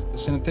fast? A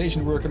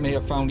sanitation worker may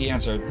have found the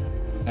answer.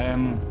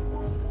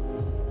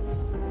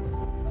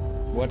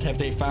 What have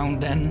they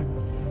found then?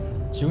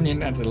 Tune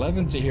in at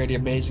 11 to hear the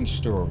amazing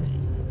story.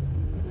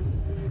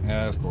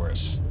 Of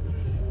course.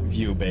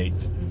 View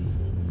bait.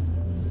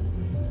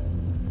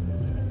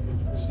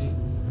 Let's see.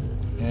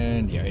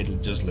 And yeah,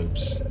 it just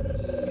loops.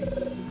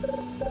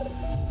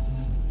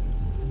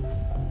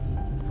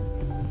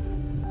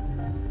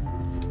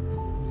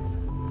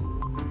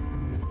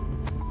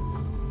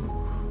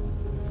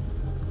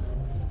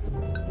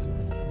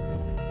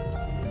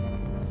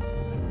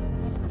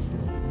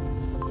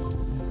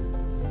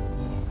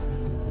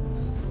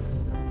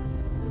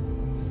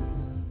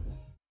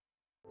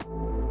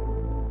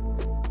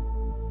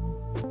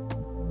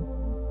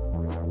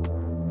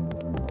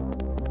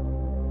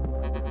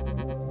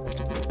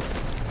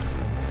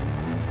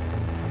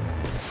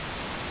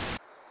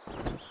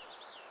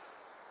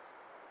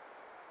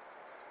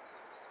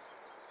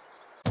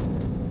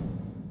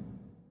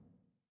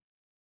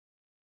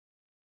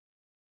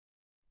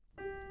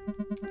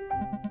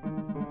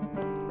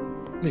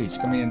 Please,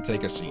 come in and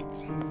take a seat.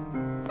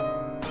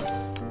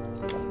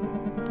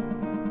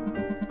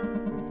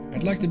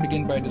 I'd like to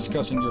begin by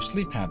discussing your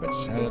sleep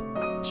habits.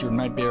 Has your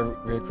nightmare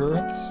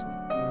recurred?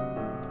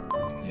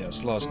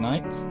 Yes, last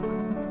night.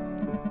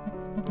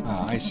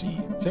 Ah, I see.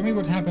 Tell me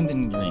what happened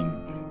in the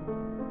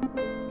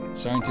dream. The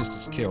scientist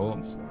is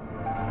killed.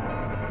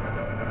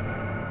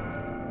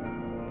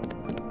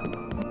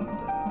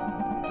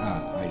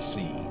 Ah, I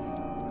see.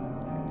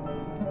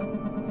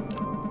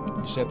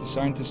 You said the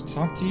scientist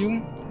talked to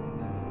you?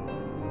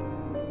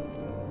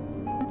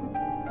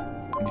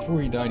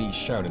 Before he died, he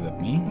shouted at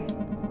me.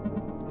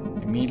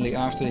 Immediately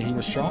after he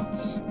was shot,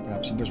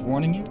 perhaps he was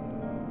warning you?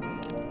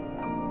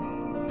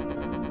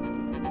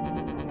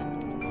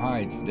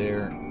 Hide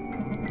there.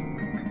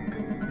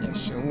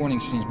 Yes, a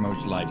warning seems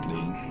most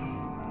likely.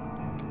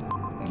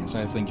 Yes,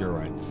 I think you're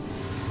right.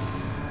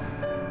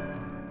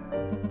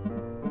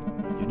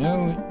 You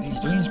know,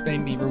 these dreams may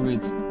be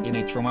rooted in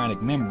a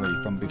traumatic memory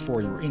from before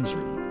your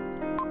injury.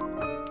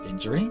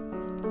 Injury?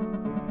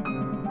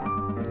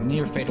 The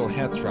near-fatal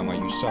head trauma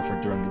you suffered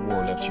during the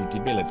war left you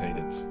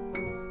debilitated.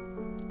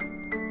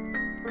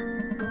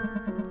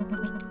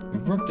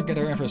 We've worked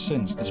together ever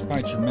since,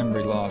 despite your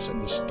memory loss and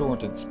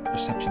distorted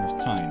perception of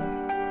time.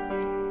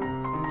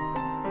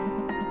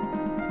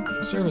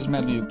 The service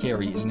medal you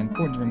carry is an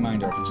important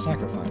reminder of your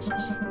sacrifices,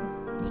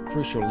 and a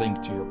crucial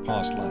link to your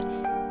past life.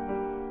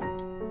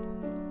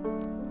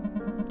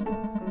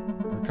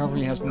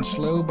 Recovery has been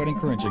slow but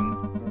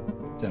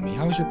encouraging. Tell me,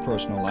 how is your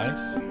personal life?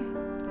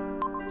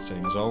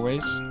 Same as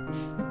always.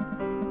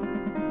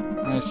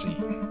 I see.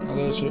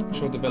 Although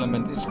social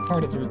development is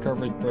part of the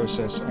recovery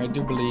process, I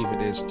do believe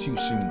it is too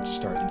soon to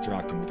start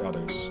interacting with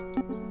others.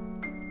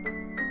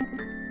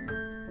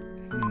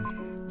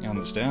 I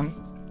understand.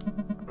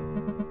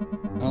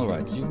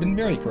 Alright, you've been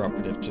very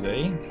cooperative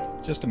today.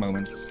 Just a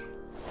moment.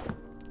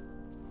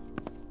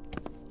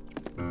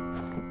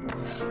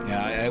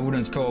 Yeah, I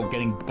wouldn't call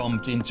getting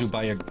bumped into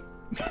by a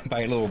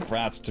by a little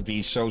brat to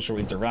be social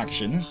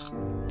interaction.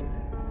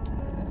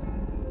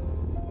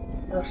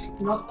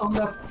 Not on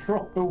that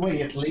proper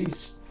way, at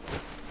least.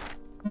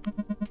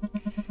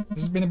 This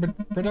has been a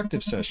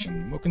productive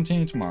session. We'll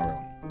continue tomorrow.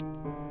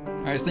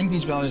 I think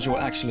these values will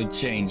actually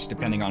change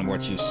depending on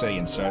what you say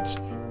and such.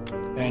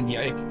 And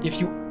yeah, if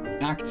you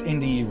act in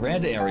the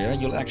red area,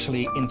 you'll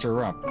actually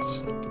interrupt.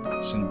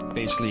 So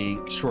basically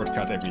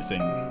shortcut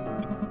everything.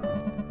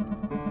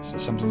 Is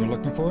this something you're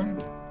looking for?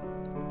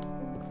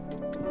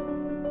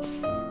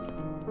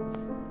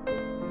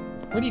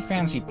 Pretty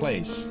fancy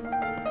place.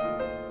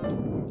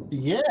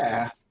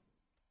 Yeah.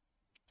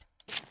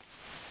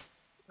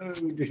 Oh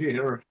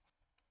dear.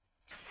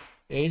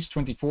 Age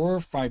 24,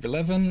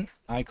 5'11",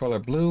 eye color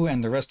blue,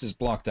 and the rest is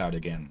blocked out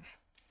again.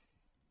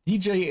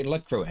 DJ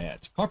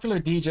Electrohead, popular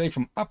DJ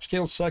from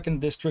upscale 2nd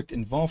District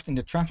involved in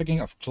the trafficking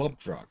of club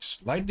drugs.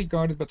 Lightly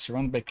guarded but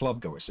surrounded by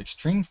clubgoers.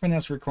 Extreme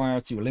finesse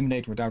required to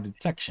eliminate without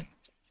detection.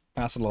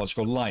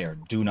 Pathological liar,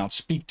 do not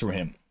speak to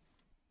him.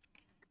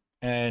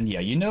 And yeah,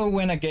 you know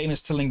when a game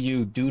is telling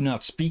you do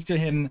not speak to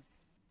him,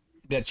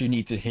 that you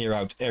need to hear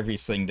out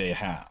everything they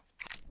have.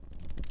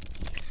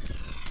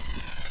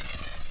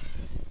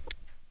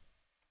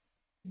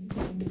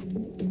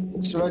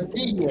 So a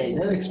DA,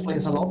 that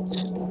explains a lot.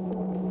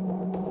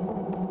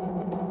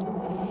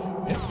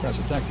 Yep, press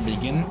attack to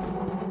begin.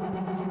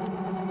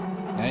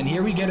 And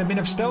here we get a bit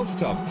of stealth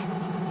stuff.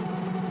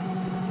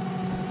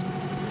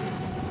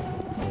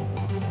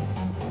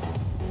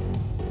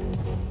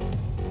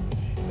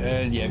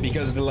 And yeah,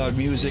 because of the loud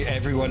music,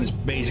 everyone is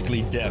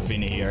basically deaf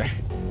in here.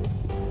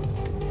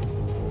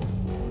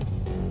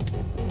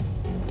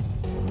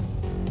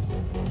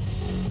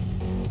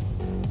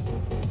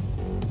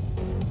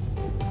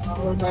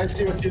 Oh, I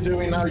see what you're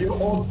doing now. You're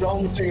all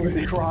dancing with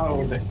the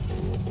crowd.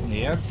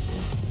 Yep.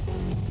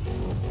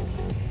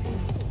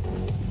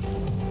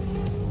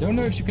 Don't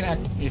know if you can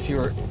act,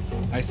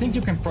 I think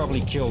you can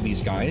probably kill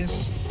these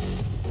guys.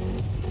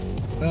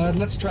 But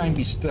let's try and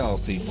be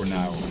stealthy for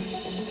now.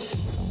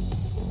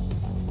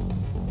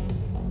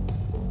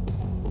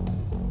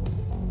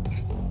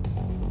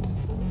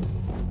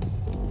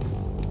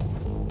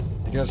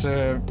 Because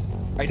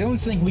I don't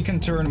think we can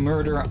turn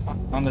murder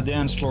on the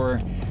dance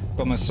floor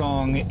from a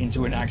song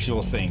into an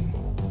actual thing.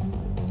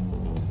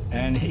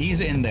 And he's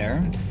in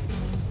there.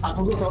 I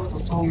forgot about the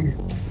song.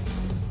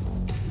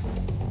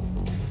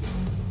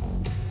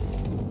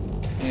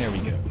 There we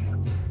go.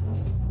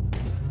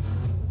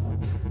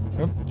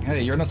 Oh,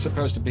 hey, you're not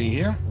supposed to be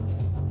here.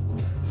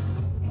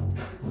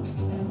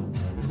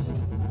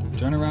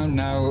 Turn around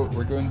now.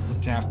 We're going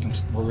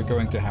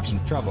to have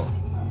some trouble.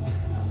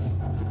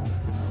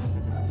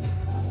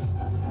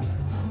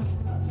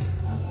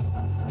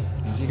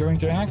 Is he going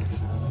to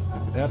act?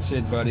 That's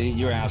it, buddy.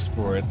 You asked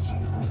for it.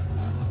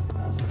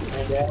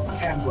 And that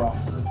camera.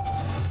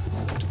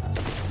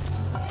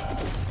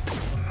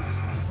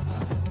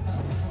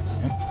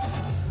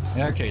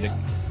 Yep. Okay.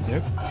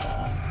 Yep.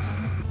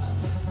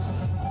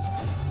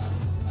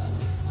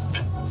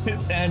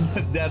 And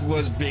that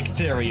was Big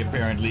Terry,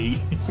 apparently.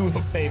 Who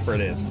will pay for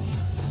this?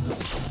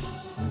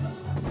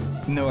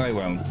 No, I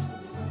won't.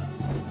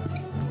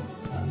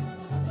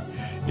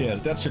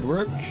 Yes, that should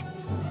work.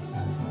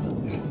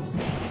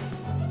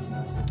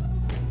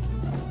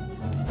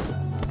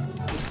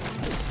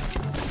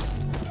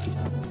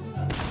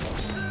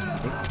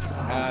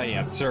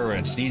 Yeah,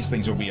 turrets. These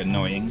things will be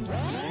annoying. There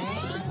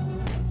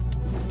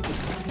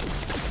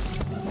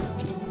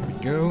we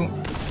go.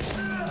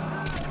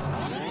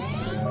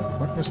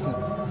 What was the...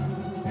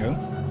 No.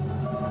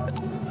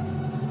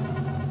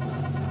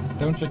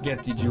 Don't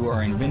forget that you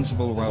are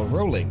invincible while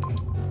rolling.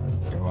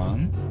 Go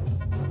on.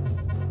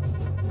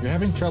 If you're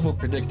having trouble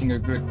predicting a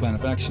good plan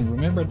of action,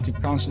 remember to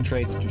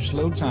concentrate to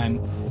slow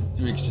time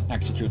to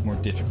execute more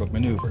difficult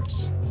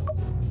maneuvers.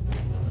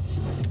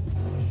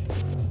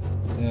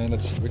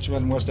 Let's see, which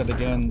one was that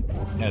again?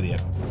 Yeah,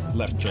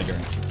 left trigger.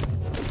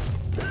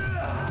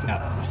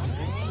 Yeah.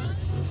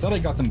 Thought I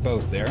got them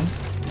both there.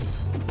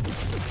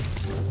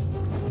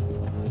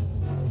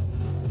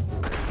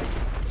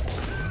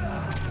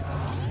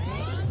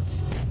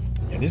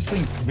 Yeah, this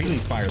thing really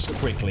fires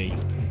quickly.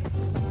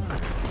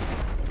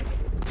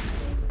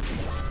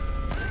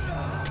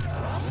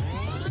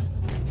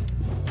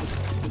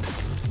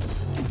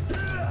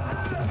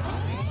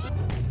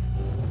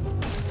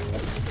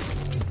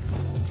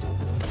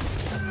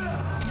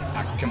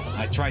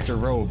 I tried to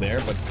roll there,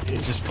 but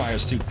it just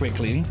fires too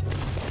quickly.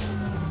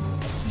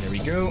 There we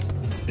go.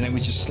 And then we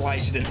just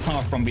slice it in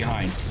half from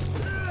behind.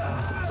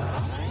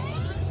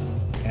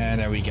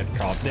 And then we get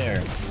caught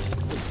there.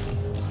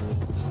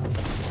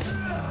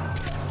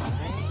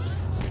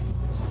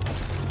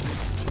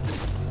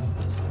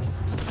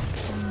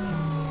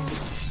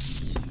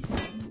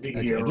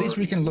 Okay, at least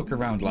we can look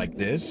around like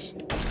this.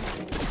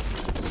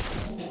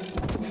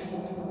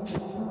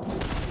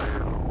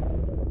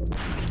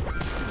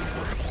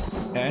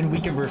 And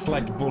we can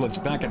reflect bullets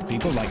back at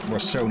people like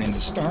was shown in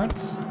the start.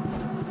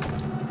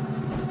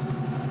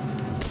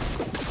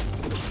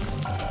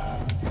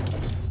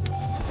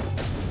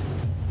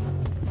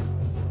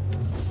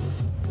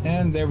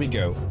 And there we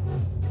go.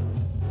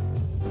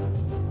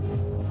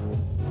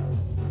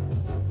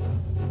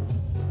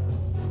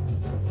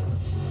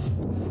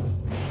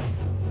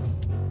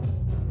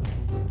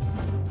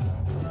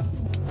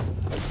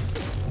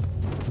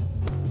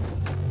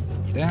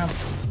 That.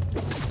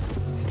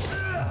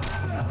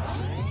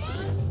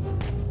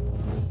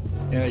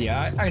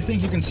 Yeah, I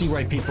think you can see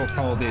why people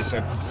call this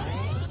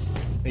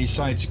a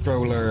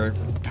side-scroller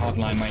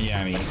Hotline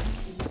Miami.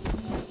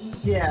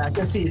 Yeah, I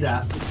can see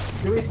that.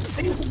 It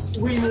seems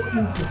way more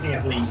interesting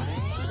at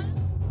least.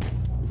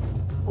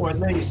 Or at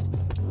least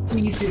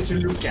easier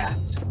to look at.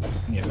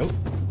 Yeah, oh,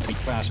 we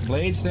clasp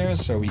blades there,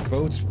 so we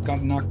both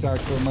got knocked out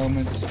for a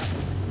moment.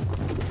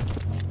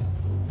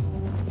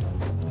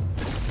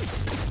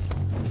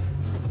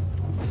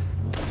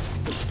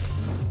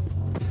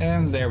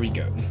 And there we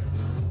go.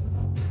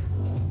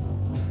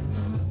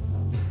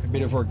 A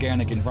bit of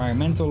organic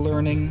environmental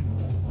learning.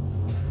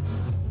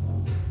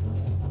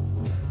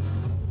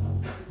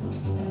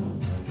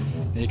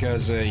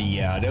 Because,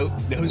 yeah,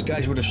 those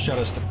guys would have shot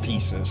us to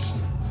pieces.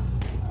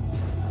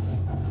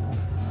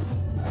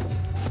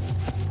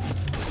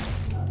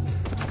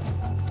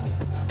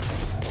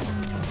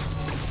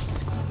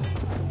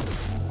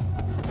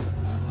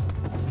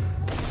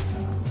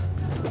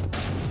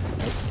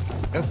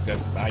 Oh,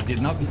 I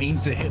did not mean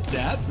to hit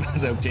that,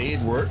 but okay,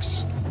 it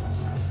works.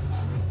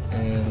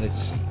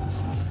 Let's see.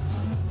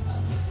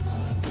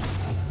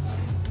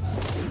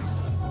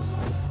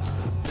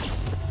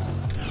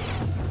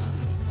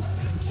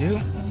 Thank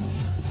you.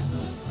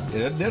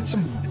 Yeah,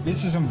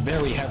 this is some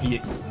very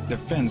heavy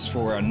defense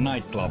for a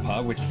nightclub,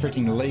 huh? With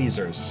freaking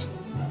lasers.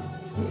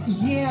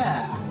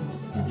 Yeah,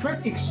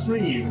 quite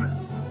extreme.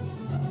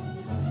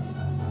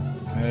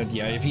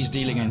 Yeah, if he's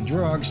dealing in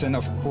drugs, then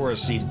of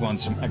course he'd want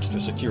some extra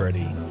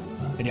security.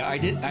 And yeah, I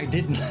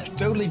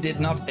totally did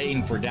not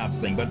aim for that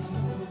thing, but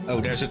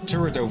oh, there's a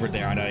turret over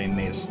there that I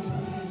missed.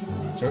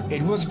 So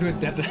it was good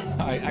that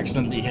I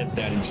accidentally hit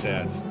that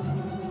instead.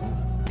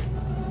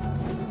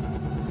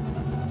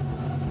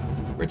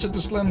 Richard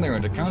the Slender,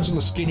 the Council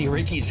of Skinny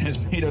Rickies has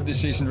made a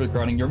decision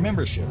regarding your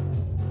membership.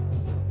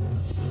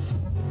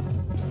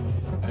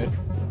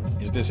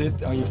 Is this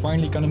it? Are you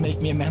finally gonna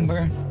make me a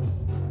member?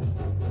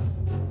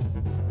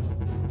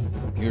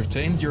 You've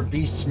tamed your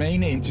beast's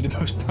mane into the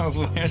most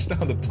powerful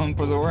hairstyle, the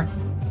Pompadour.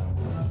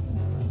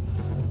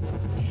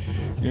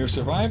 You have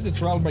survived the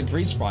trial by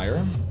grease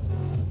fire.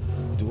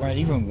 Do I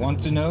even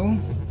want to know?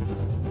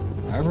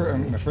 However,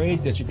 I'm afraid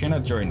that you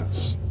cannot join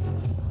us.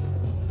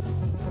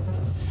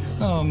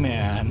 Oh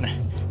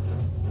man.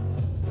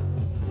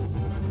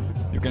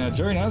 You cannot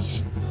join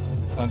us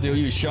until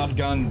you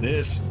shotgun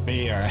this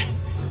bear.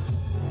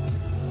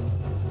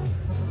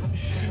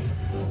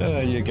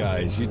 You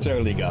guys, you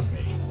totally got me.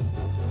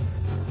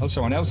 Well,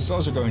 someone else is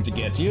also going to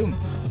get you.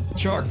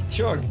 Chug,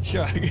 chug,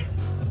 chug.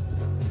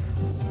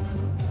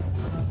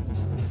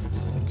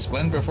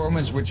 Splendid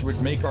performance which would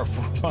make our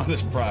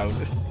forefathers proud.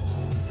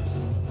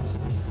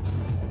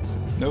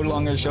 No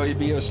longer shall you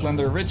be a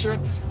slender Richard.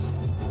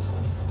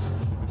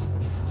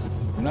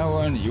 From now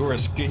on, you're a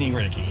skinny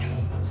Ricky.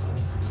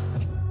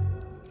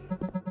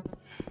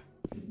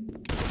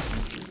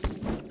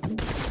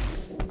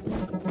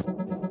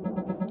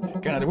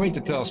 Cannot wait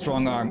to tell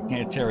Strong Arm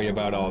Terry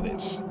about all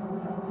this.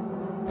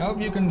 I hope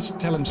you can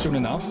tell him soon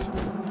enough.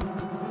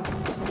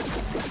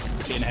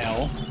 in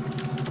hell.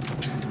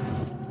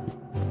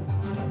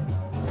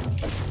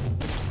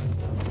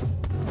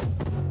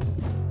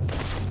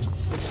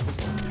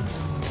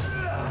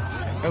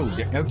 Oh,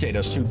 okay,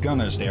 there's two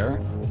gunners there.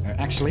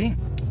 Actually.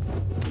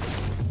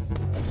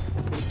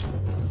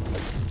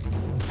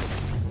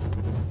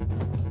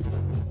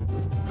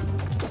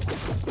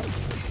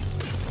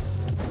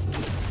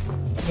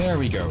 There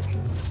we go.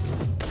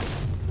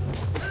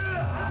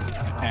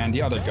 And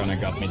the other gunner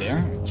got me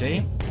there.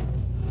 Okay.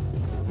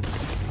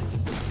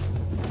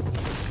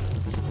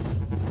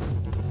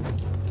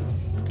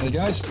 Hey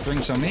guys,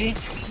 drinks on me.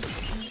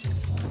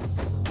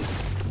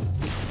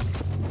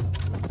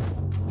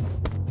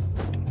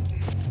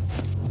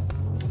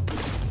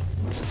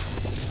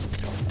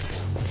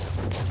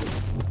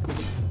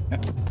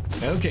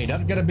 Okay,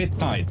 that got a bit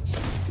tight.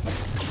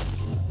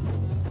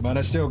 But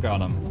I still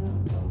got him.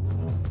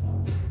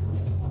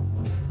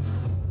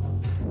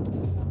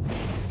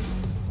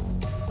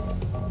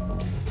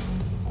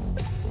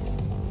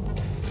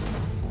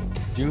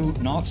 Do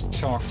not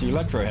talk to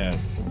Electrohead.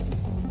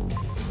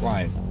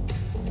 Why?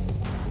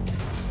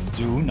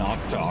 Do not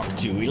talk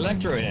to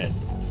Electrohead.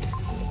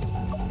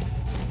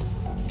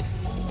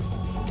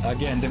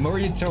 Again, the more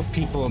you tell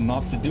people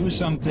not to do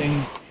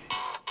something,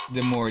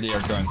 the more they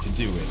are going to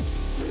do it.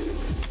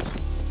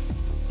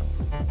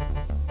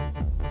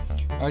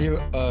 Are you,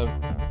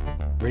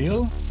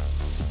 real?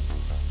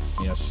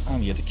 Yes,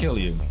 I'm here to kill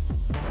you.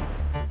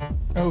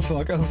 Oh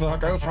fuck, oh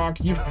fuck, oh fuck,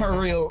 you are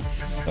real.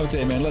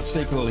 Okay man, let's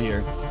stay cool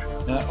here.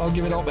 I'll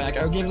give it all back,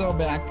 I'll give it all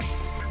back.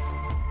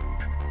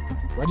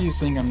 Why do you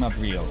think I'm not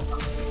real?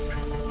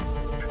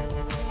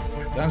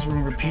 That's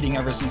been repeating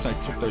ever since I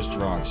took those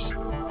drugs.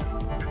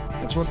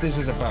 That's what this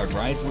is about,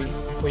 right?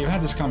 We've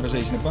had this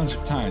conversation a bunch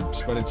of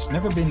times, but it's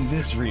never been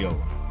this real.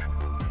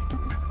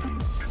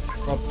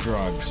 What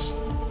drugs?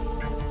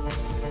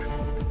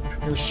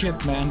 Your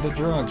shit, man, the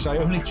drugs. I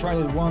only tried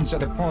it once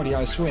at a party,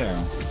 I swear.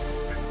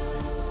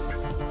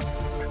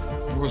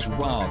 It was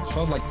wild. It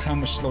felt like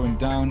time was slowing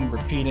down,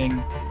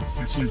 repeating,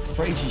 and seen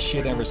crazy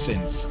shit ever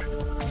since.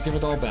 I'll give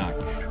it all back.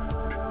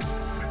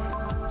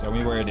 Tell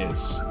me where it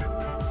is.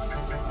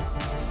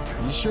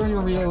 Are you sure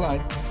you're real? I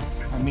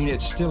mean,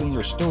 it's still in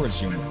your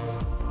storage unit.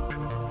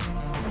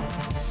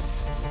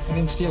 I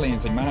didn't steal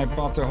anything, man. I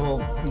bought the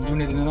whole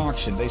unit in an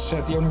auction. They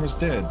said the owner was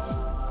dead.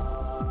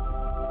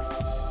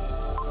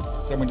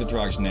 Tell me the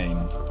drug's name.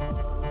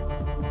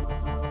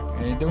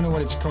 I don't know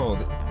what it's called.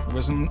 It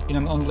was in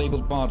an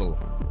unlabeled bottle.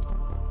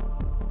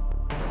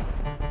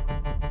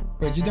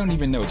 Wait, you don't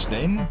even know its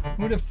name?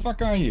 Who the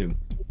fuck are you?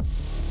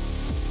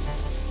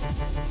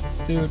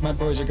 Dude, my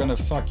boys are gonna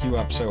fuck you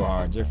up so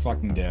hard. You're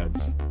fucking dead.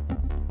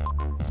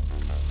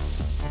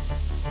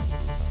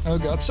 Oh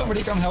god,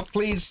 somebody come help,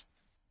 please!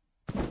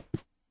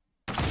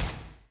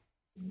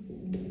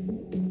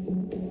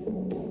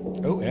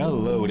 Oh,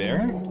 hello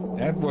there.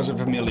 That was a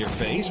familiar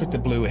face with the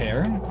blue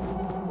hair.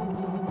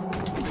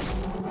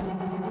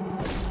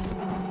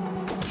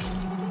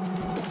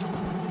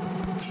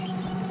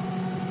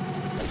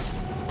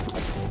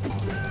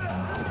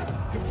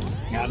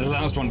 Yeah, the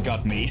last one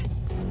got me.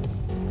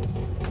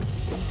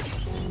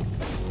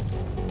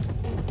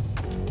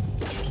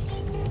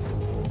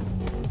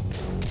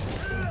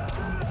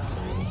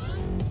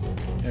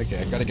 Okay,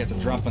 I gotta get the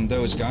drop on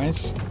those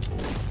guys.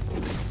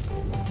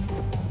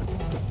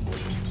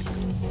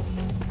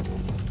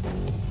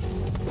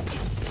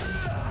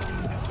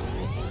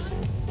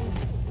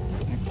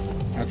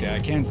 Okay, I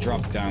can't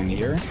drop down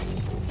here.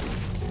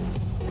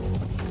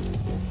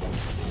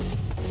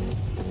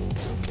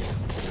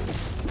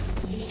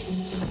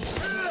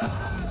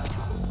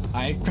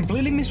 I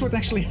completely missed what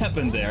actually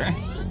happened there.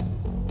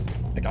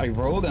 Like, I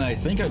rolled and I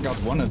think I got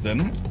one of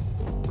them.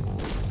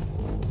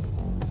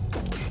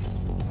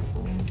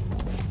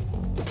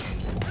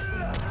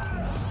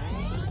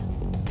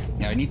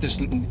 Yeah, I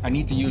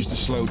need to use the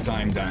slow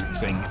time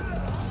thing.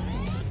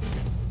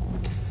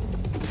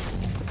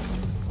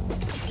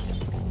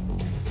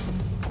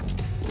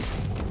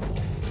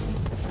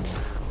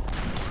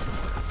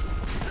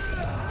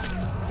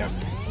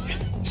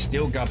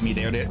 Still got me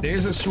there.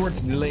 There's a short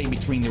delay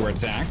between your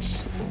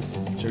attacks,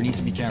 so you need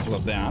to be careful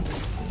of that.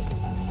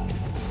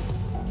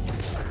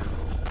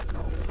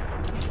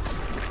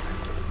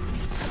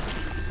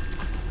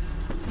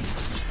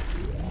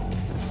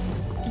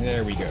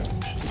 There we go.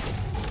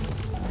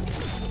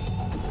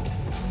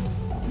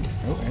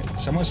 Oh,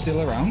 someone's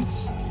still around.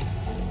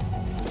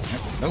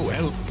 Oh,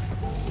 well.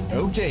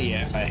 Okay,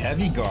 yeah, a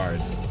heavy guard.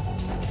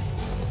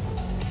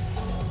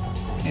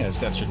 Yes,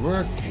 that should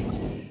work.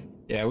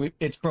 Yeah,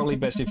 it's probably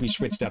best if we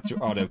switch that to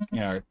auto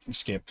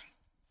skip.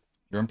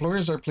 Your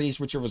employers are pleased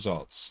with your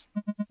results.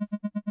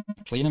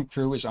 The cleanup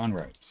crew is en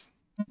route.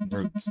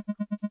 We'll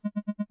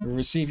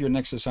receive your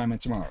next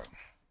assignment tomorrow.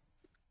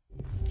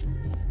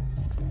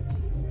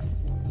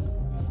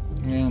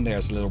 And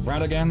there's the little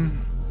brat again.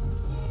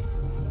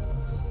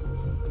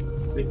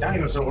 The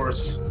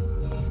dinosaurs.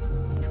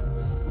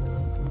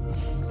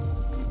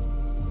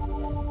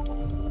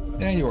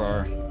 There you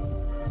are.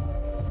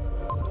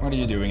 What are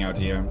you doing out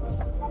here?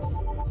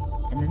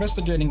 I'm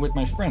investigating with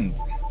my friend.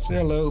 Say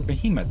hello,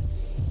 Behemoth.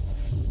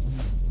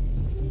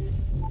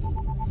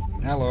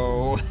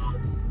 Hello.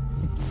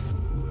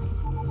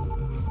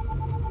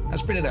 Now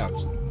spit it out.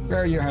 Where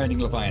are you hiding,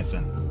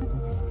 Leviathan?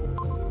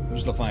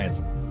 Who's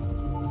Leviathan?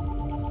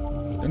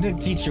 Don't they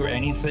teach you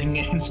anything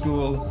in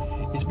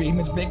school? He's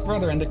Behemoth's big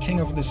brother and the king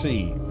of the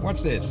sea.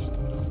 What's this?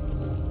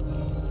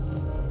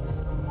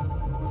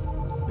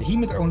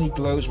 Behemoth only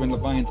glows when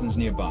Leviathan's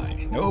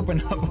nearby. Now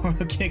open up or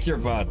I'll kick your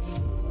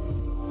butt.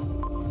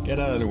 Get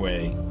out of the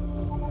way.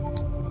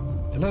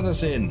 Let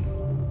us in.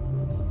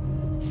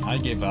 I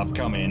give up,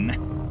 come in.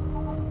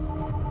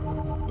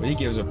 Well, he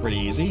gives up pretty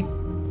easy.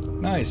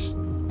 Nice.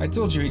 I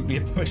told you he'd be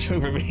a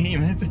pushover,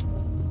 Behemoth.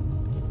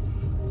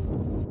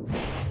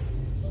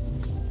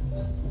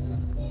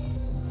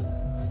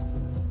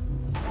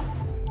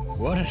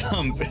 What a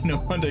thump. No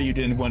wonder you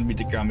didn't want me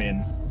to come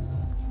in.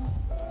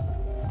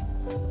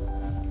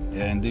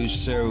 And those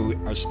so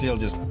are still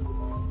just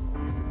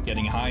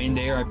getting high in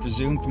there, I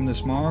presume, from the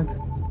smog.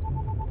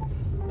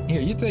 Here,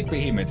 you take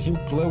Behemoth. You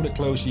glow the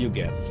closer you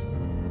get.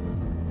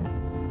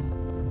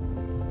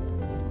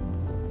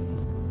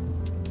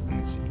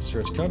 Let's see.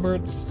 Search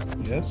cupboards.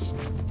 Yes.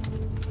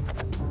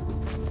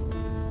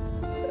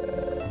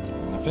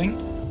 Nothing.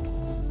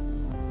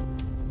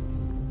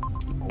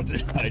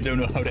 I don't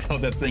know how the hell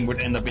that thing would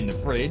end up in the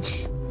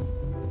fridge.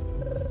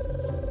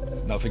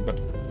 Nothing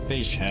but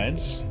fish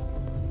heads.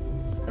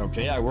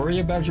 Okay, I worry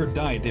about your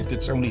diet if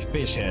it's only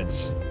fish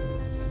heads.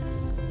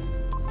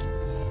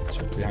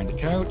 Search behind the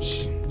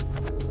couch.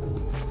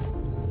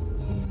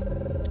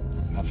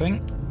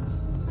 Nothing.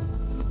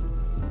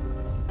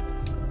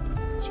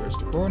 Search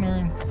the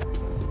corner.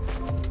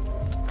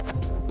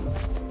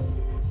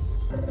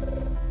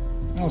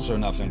 Also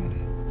nothing.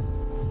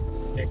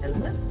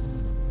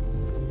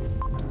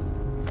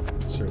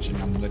 Searching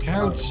under the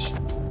couch.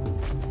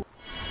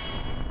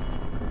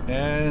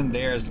 And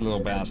there's the little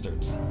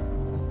bastard.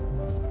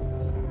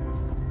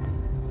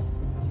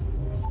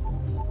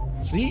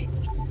 See?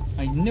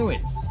 I knew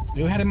it.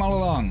 You had him all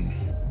along.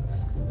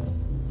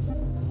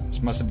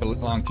 This must have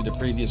belonged to the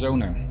previous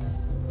owner.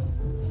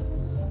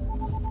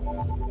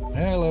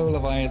 Hello,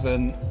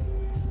 Leviathan.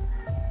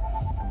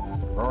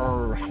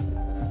 Roar.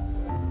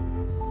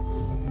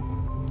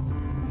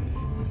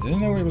 I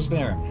didn't know it was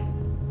there.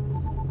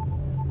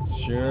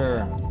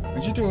 Sure.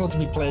 Aren't you too old to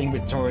be playing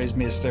with toys,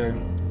 mister?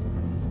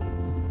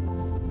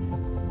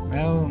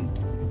 Well...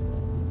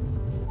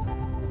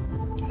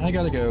 I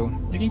gotta go.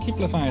 You can keep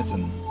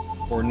Leviathan.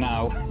 For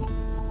now.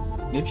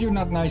 And if you're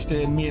not nice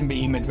to me and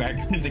Behemoth, we're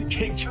going to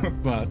kick your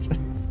butt.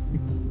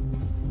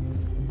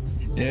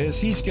 Yes,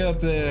 he's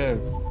got... Yeah,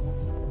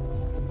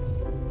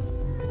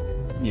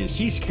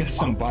 she's got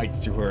some bite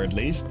to her at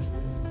least.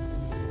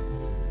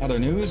 Other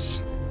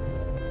news.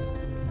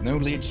 No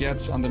leads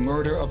yet on the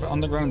murder of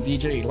underground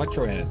DJ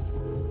Electrohead.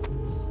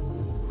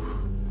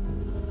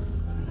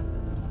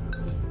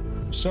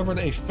 Suffered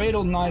a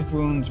fatal knife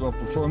wound while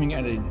performing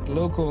at a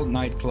local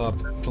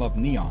nightclub, Club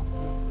Neon.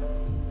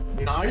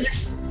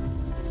 Knife?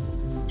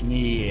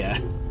 Yeah.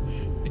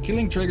 The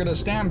killing triggered a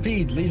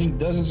stampede, leaving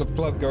dozens of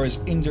clubgoers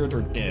injured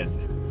or dead.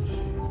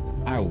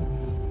 Ow.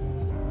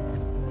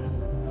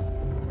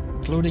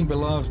 Including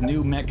beloved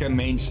new mecha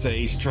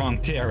mainstay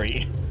Strong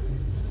Terry.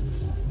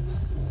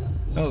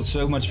 Well,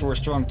 so much for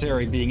Strong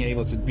Terry being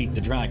able to beat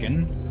the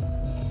dragon.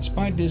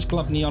 Despite this,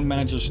 Club Neon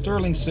manager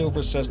Sterling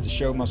Silver says the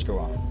show must go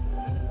on.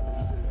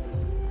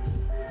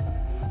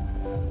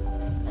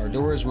 Our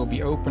doors will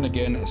be open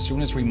again as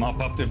soon as we mop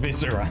up the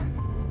viscera.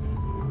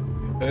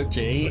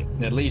 Okay,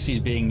 at least he's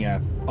being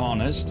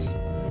honest.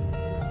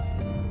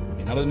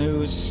 In other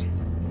news,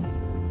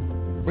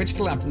 bridge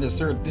collapse in the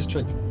 3rd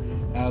district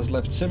has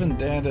left 7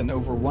 dead and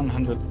over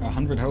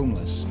 100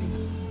 homeless.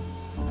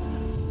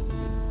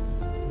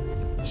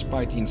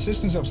 Despite the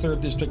insistence of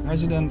 3rd district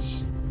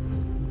residents,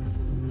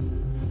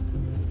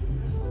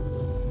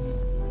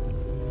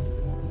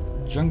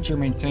 Juncture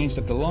maintains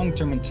that the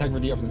long-term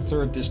integrity of the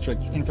 3rd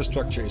district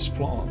infrastructure is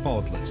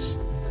faultless.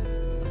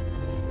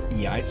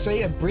 Yeah, I'd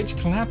say a bridge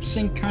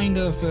collapsing kind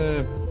of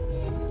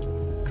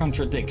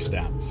contradicts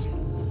that.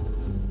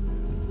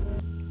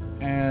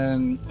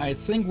 And I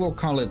think we'll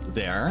call it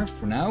there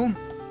for now.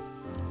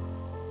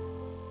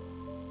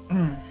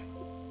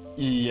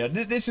 Yeah,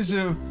 this is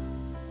an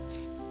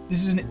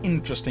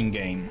interesting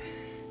game.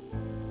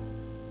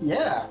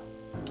 Yeah.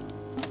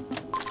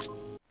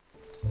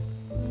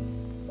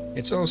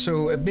 It's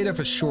also a bit of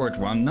a short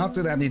one. Not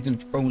that I need to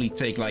only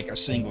take like a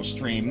single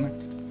stream,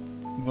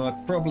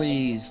 but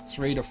probably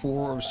 3 to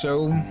 4 or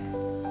so. Oh,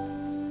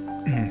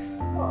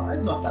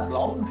 not that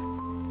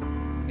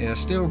long. Yeah,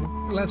 still,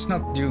 let's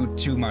not do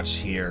too much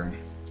here.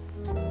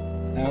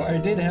 Now, I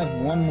did have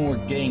one more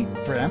game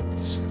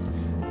prepped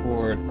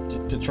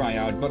to try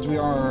out, but we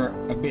are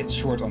a bit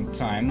short on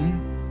time.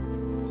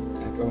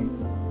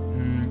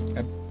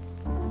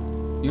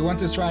 You want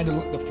to try the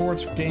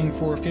 4th game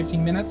for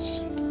 15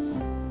 minutes?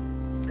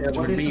 It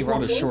would be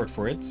rather short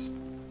for it.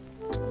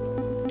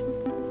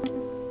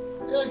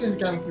 Yeah, we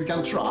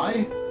can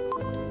try.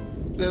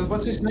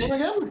 What's his name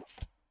again?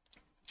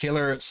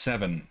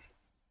 Killer7.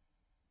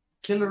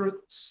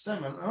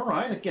 Killer7. All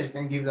right, okay, I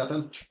can give that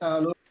a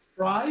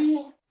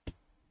try.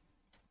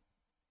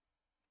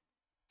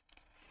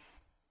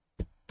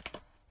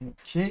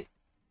 Okay,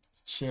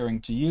 sharing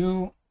to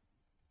you.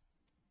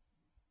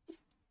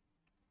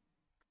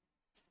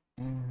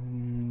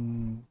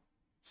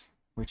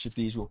 Which of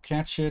these will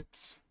catch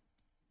it?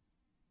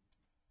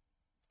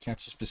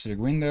 Catch a specific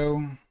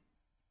window.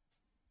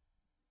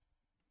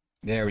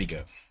 There we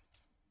go.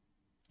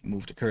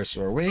 Move the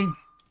cursor away.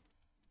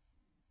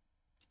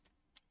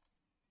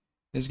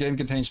 This game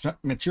contains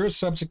mature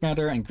subject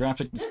matter and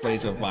graphic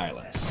displays of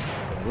violence.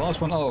 The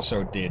last one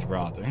also did,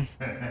 rather.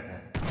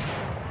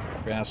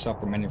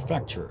 Grasshopper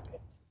manufacturer.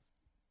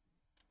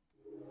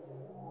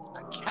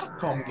 A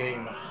Capcom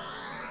game.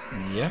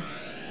 Yep.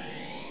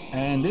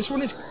 And this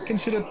one is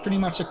considered pretty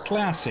much a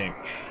classic.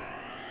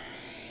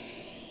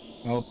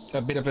 Well,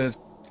 a bit of a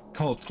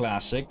cult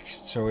classic,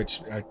 so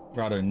it's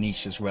rather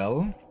niche as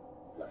well.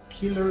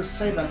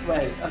 Killer7.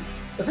 Wait,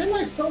 I feel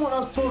like someone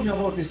else told me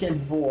about this game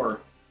before.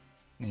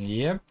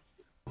 Yep.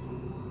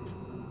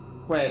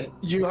 Wait,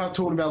 you have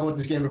told me about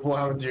this game before,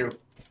 haven't you?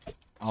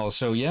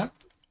 Also, yep.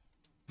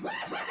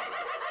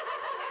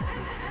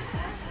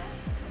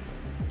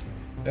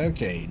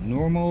 Okay,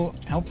 normal,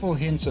 helpful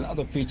hints and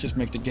other features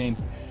make the game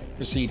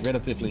proceed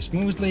relatively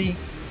smoothly.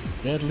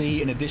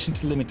 Deadly, in addition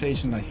to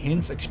limitations on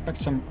hints,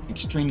 expect some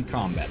extreme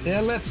combat.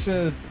 Yeah, let's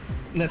go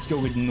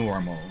with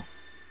normal.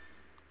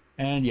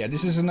 And yeah,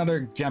 this is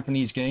another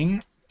Japanese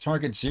game.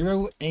 Target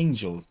Zero,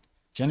 Angel.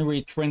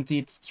 January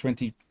 20th,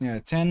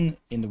 2010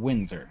 in the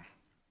winter.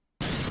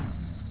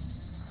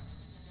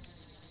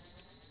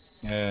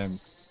 Yeah,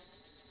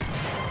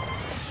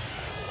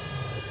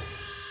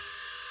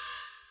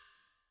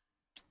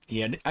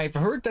 I've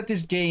heard that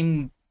this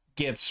game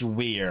gets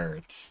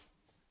weird.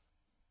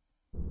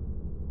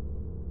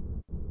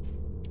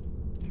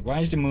 Why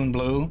is the moon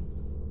blue?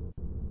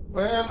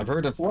 Well, I've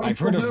heard of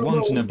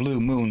once in a blue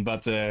moon,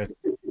 but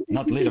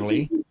not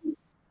literally.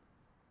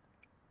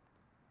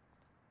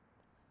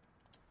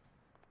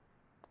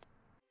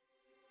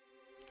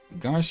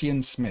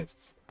 Garcian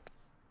Smith.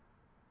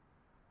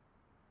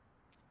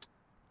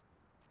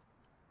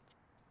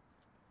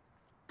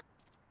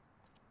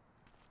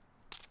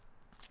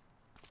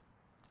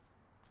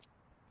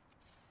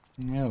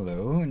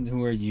 Hello, and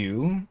who are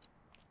you?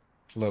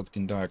 Cloaked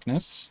in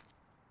darkness.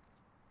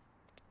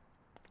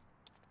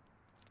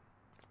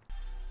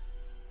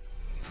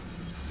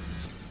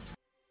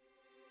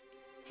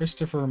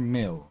 Christopher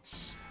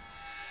Mills.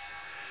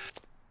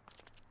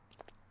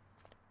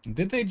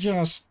 Did they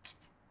just...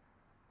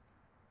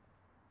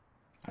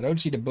 I don't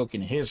see the book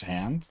in his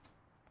hand.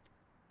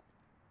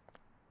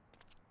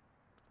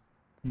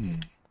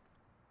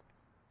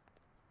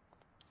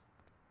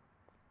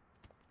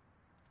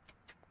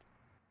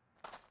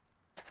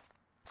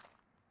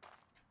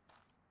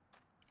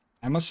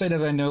 I must say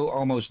that I know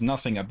almost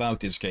nothing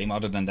about this game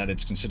other than that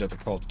it's considered a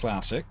cult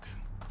classic.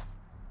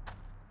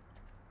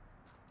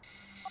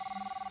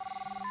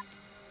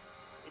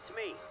 It's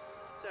me.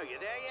 So, you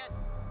there yet?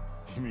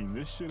 You mean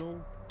this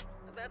shithole?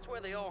 That's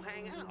where they all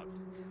hang out.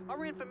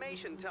 Our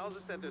information tells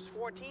us that there's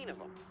 14 of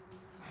them.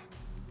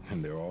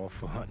 And they're all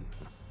fun.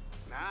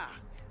 Nah,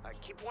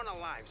 keep one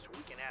alive so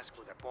we can ask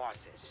who the boss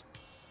is.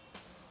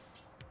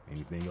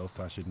 Anything else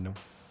I should know?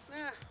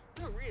 Nah,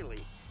 not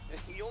really.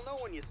 You'll know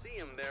when you see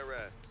them.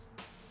 They're,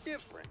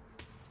 different.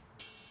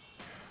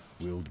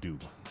 Will do.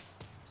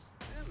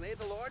 Well, may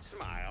the Lord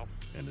smile.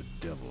 And the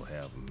devil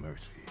have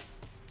mercy.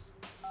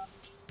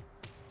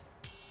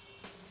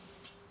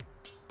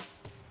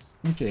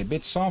 Okay, a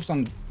bit soft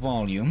on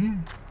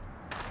volume.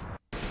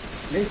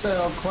 These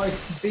are quite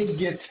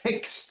big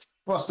text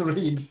for us to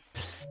read.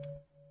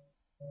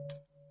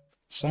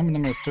 Assignment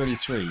number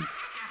 33.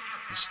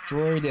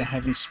 Destroy the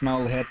Heaven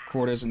Smell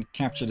headquarters and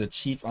capture the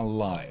chief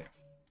alive.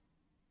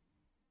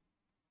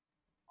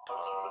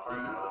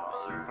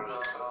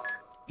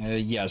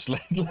 Yes,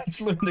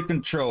 let's learn the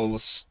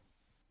controls.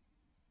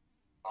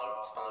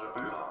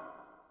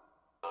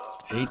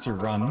 A to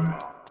run.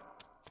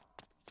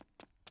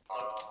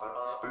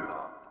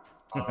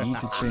 Need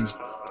to change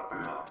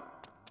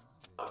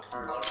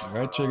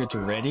right trigger to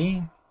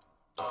ready.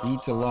 B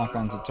to lock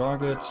onto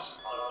targets.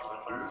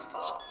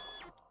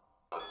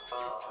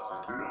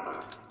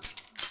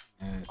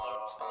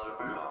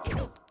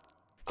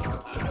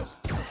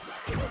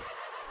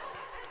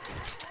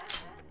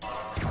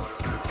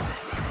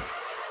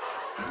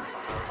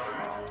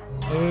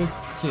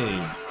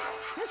 Okay.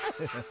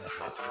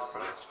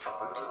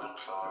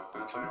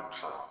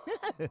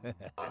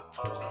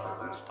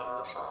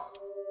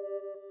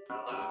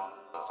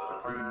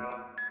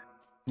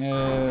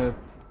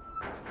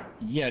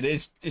 Yeah,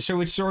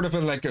 so it's sort of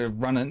like a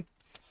run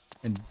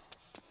and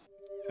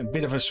a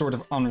bit of a sort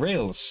of on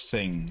rails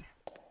thing.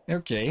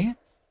 Okay.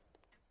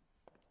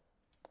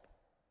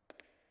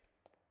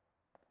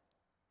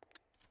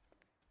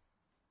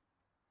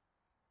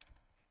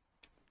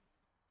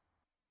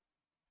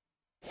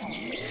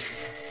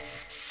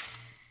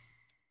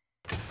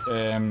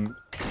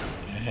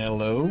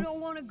 Hello? You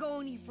don't want to go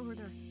any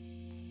further.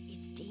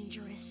 It's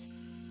dangerous.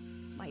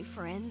 My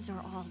friends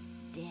are all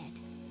dead.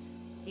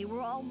 They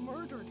were all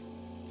murdered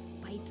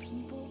by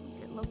people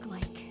that look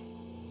like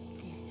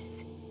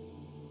this.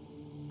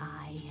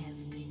 I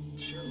have been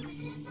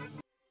chosen.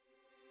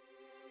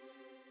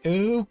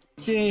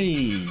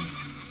 Okay.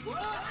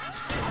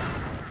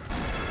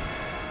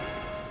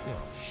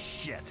 Oh,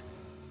 shit.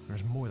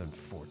 There's more than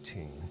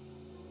 14.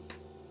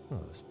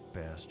 Those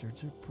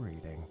bastards are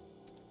breeding.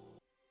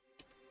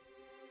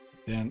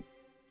 Then,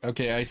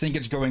 okay, I think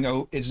it's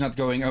going it's not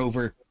going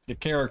over the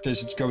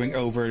characters, it's going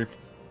over...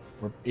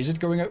 Or is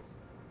it going over...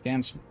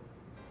 Dance...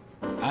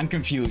 I'm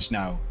confused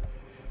now.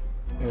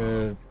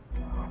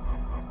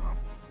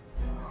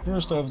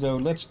 First off though,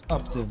 let's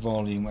up the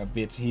volume a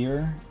bit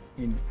here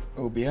in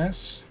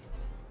OBS.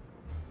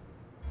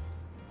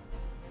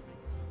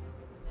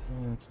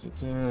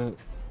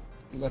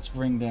 Let's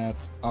bring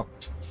that up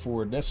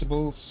 4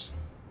 decibels.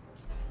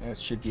 That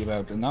should be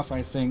about enough,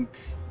 I think.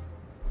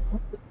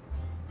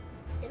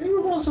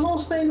 Everyone's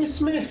last name is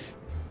Smith.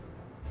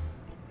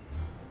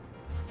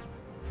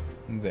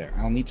 There,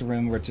 I'll need to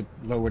remember to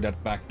lower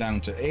that back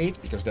down to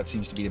 8, because that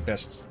seems to be the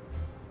best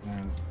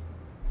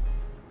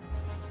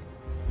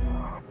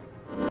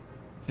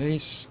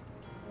case.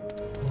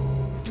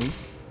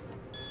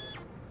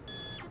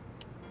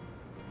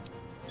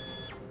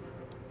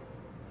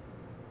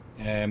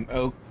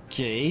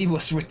 Okay,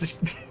 what's with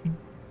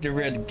the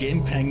red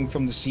gimp hanging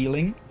from the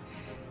ceiling?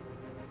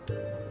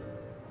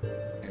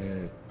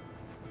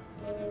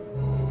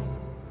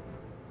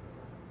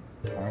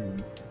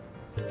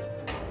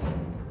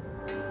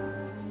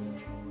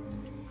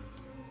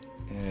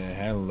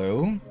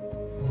 Hello?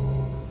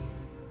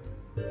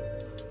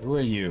 Who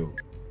are you?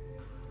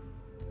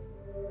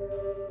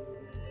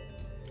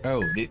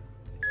 Oh,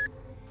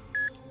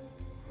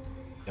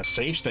 a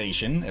safe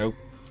station,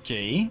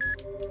 okay.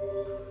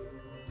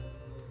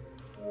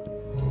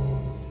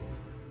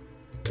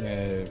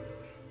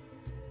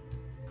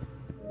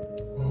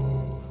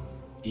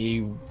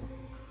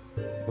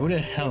 Who the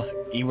hell?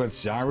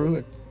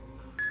 Iwazaru?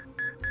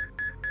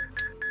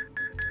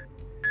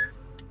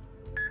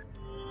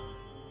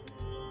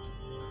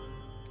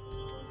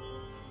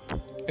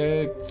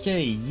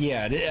 Okay,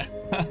 yeah,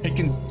 I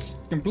can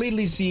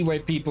completely see why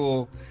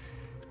people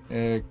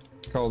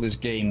call this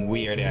game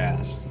weird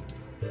ass.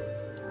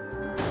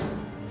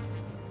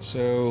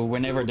 So,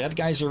 whenever that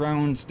guy's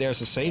around,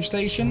 there's a save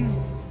station?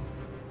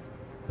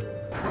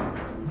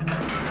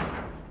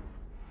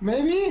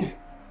 Maybe?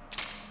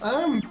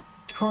 I'm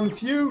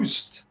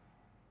confused.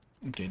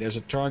 Okay, there's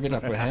a target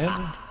up ahead.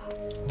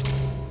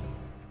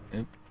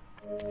 Yep.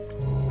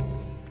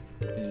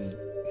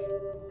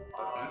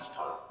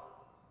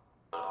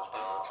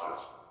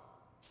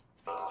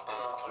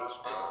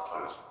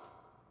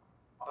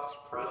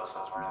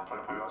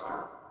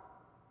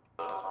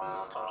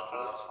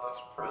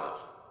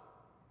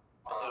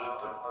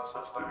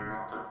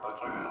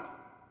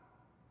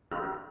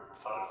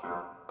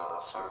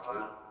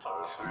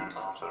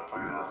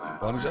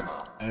 What is it?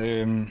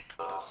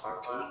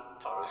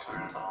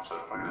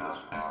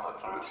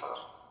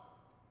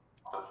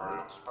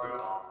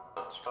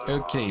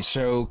 Okay,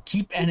 so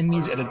keep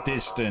enemies at a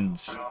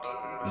distance.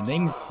 The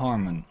name of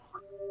Harmon.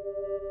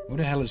 Who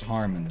the hell is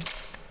Harmon?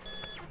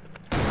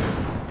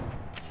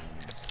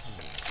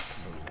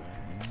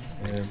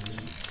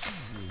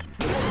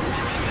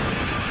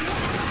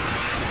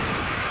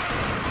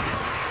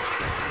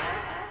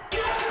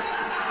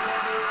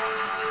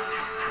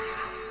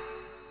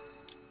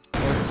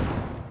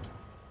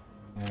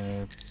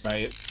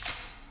 By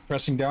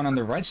pressing down on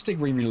the right stick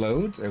we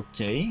reload,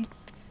 okay.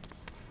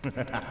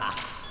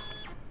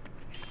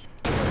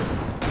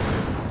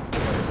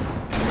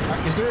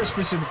 Is there a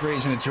specific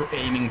reason that you're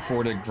aiming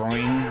for the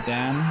groin,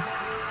 Dan?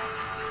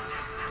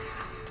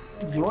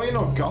 Groin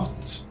or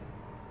gut?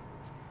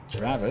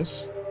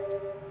 Travis?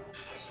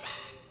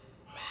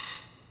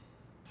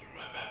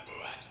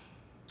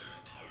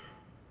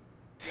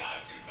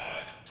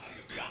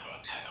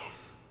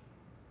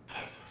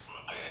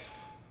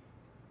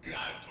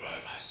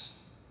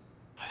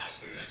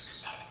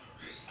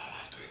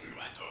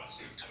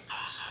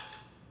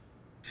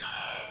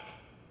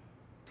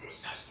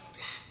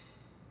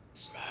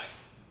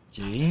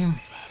 Okay.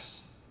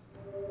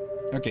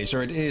 Okay, so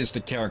it is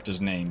the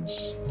characters'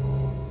 names.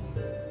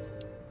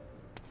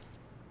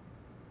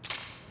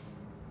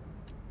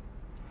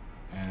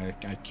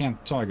 I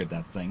can't target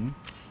that thing.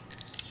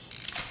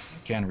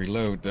 I can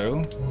reload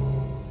though.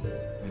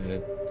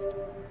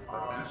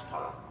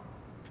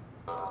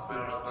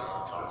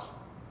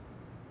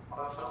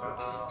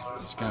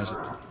 This guy's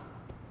a...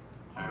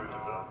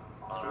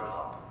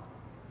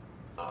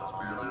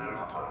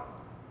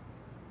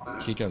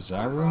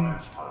 Kikazaru?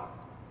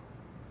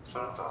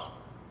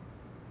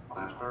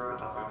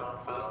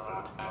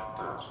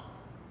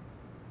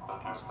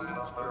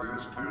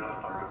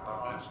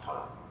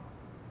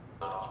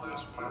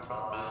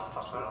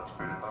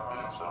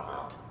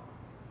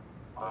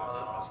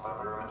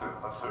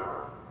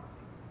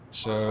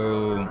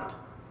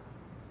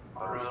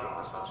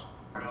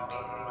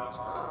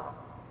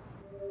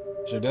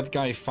 So that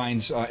guy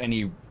finds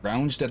any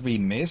rounds that we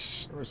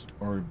miss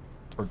or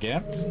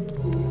forget.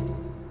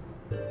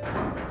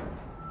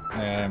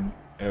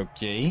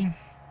 Okay.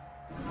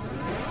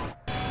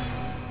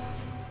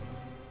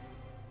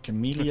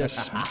 Camellia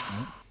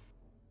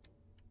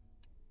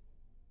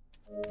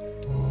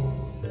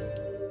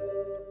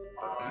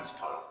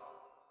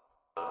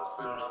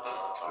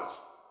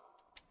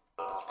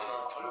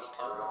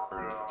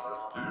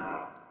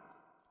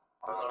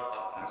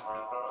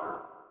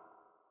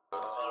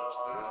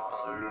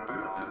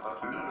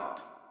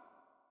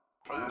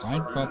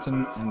right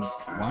button and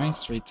Y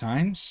 3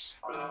 times.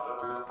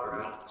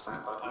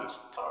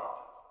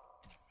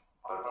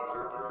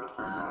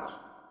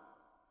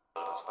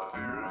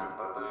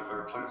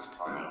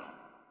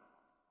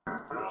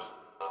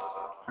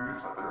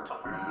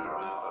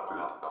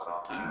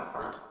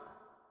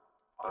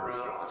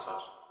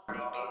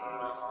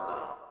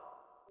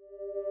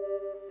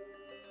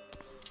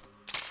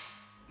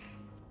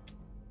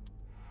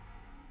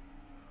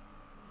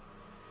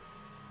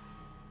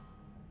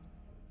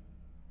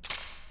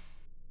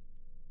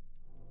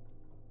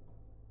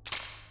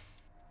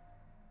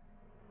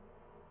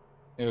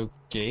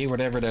 Okay,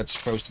 whatever that's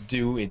supposed to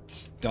do,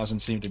 it doesn't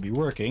seem to be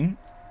working.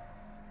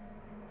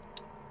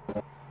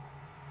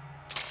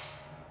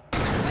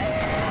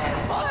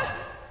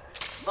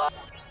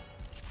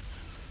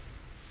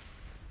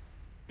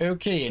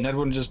 Okay, and that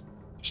one just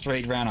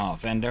straight ran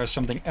off, and there's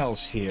something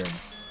else here.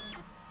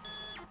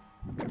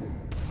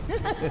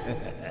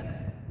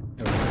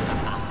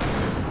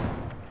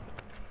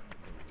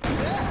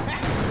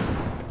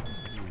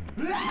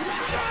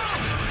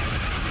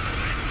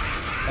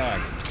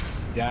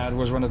 That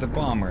was one of the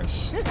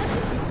bombers.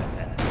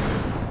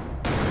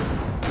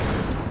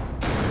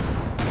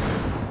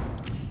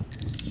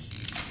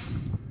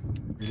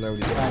 Reload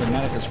is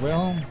automatic as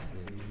well.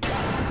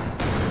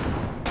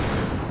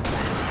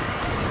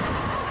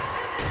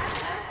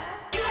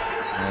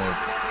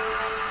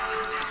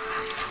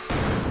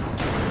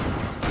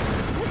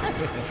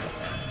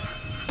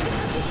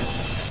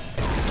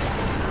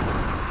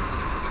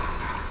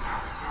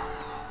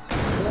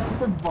 That's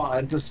the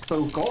vine just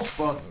spoke off,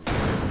 but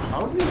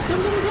how do you kill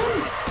them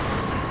again?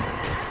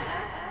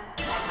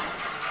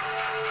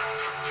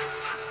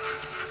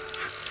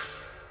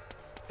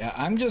 Yeah,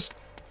 I'm just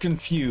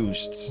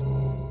confused.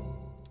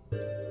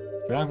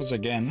 Travis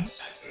again.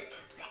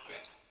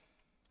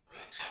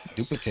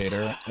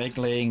 Duplicator, egg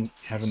laying,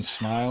 heaven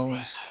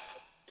smile.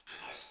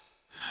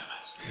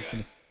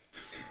 Infinite.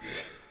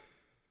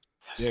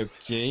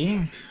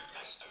 Okay.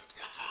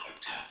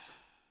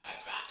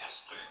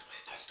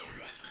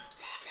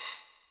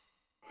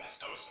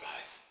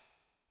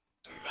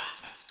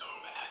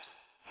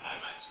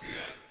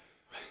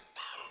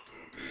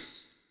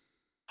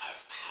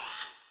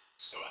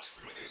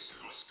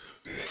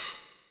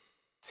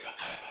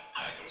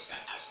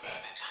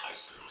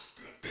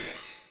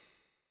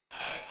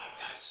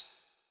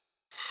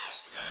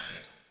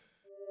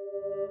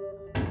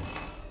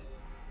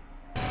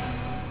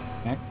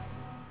 Heck.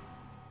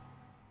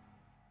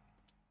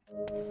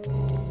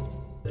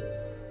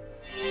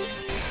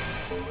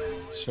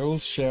 Soul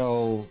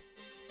Shell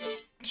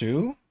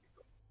 2?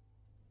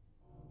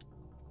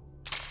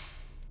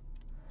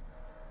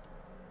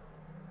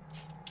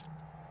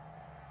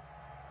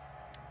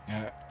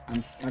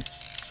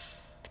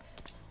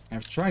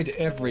 I've tried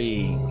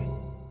every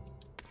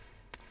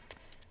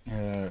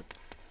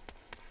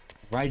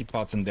right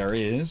button there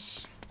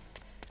is.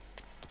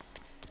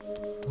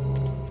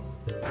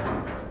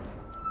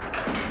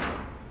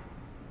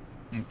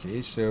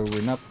 Okay, so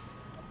we're not...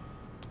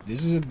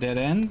 This is a dead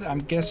end, I'm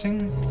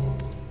guessing.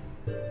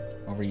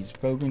 Already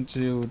spoken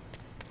to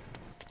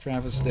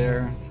Travis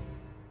there.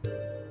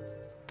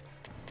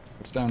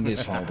 What's down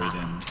this hallway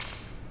then?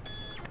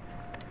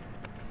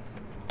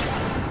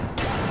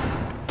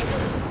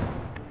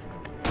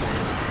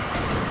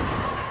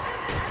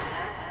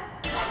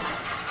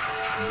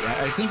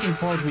 I think in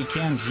part we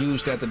can't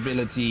use that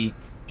ability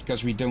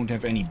because we don't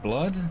have any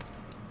blood.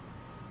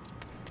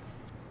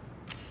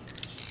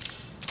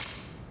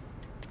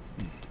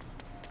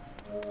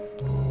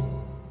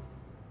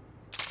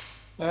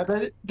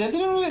 They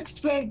didn't really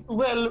explain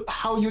well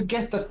how you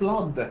get that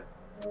blood.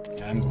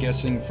 I'm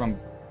guessing from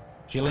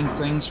killing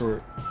things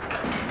or...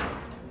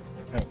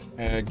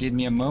 give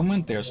me a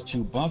moment, there's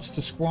 2 bots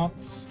to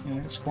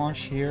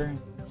squash here.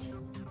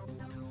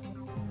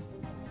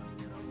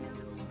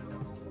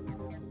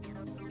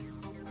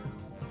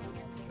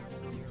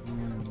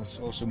 Let's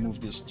also move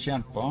this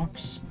chat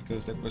box,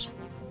 because that was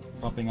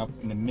popping up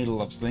in the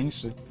middle of things,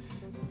 so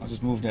I'll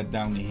just move that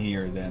down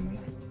here then.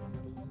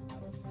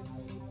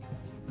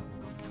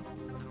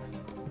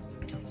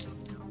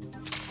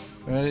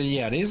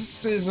 Yeah,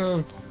 this is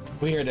a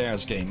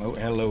weird-ass game. Oh,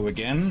 hello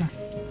again.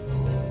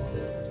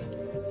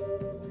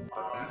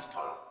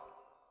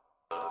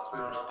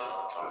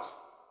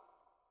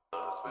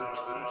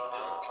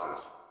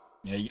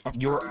 Yeah,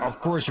 of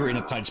course you're in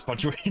a tight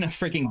spot. You're in a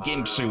freaking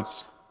gimp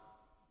suit.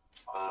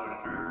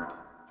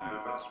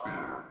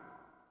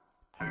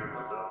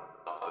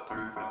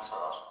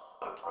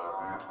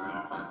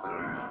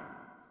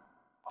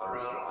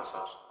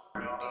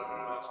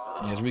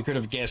 Yes, we could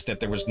have guessed that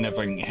there was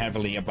nothing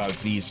heavily about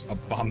these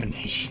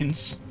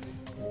abominations.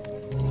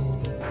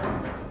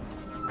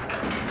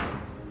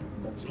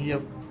 Let's see.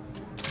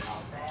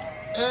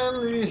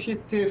 And we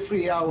hit the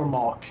 3-hour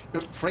mark.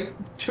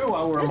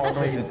 2-hour mark,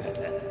 maybe.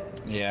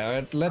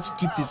 Yeah, let's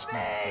keep this.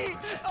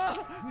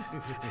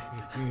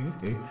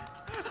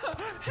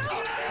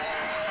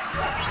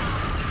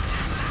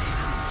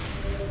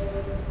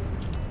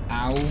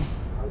 Ow.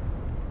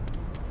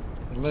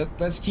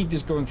 Let's keep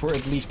this going for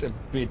at least a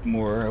bit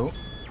more. Oh.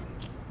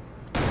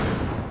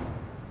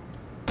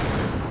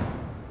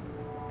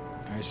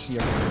 I see.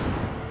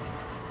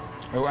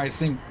 Oh, I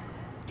think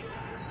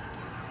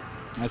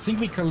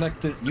we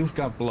collected. You've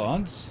got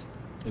blood.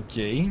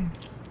 Okay.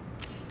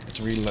 Let's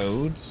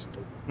reload.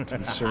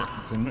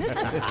 Certain.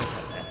 Yeah.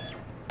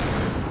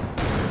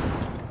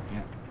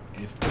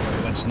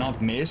 Let's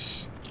not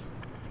miss.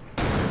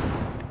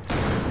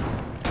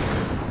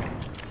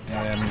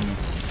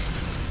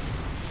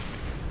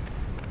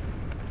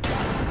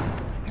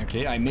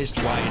 Okay, I missed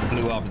why it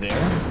blew up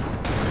there.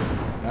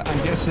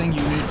 I'm guessing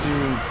you need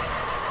to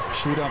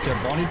shoot off their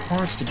body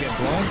parts to get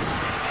blood.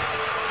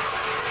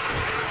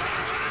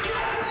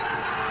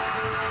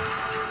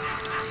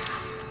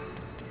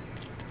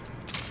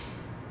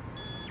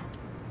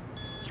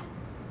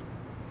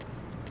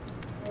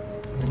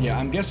 Yeah,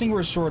 I'm guessing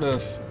we're some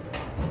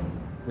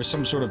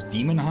sort of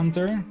demon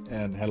hunter.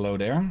 And hello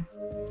there.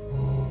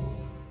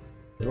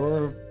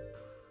 You're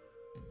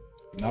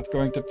not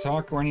going to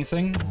talk or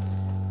anything.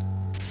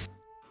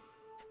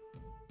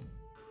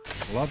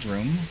 Blood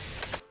room.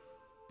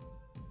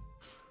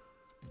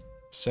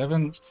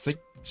 7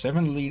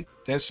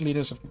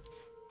 deciliters of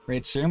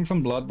create serum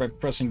from blood by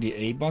pressing the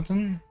A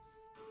button.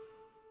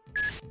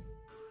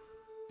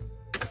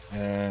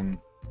 Creating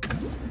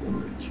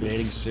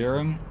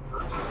serum.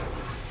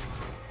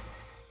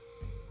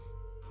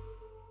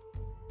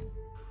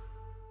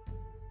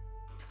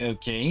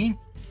 Okay.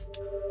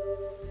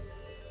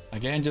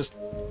 Again, just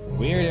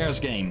weird ass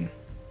game.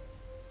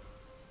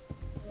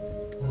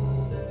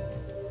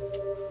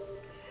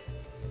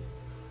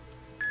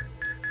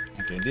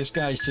 Okay, this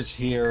guy's just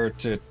here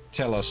to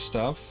tell us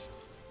stuff.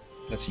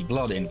 Let's see,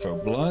 blood info.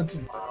 Blood.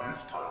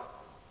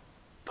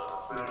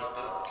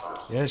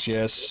 Yes,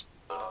 yes.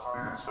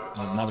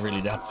 Not really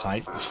that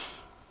type.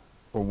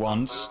 For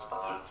once.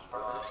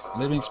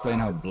 Let me explain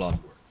how blood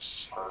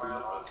works.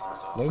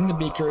 Blood in the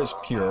beaker is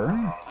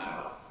pure.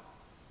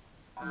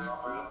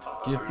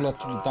 Give blood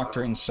to the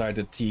doctor inside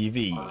the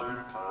TV.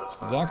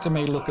 The doctor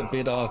may look a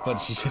bit off, but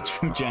she's a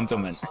true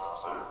gentleman.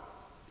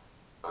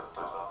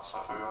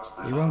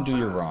 He won't do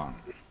you wrong.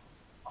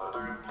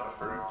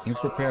 He'll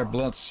prepare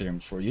blood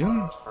serums for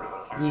you.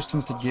 Use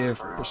them to give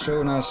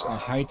personas a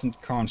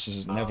heightened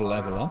consciousness and never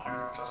level up.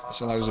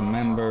 This allows a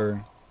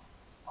member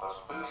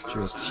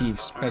to achieve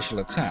special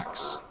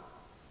attacks.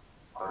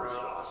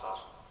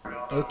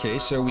 Okay,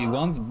 so we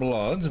want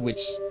blood, which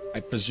I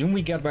presume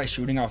we get by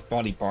shooting off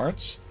body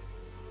parts.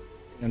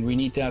 And we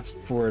need that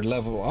for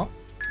level up.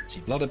 Let's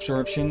see, blood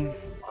absorption.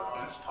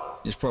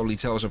 This probably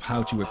tells us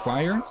how to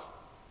acquire.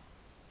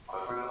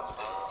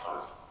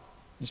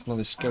 This blood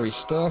is scary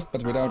stuff,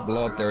 but without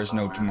blood there is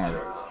no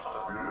tomorrow.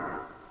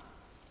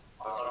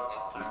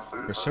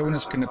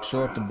 Personas can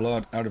absorb the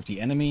blood out of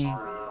the enemy.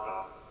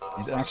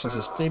 It acts as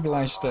a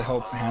stabilizer to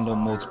help handle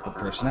multiple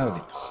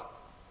personalities.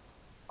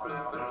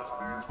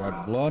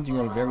 Without blood,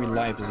 your very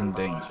life is in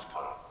danger.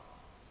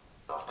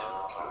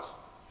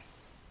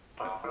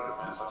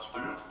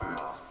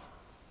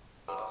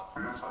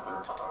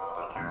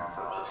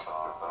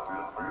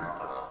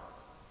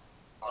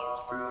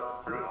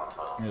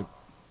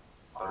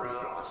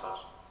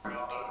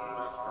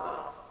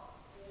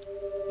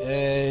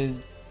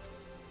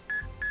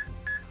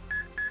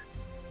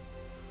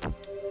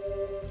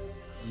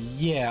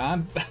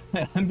 Yeah,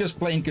 I'm just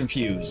plain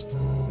confused.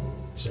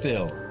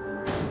 Still.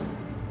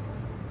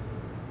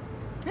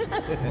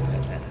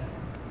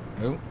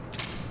 Oh.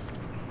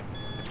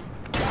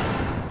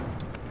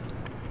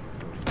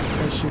 If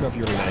I shoot off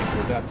your leg,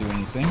 will that do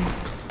anything?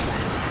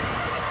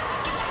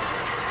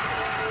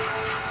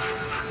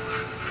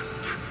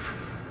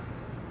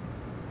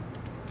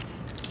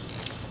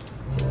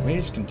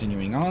 Anyways,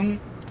 continuing on.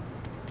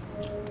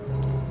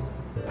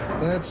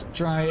 Let's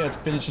try at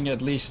finishing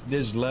at least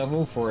this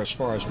level for as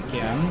far as we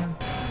can.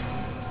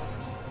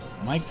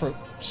 Micro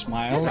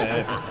smile.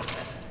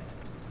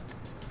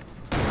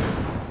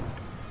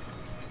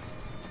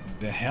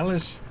 The hell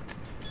is...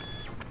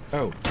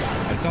 Oh,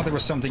 I thought there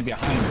was something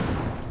behind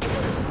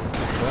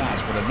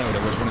glass, but no,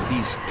 there was one of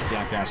these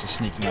jackasses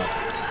sneaking up.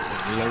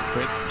 Reload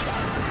quick.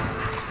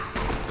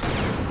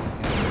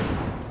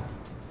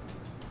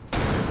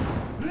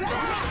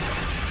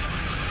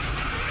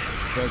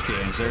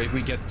 Okay, so if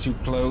we get too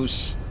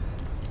close,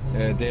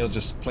 they'll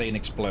just plain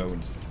explode.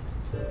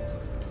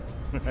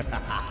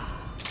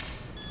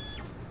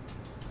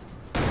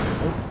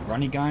 Oh,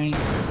 runny guy.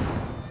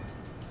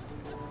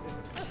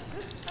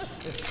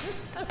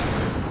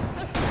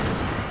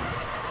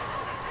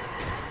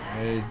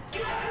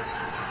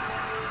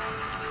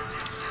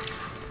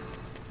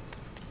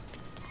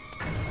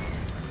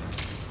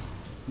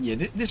 Yeah,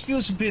 this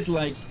feels a bit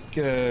like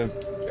a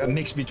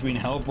mix between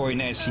Hellboy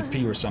and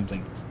SCP or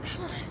something.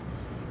 Come on.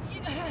 You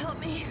gotta help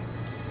me.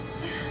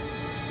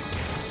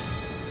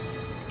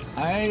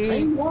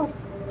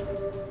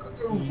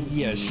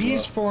 Yeah,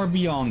 she's far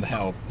beyond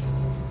help.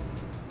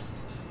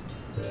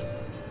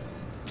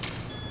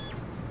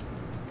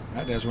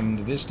 Right, there's one in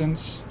the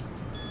distance.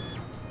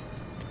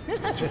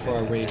 Too far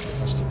away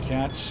for us to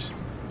catch.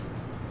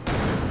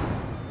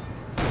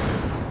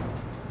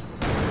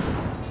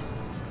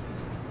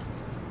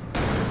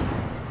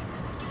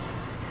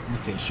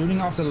 Okay,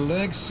 shooting off the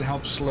legs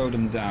helps slow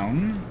them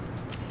down.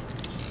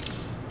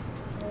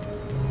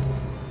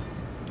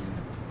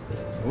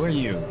 Who are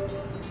you?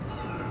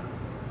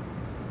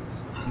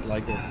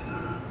 Like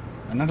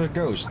another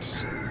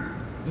ghost.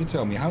 You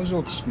tell me, how's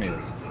old Smith?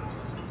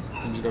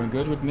 Things going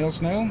good with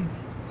Mills now?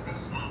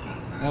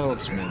 Not old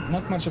Smith,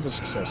 not much of a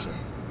successor.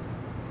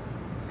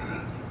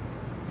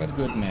 But a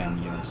good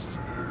man, yes.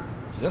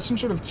 Is that some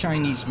sort of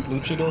Chinese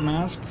luchador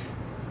mask?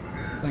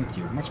 Thank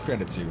you, much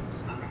gratitude.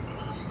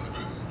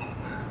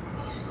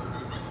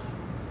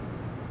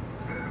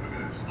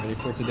 Ready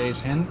for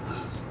today's hint?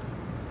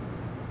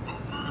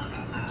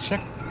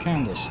 Check the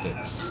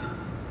candlesticks.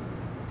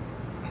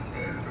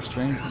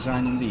 Strange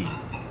design indeed.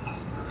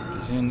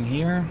 It's in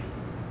here.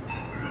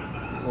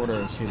 The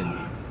order is hidden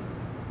here.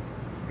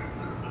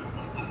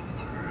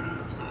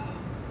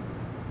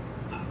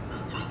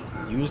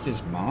 Use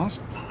this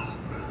mask.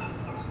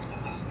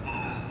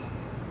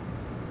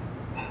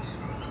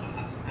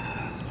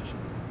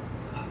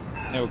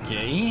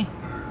 Okay.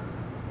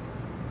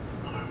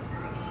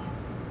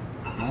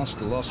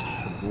 Mask lust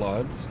for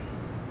blood.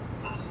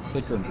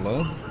 Thicker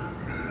blood.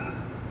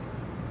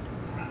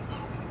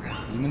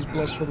 Demon's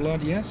lust for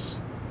blood, yes.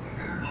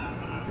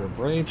 You're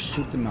brave,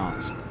 shoot the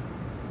mask.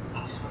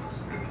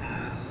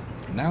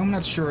 Now I'm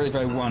not sure if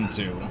I want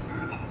to.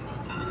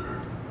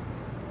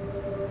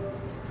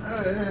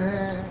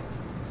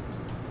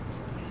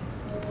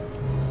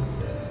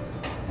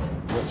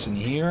 What's in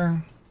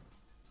here?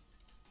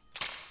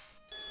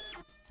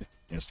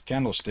 Yes, the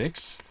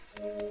candlesticks.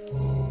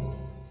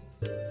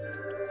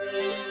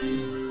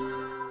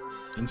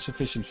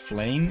 Insufficient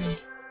flame.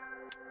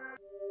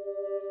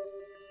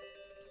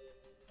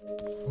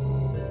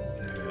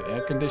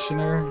 Air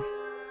conditioner.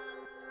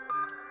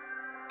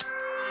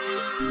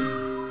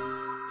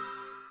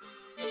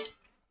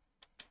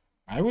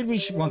 Why would we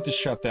want to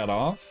shut that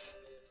off?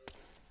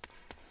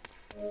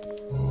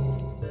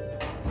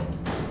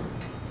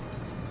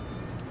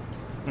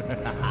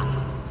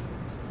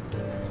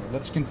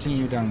 Let's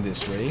continue down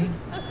this way.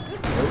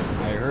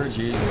 Oh, I heard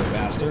you, little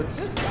bastard.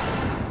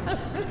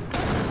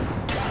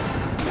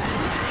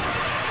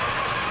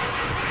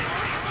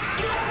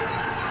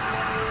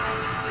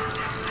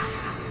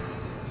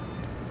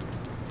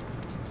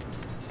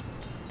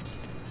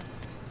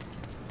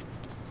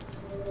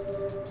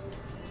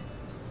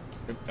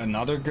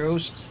 Another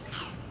ghost?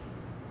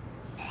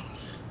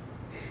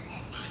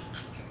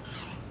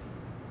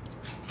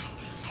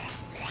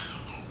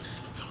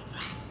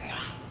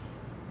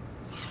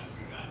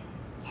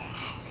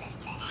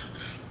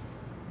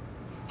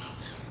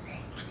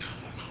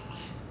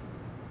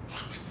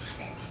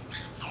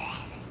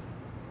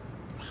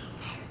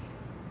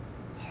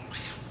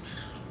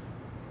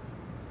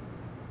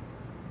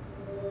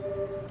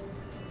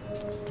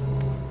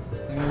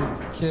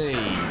 Okay.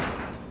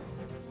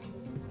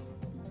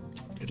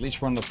 At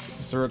least we're on the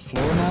third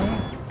floor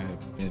now. I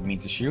didn't mean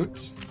to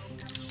shoot.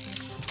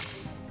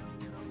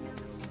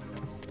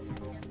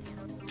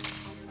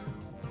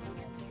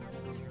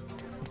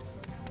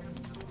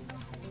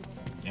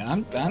 Yeah,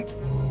 I'm...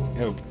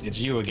 Oh, it's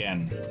you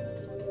again.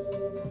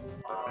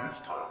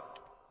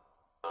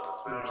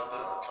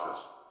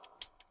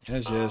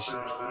 Yes, yes.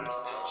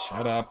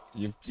 Shut up.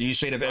 You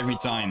say that every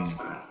time.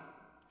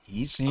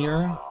 He's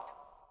here.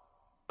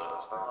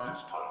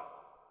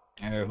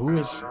 Who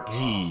is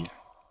he?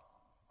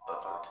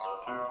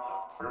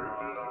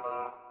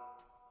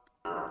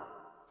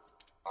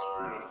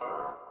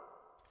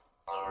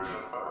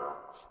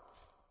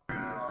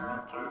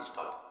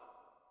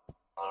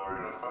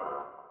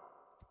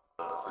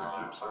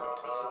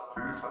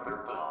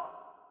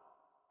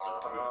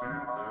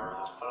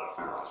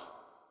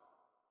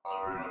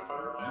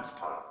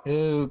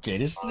 Okay,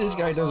 this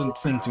guy doesn't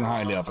think too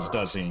highly of us,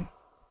 does he?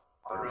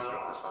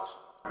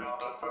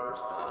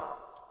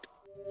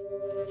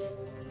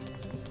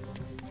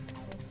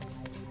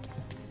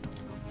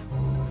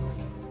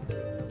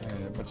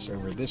 What's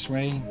over this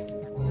way?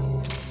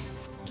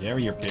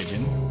 Carrier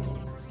pigeon.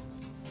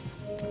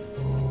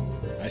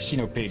 I see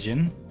no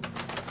pigeon.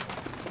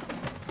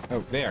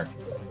 Oh, there.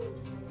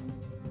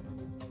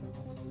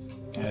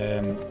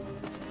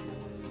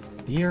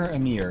 Dear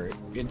Amir,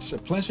 it's a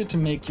pleasure to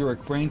make your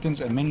acquaintance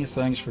and many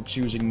thanks for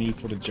choosing me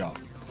for the job.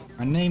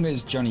 My name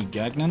is Johnny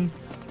Gagnon,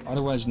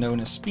 otherwise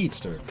known as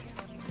Speedster.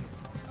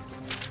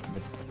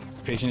 The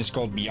pigeon is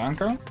called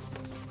Bianca.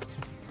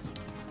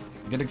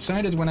 I get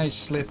excited when I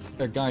slit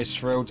a guy's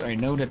throat. I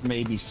know that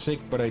may be sick,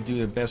 but I do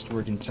the best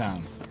work in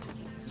town.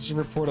 This is a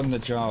report on the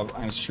job.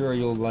 I'm sure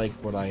you'll like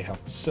what I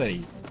have to say.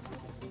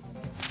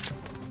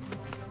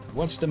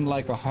 Watch them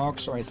like a hawk,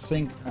 so I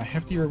think a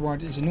hefty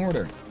reward is in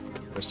order.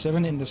 There's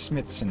 7 in the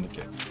Smith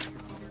Syndicate.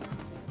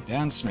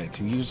 Dan Smith,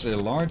 who uses a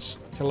large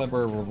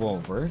caliber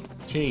revolver.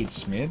 Kate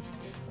Smith,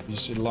 who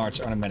uses a large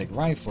automatic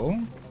rifle.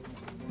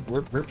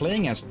 We're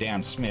playing as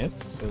Dan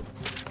Smith, so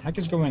what the heck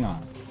is going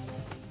on?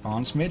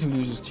 Con Smith, who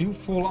uses 2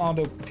 full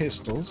auto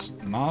pistols.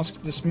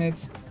 Mask the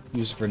Smith, who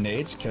uses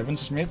grenades. Kevin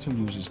Smith, who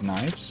uses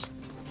knives.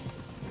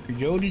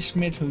 Coyote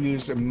Smith, who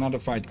uses a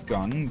modified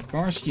gun.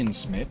 Garcian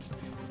Smith,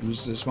 who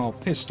uses a small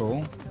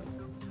pistol.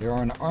 They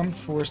are an armed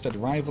force that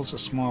rivals a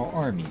small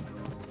army.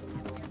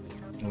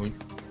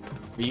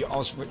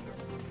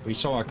 We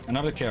saw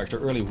another character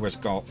earlier who was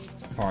called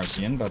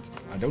Garcian, but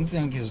I don't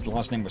think his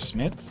last name was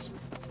Smith.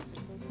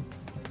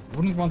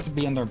 Wouldn't want to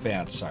be on their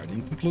bad side.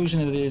 In conclusion,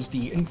 it is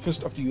the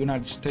interest of the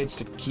United States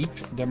to keep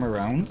them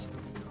around.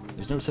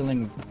 There's no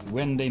telling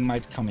when they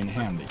might come in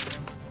handy.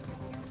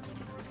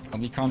 I'll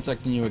be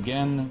contacting you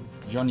again,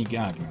 Johnny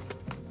Gagner.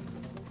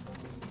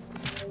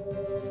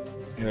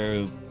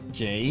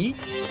 Okay.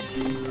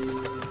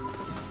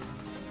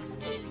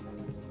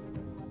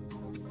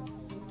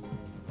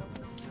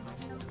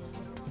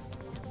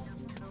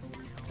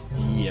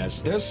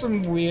 Yes, there's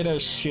some weirder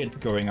shit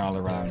going all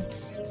around.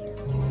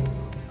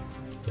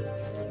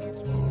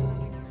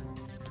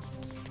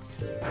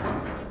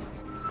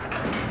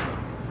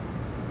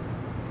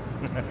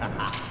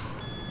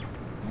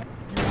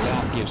 Your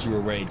laugh gives you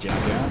away,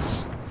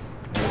 jackass.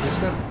 Is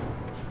that?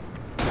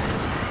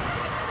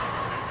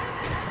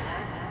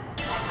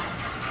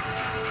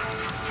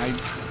 I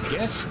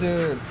guess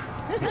the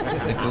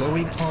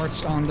glowy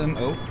parts on them.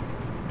 Oh,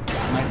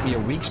 might be a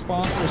weak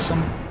spot or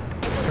some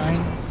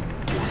kind.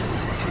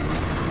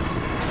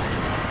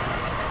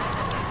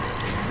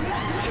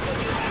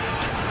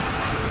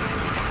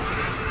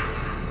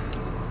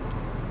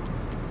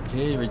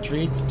 Okay,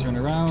 retreat, turn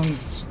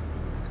around.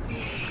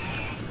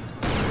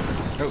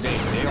 Oh, they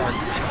are...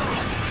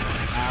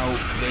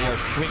 Ow, they are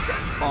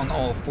quick on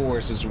all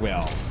fours as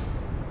well.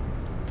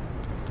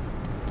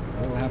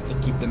 We'll have to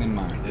keep them in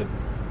mind.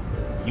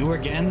 You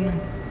again?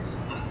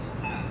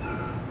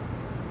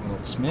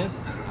 Old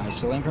Smith, I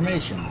sell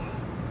information.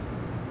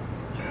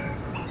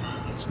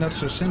 It's not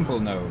so simple,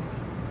 no.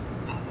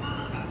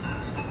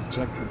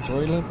 Check the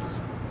toilet.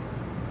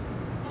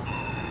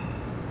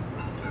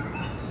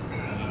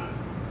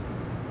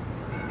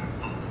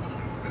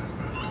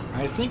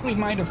 I think we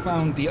might have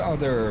found the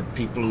other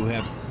people who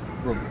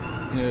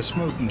were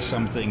smoking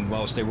something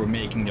whilst they were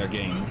making their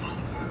game.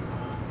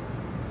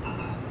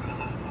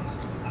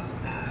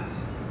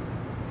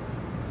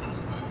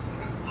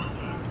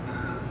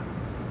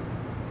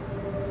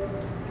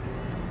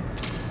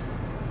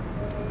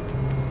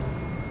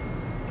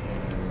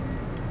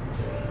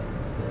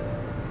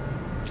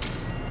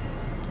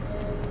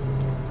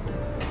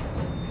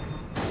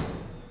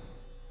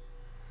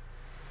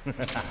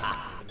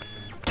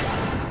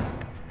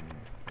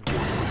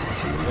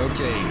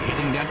 Okay,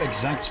 hitting that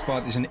exact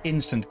spot is an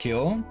instant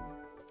kill.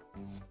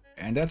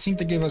 And that seemed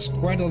to give us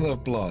quite a lot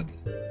of blood.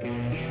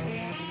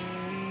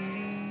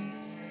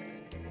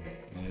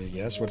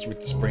 Yes, what's with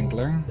the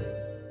sprinkler?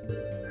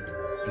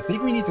 I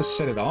think we need to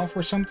set it off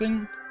or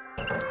something.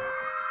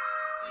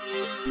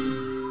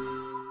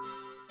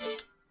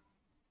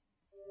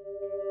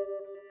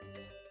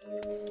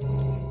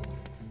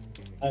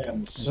 I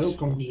am so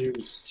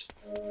confused.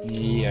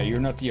 Yeah, you're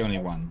not the only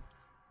one.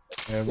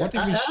 What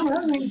if we... I'm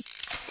having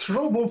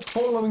trouble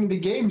following the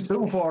game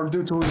so far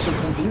due to it's so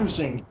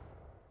confusing.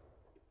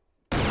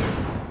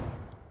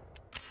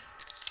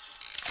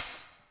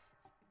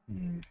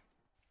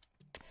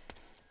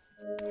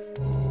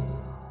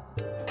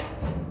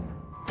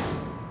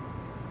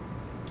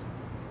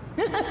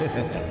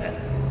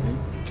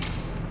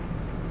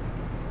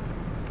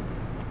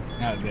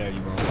 Ah, there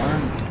you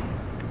are.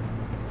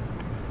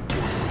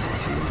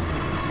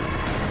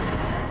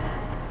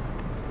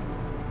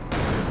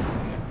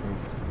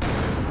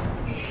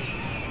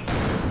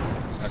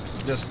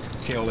 Just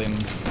kill him.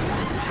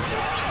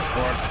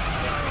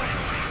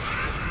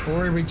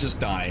 Or we just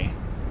die.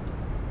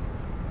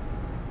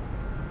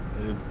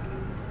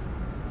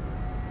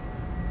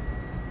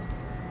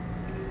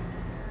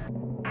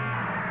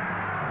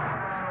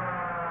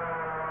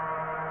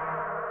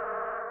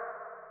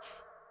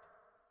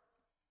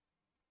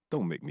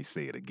 Don't make me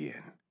say it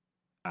again.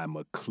 I'm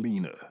a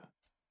cleaner.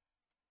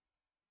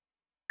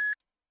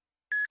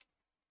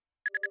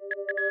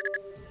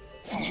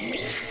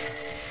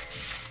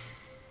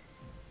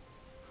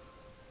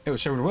 Oh,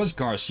 so it was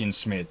Garcian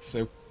Smith.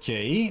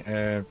 Okay.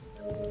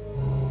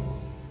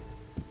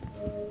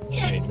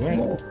 Wait,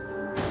 where?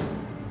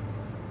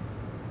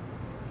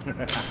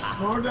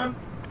 Gordon.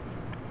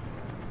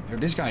 Oh,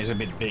 this guy is a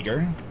bit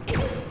bigger.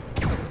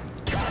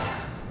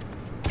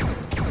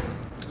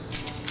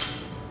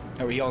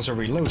 Oh, he also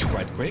reloads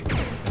quite quick. Give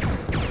me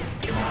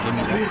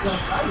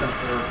that.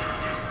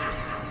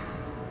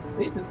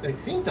 I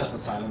think that's a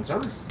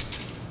silencer.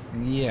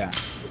 Yeah.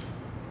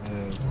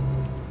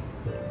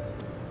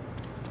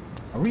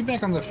 Are we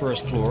back on the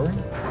first floor?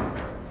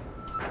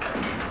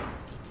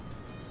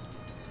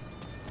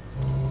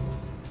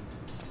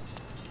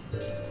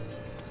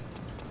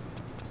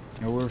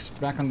 No, we're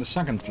back on the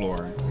second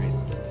floor.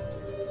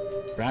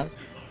 Right?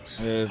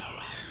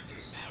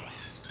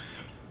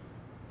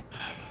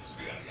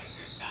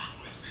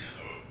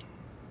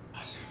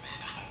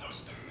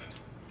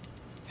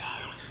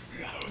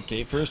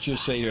 Okay, first you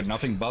say you're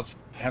nothing but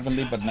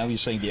heavenly, but now you're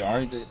saying they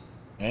are.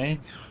 Eh?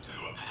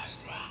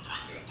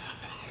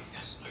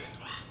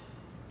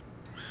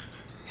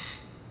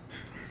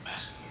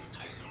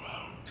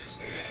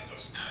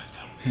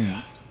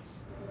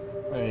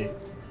 Right.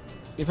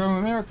 If I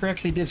remember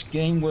correctly, this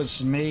game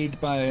was made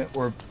by,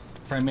 or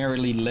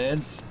primarily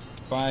led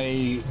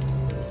by,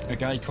 a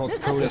guy called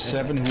Kao the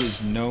 7, who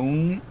is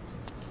known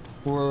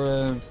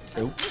for,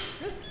 who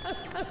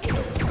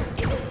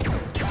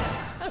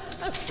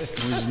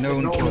is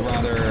known for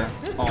rather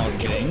odd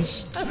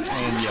games. And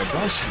yeah,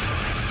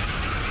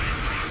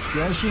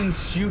 Gaussian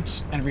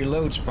shoots and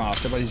reloads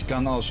faster, but his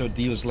gun also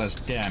deals less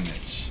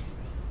damage.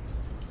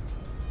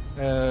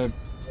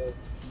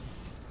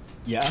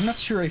 Yeah, I'm not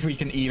sure if we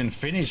can even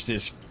finish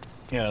this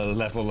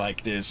level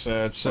like this,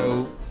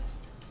 so...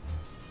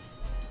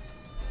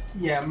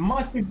 Yeah,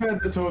 might be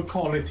better to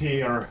call it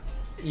here.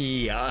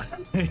 Yeah,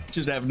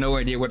 just have no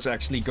idea what's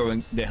actually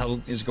the hell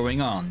is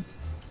going on.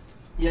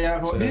 Yeah,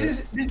 but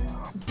So,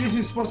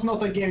 this was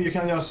not a game you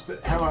can just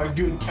have a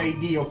good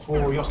idea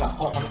for just a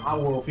half an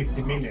hour or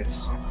 50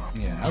 minutes.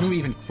 Yeah, how do we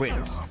even quit?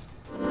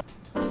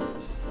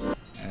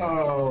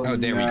 Oh,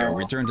 there we go.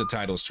 Return to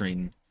title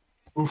screen.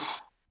 Oof.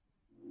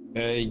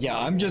 Yeah,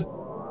 I'm just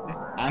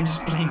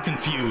plain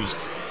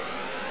confused.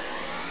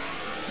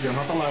 You're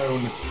not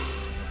alone.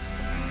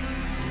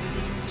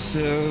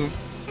 So,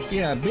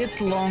 yeah, a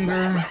bit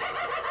longer.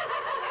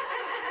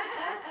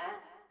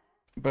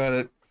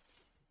 But,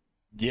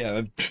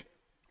 yeah,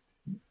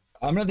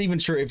 I'm not even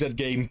sure if that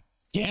game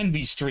can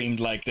be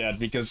streamed like that,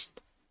 because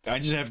I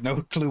just have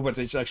no clue what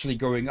is actually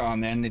going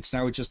on, and it's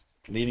now just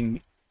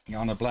leaving me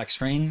on a black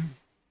screen.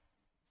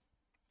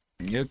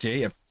 Okay,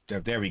 yep,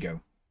 there we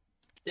go.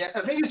 Yeah,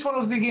 I think it's one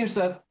of the games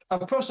that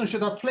a person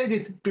should have played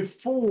it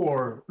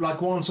before,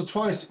 like once or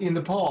twice in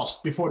the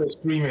past, before they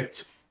stream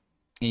it.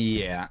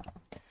 Yeah.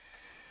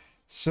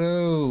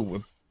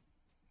 So,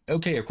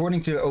 okay,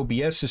 according to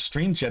OBS's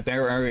stream chat,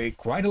 there are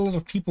quite a lot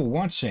of people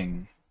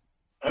watching.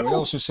 It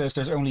also says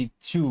there's only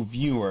 2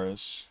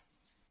 viewers.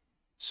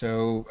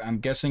 So, I'm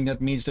guessing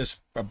that means there's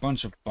a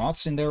bunch of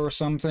bots in there or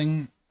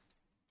something.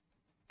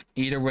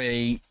 Either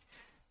way,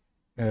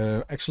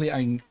 actually,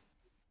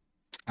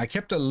 I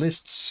kept a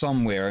list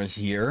somewhere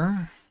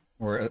here,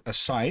 or a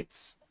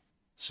site.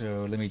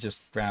 So let me just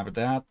grab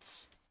that.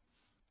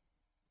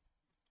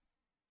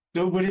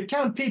 So, will it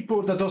count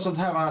people that doesn't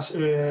have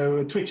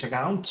a Twitch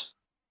account?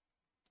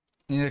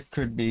 It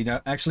could be.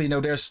 No, actually,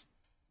 no.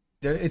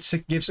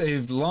 It gives a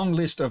long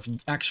list of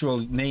actual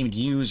named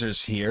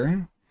users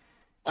here.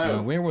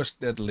 Oh. Where was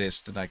that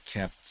list that I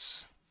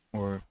kept?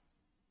 Or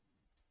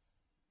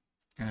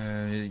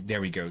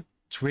there we go.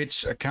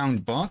 Twitch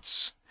account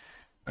bots.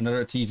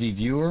 Another TV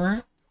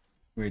viewer,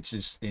 which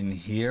is in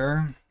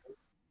here.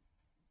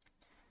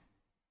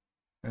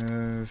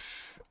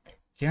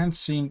 Can't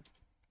see.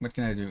 What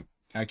can I do?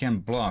 I can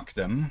block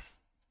them.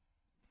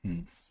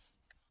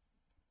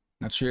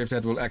 Not sure if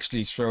that will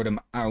actually throw them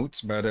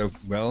out, but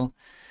well.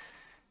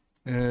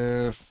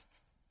 Yeah,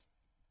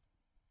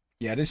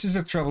 this is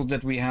the trouble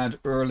that we had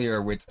earlier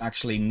with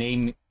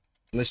actually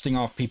listing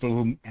off people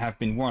who have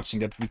been watching,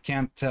 that we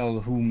can't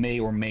tell who may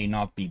or may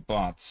not be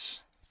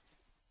bots.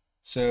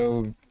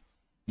 So,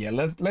 yeah,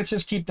 let's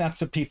just keep that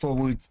to people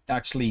who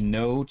actually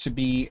know to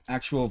be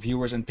actual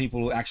viewers and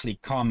people who actually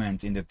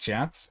comment in the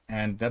chat.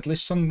 And that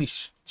list suddenly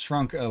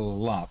shrunk a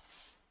lot.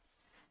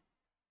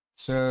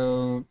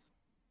 So,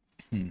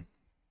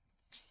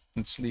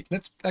 let's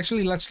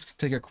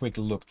take a quick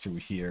look through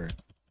here.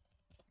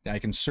 I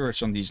can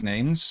search on these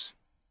names.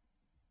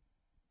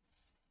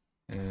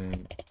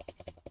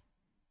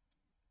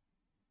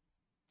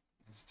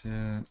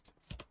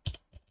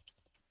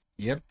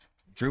 Yep.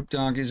 Droop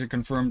Dog is a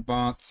confirmed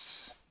bot.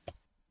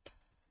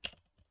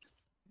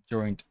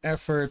 Joint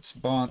effort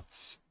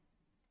bot.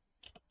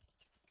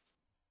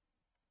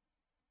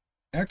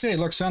 Okay,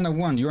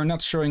 Loxana1, you are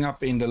not showing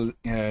up in the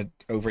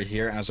over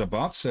here as a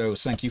bot, so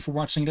thank you for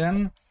watching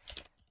then.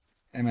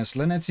 MS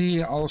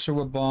Lenity, also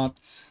a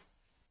bot.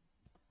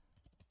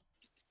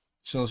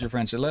 Soldier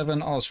Friends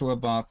 11, also a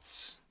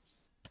bot.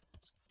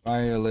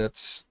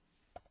 Violet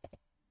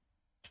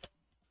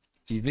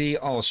TV,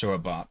 also a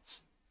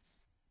bot.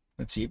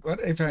 Let's see, what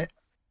if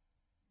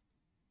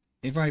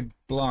I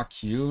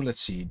block you,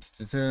 let's see,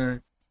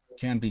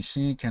 can be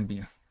seen, can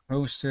be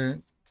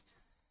hosted,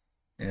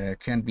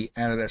 can be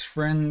added as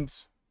friend,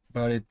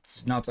 but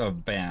it's not a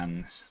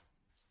ban.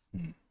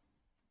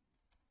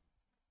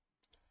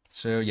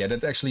 So yeah,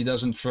 that actually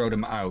doesn't throw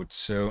them out,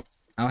 so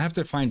I'll have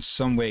to find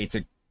some way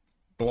to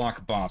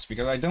block bots,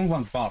 because I don't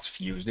want bots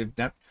views.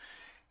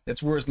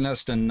 That's worth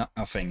less than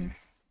nothing.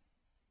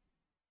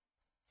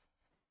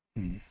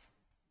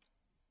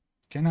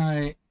 Can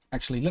I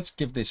actually? Let's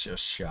give this a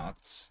shot.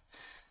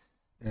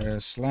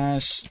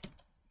 Slash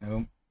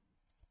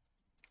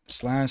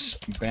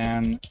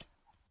ban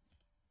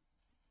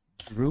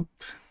group.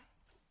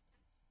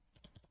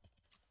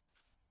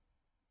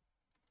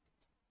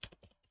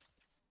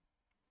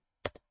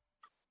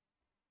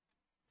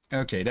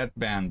 Okay, that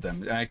banned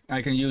them.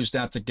 I can use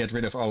that to get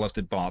rid of all of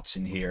the bots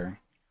in here.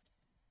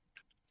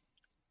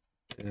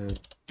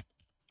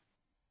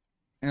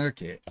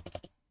 Okay.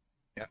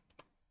 Yeah.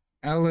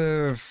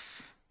 I'll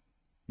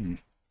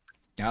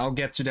I'll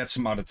get to that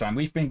some other time.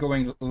 We've been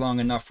going long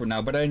enough for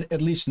now, but I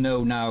at least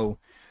know now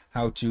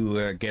how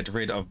to get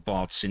rid of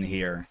bots in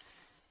here.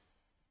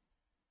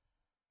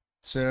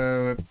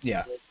 So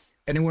yeah,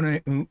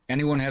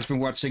 anyone has been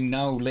watching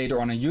now later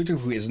on YouTube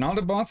who is not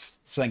a bot,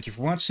 thank you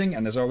for watching,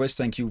 and as always,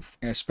 thank you,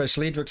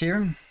 especially Drake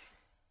here.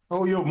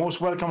 Oh, you're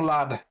most welcome,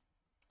 lad.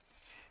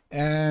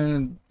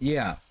 And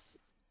yeah,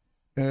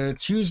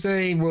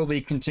 Tuesday we'll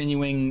be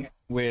continuing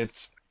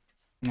with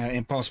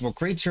Impossible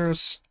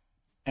Creatures.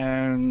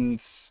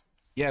 And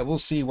yeah, we'll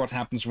see what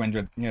happens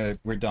when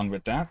we're done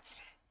with that.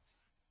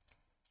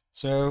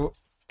 So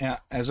yeah,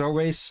 as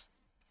always,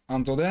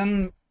 until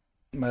then.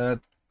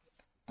 I've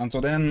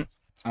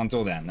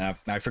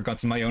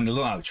forgotten my own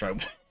little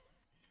outro,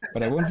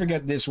 but I won't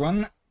forget this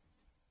one.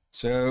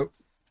 So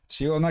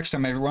see you all next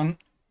time, everyone.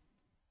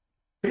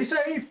 Be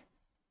safe.